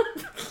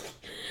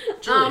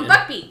 Julian.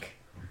 Buckbeak.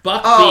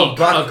 Buckbeak, Oh, a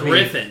Buckbeak.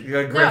 griffin.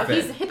 You're a No, griffin.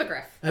 he's a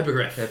hippogriff.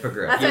 Hippogriff.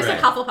 Hippogriff. That's why I You're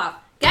said right. Hufflepuff.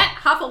 Get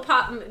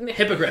Hufflepuff.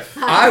 Hippogriff.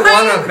 I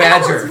want a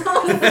badger.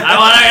 I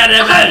want to get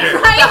a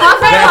badger.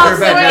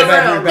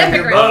 Badger,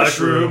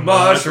 Hippogriff.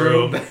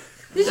 mushroom.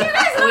 Did you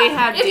guys know? We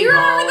have if you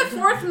remember the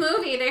devolved. fourth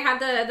movie, they had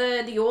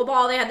the Yule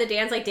Ball. They had the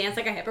dance like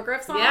a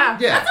hippogriff song. Yeah.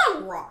 Yeah. That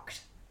song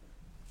rocked.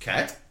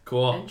 Okay.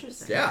 Cool.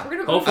 Interesting. Yeah. We're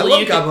gonna go. I Hopefully love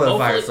you can- Goblet of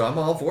Fire, hopefully- so I'm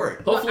all for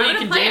it. Hopefully I'm you gonna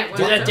can play it.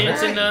 do that Well,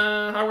 dance in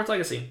alright. Hogwarts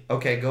Legacy.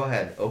 Okay, go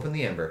ahead. Open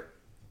the amber.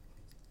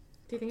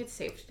 Do you think it's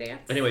safe to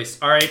dance? Anyways,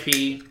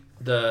 R.I.P.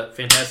 the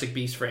Fantastic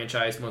Beasts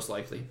franchise, most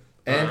likely.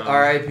 And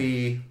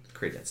R.I.P.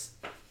 Credence.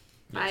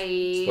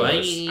 I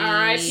Spoilers.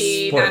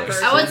 R.I.P. Spoilers. that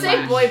person. I would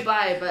say Flash. boy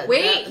bye, but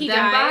Wait, he them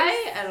dies?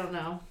 bye? I don't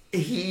know.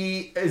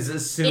 He is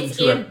assumed It's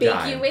to have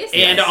died. ambiguous.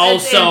 And Yes.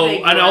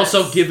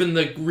 also given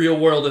the real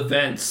world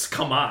events,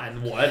 come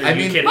on, what? Are I you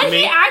mean- kidding But me?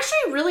 he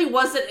actually really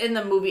wasn't in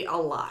the movie a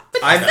lot.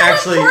 I'm So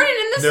actually important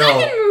in the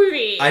second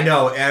movie. I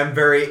know. And I'm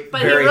very,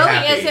 But very he really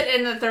happy. isn't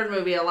in the third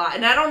movie a lot.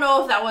 And I don't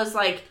know if that was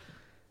like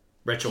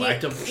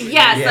Retroactive.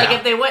 yes, Yeah. like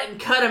if they went and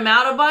cut him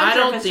out a bunch. I or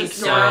don't if it's think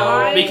just so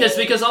storyline.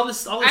 because all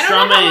this I don't know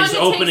drama how long is it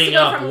takes opening to go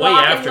up from way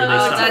lock and after they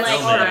load start to, like,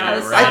 filming order. it,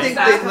 I right? think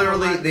Back they from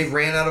literally the they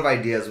ran out of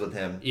ideas with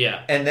him.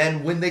 Yeah. And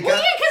then when they Well,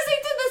 got yeah, because they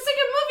did the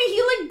second movie,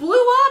 he like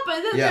blew up,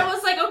 and then Yeah. there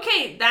was like,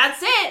 okay,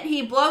 that's it.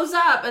 He blows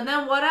up, and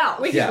then what else?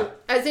 Wait, Yeah.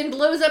 as in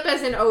blows up,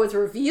 as in it's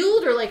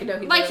revealed, or like no,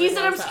 he Like literally he's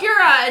in blows up?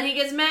 Obscura, and he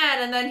gets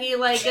mad, and then he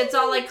like it's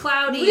all like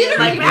cloudy, and Literally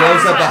like he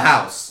blows up a ah.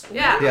 house.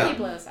 Yeah, Yeah. He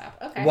blows up.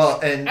 Okay. Well,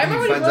 and I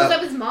remember he when he finds blows out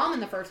up his mom in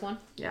the first one.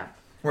 yeah.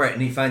 right,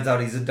 and he finds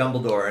out he's a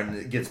Dumbledore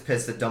and gets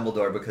pissed at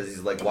Dumbledore because he's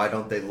like, "Why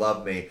don't they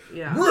love me?"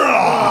 Yeah.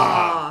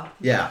 Rah! Oh.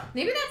 Yeah.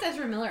 Maybe that's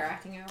Ezra Miller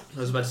acting out. I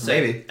was about to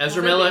say Maybe.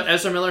 Ezra Well, Miller. maybe.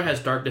 Ezra Miller has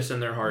darkness in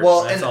their heart.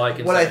 Well, That's and all I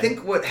can what say. I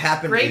think what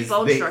happened Great is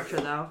bone they, structure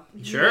though.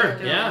 Sure.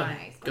 Really Yeah.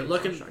 nice. Good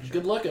looking. structure.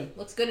 Good looking.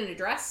 Looks good in a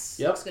dress.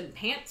 Yep. Looks good in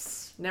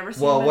pants. Never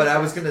seen. well, him what in I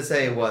a- was gonna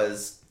say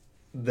was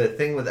the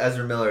thing with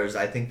Ezra Miller is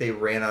I think they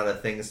ran out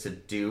of things to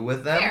do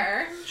with them,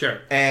 Fair. Sure.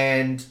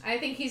 and I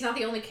think he's not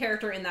the only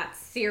character in that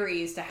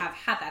series to have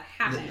had that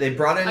happen. they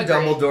brought in Agreed.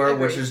 Dumbledore,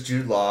 Agreed. which is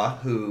Jude Law,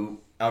 who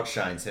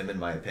outshines him in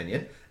my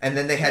opinion. And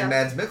then they had Yeah.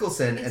 Mads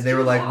Mikkelsen, It's and they were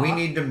Jude like, Law. "We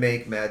need to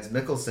make Mads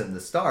Mikkelsen the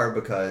star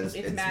because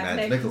It's it's Mads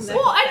Mads Mikkelsen." Mikkelsen."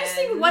 Well, I just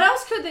think what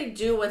else could they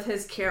do with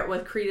his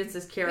with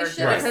Credence's character?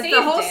 should've Because saved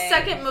the whole it.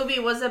 second movie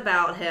was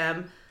about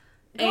him,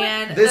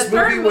 and This the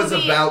third movie was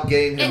about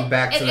getting him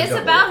back to the It is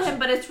Dumbledores. about him,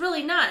 but it's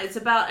really not. It's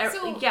about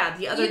So,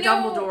 the other you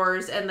know-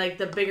 Dumbledores and like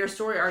the bigger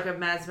story arc of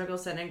Mads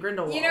Mikkelsen and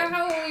Grindelwald. You know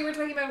how we were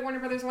talking about Warner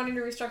Brothers wanting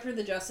to restructure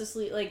the Justice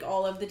League, like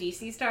all of the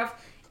DC stuff?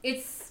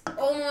 It's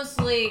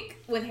almost like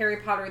with Harry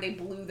Potter, they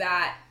blew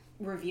that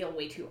reveal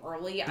way too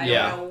early. I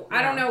Yeah. don't know.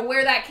 I don't know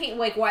where that came.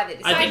 Like why they I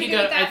decided think to you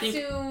do it got- I that think-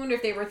 soon.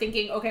 If they were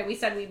thinking, okay, we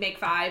said we'd make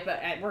 5,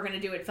 but we're going to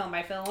do it film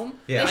by film.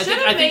 Yeah, They I should think-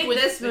 have I think made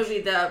with- this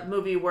movie the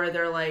movie where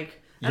they're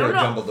like, I you're a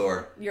don't know.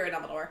 Dumbledore. You're a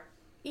Dumbledore.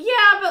 Yeah,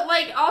 but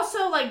like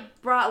also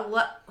like brought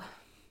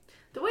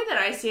the way that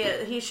I see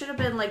it, he should have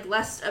been like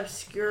less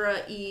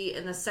Obscura-y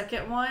in the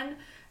second one,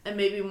 and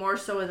maybe more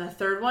so in the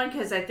third one,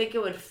 because I think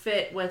it would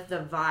fit with the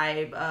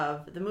vibe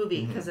of the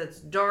movie, because it's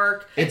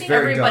dark. It's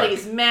very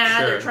everybody's dark. mad.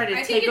 Sure. They're trying to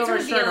I think take it's over,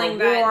 start a revealing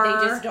war.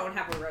 that they just don't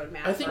have a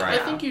roadmap. I think. for Right.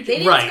 it. I think you. They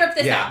didn't right. script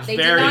this Yeah, out. They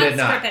very did not did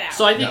not. script it out.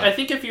 So I think. No. I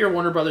think if you're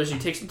Warner Brothers, you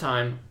take some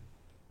time.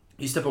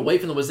 You step away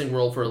from the Wizarding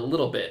World for a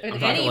little bit. I'm In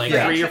talking any like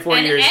franchise- 3 or 4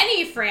 and years.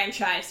 any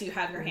franchise you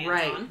have your hands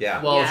Right. on.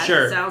 Yeah. Well, Yeah,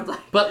 sure. it sounds like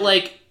But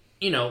like,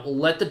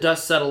 let the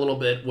dust settle a little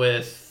bit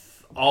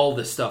with all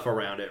the stuff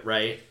around it,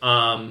 right?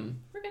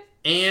 We're good.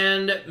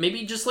 And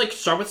maybe just like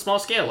start with small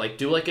scale, like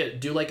do like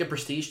a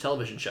prestige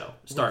television show.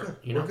 Start,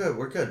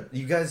 We're good.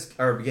 You guys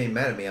are getting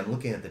mad at me. I'm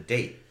looking at the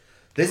date.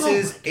 This Oh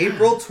is my God.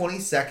 April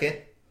 22nd,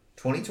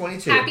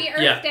 2022. Happy Earth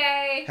Yeah.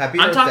 Day. Happy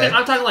I'm Earth talking. Day.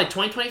 I'm talking like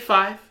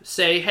 2025.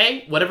 Say,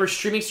 hey, whatever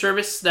streaming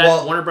service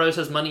that Warner Brothers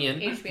has money in.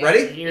 HBO.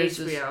 Ready? Here's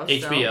HBO,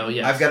 HBO.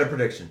 Yes. I've got a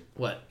prediction.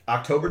 What?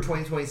 October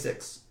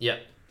 2026.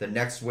 Yep. The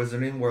next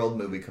Wizarding World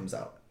movie comes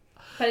out.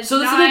 But it's So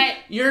this is not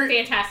you're.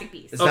 Fantastic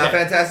Beasts. It's Okay. not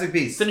Fantastic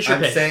Beasts. Finish your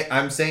pitch.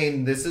 I'm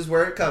saying this is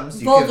where it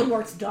comes.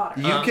 Voldemort's daughter.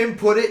 You can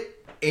put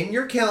it in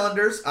your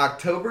calendars.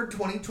 October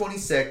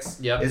 2026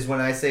 Yep. is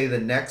when I say the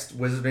next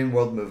Wizarding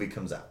World movie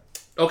comes out.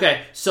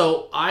 Okay,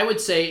 so I would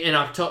say in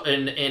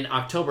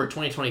October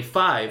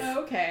 2025,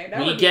 Okay, that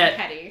we would get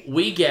be petty.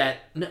 we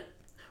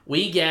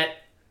get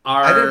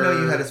our. I didn't know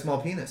you had a small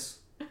penis.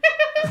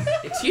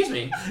 Excuse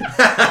me.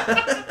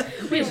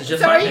 Wait, It's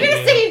just so my are you going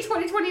opinion. to say in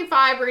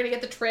 2025 we're going to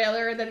get the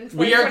trailer and then in 2026?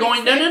 We are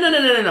going.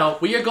 No.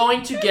 We are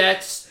going to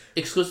get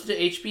exclusive to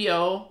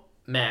HBO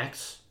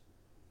Max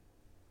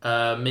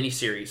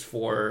miniseries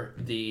for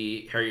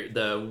the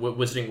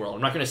Wizarding World.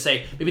 I'm not going to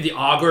say maybe the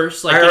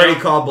Augurs. Like I you already know,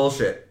 call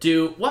bullshit.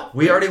 do what?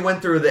 We already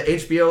went through the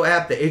HBO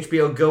app, the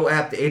HBO Go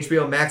app, the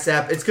HBO Max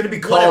app. It's going to be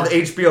called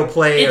HBO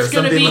Play or It's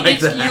going to something be. like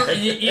that.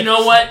 You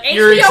know what? HBO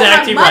You're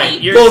exactly my money.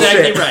 right. You're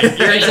Bullshit. exactly right.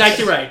 You're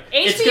exactly right.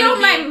 It's HBO gonna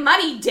be- my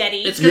money, daddy.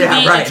 It's gonna Yeah,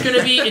 be. right. It's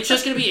gonna be. It's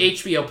just gonna be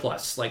HBO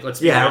Plus. Like let's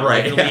be Yeah, real.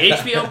 right. Like,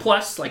 it'll be HBO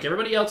Plus, like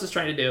everybody else is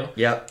trying to do.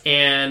 Yep.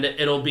 And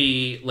it'll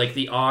be like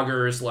the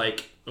Augurs,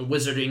 like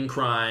Wizarding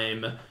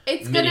Crime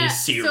It's mini gonna.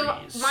 series.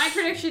 So my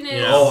prediction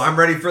is. Yeah. Oh, I'm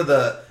ready for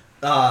the.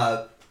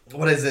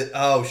 What is it?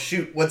 Oh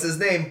shoot! What's his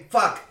name?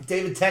 Fuck!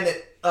 David Tennant.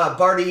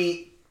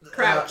 Barty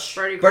Crouch.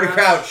 Barty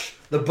Crouch.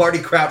 The Barty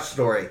Crouch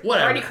story.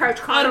 Whatever. Barty Crouch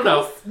I don't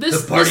know. Chronicles.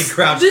 This The Barty this,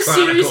 Crouch this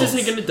series Chronicles.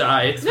 isn't gonna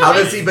die. It's No, How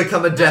fine. does he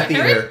become a Death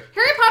Eater? Harry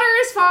Potter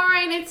is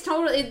fine. It's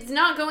totally. It's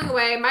not going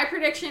away. My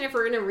prediction, if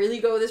we're gonna really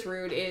go this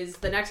route, is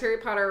the next Harry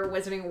Potter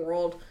Wizarding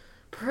World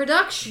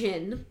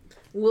production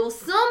will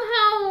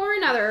somehow or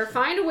another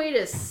find a way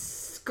to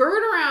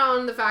skirt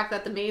around the fact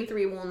that the main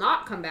three will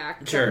not come back.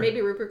 except Sure.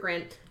 Maybe Rupert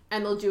Grint,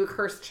 and they'll do a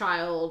Cursed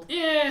Child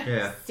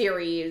Yeah,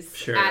 series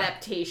Sure.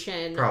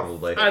 adaptation.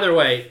 probably. Either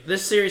way,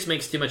 this series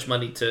makes too much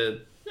money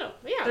to. No,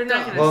 yeah, They're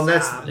not gonna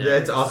Well, stop.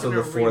 that's also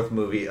Gonna the fourth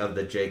movie of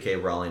the J.K.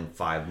 Rowling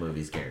 5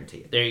 movies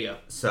guaranteed. There you go.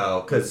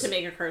 So, because to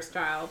make a Cursed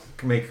Child.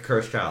 can make a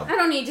cursed child. I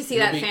don't need to see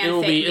It'll that be-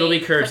 fanfic. it'll be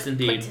made cursed put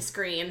indeed. to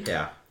screen.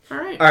 Yeah. All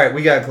right. All right,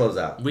 we gotta close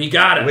out. We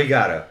got it. We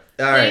gotta.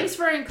 All right. Thanks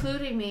for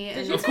including me. Did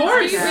And you Of say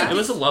course. three It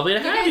was lovely to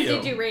You have guys you.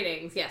 did do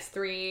ratings. Yes,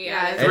 3.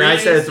 Yeah, And I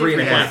said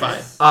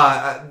 3.5.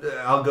 3.5.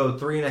 I'll go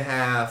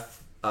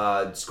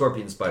 3.5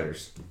 scorpion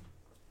spiders.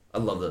 I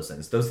love those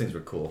things. Those things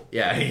were cool.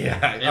 Yeah.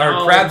 And Or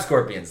I'll- crab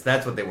scorpions.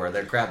 That's what they were.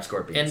 They're crab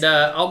scorpions. And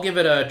I'll give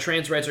it a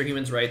trans rights or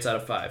humans rights out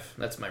of 5.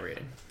 That's my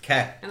rating.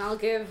 Okay. And I'll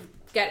get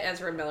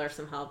Ezra Miller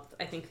some help.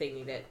 I think they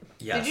need it.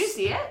 Yes. Did you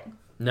see it?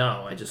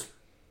 No, I just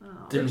Oh.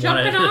 didn't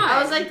Jumping want on.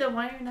 I was like, then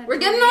why are you not? We're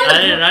doing getting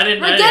it? on. I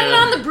didn't. We're getting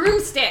on the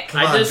broomstick.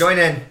 Come I on, just- join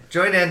in.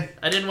 Join in.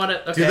 I didn't want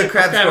to. Do the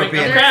crab scorpion. I'm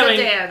There's a crabbing.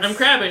 dance. I'm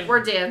crabbing.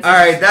 We're dancing. All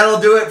right, that'll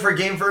do it for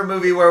Game for a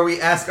Movie, where we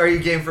ask, "Are you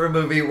game for a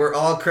movie?" We're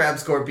all crab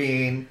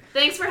scorpion.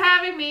 Thanks for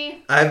having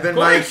me, I've been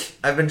Of course.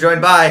 Mike. I've been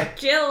joined by.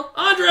 Jill.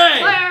 Andre.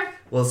 Claire.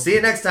 We'll see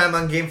you next time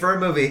on Game for a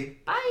Movie.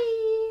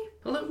 Bye.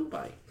 Hello.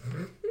 Bye.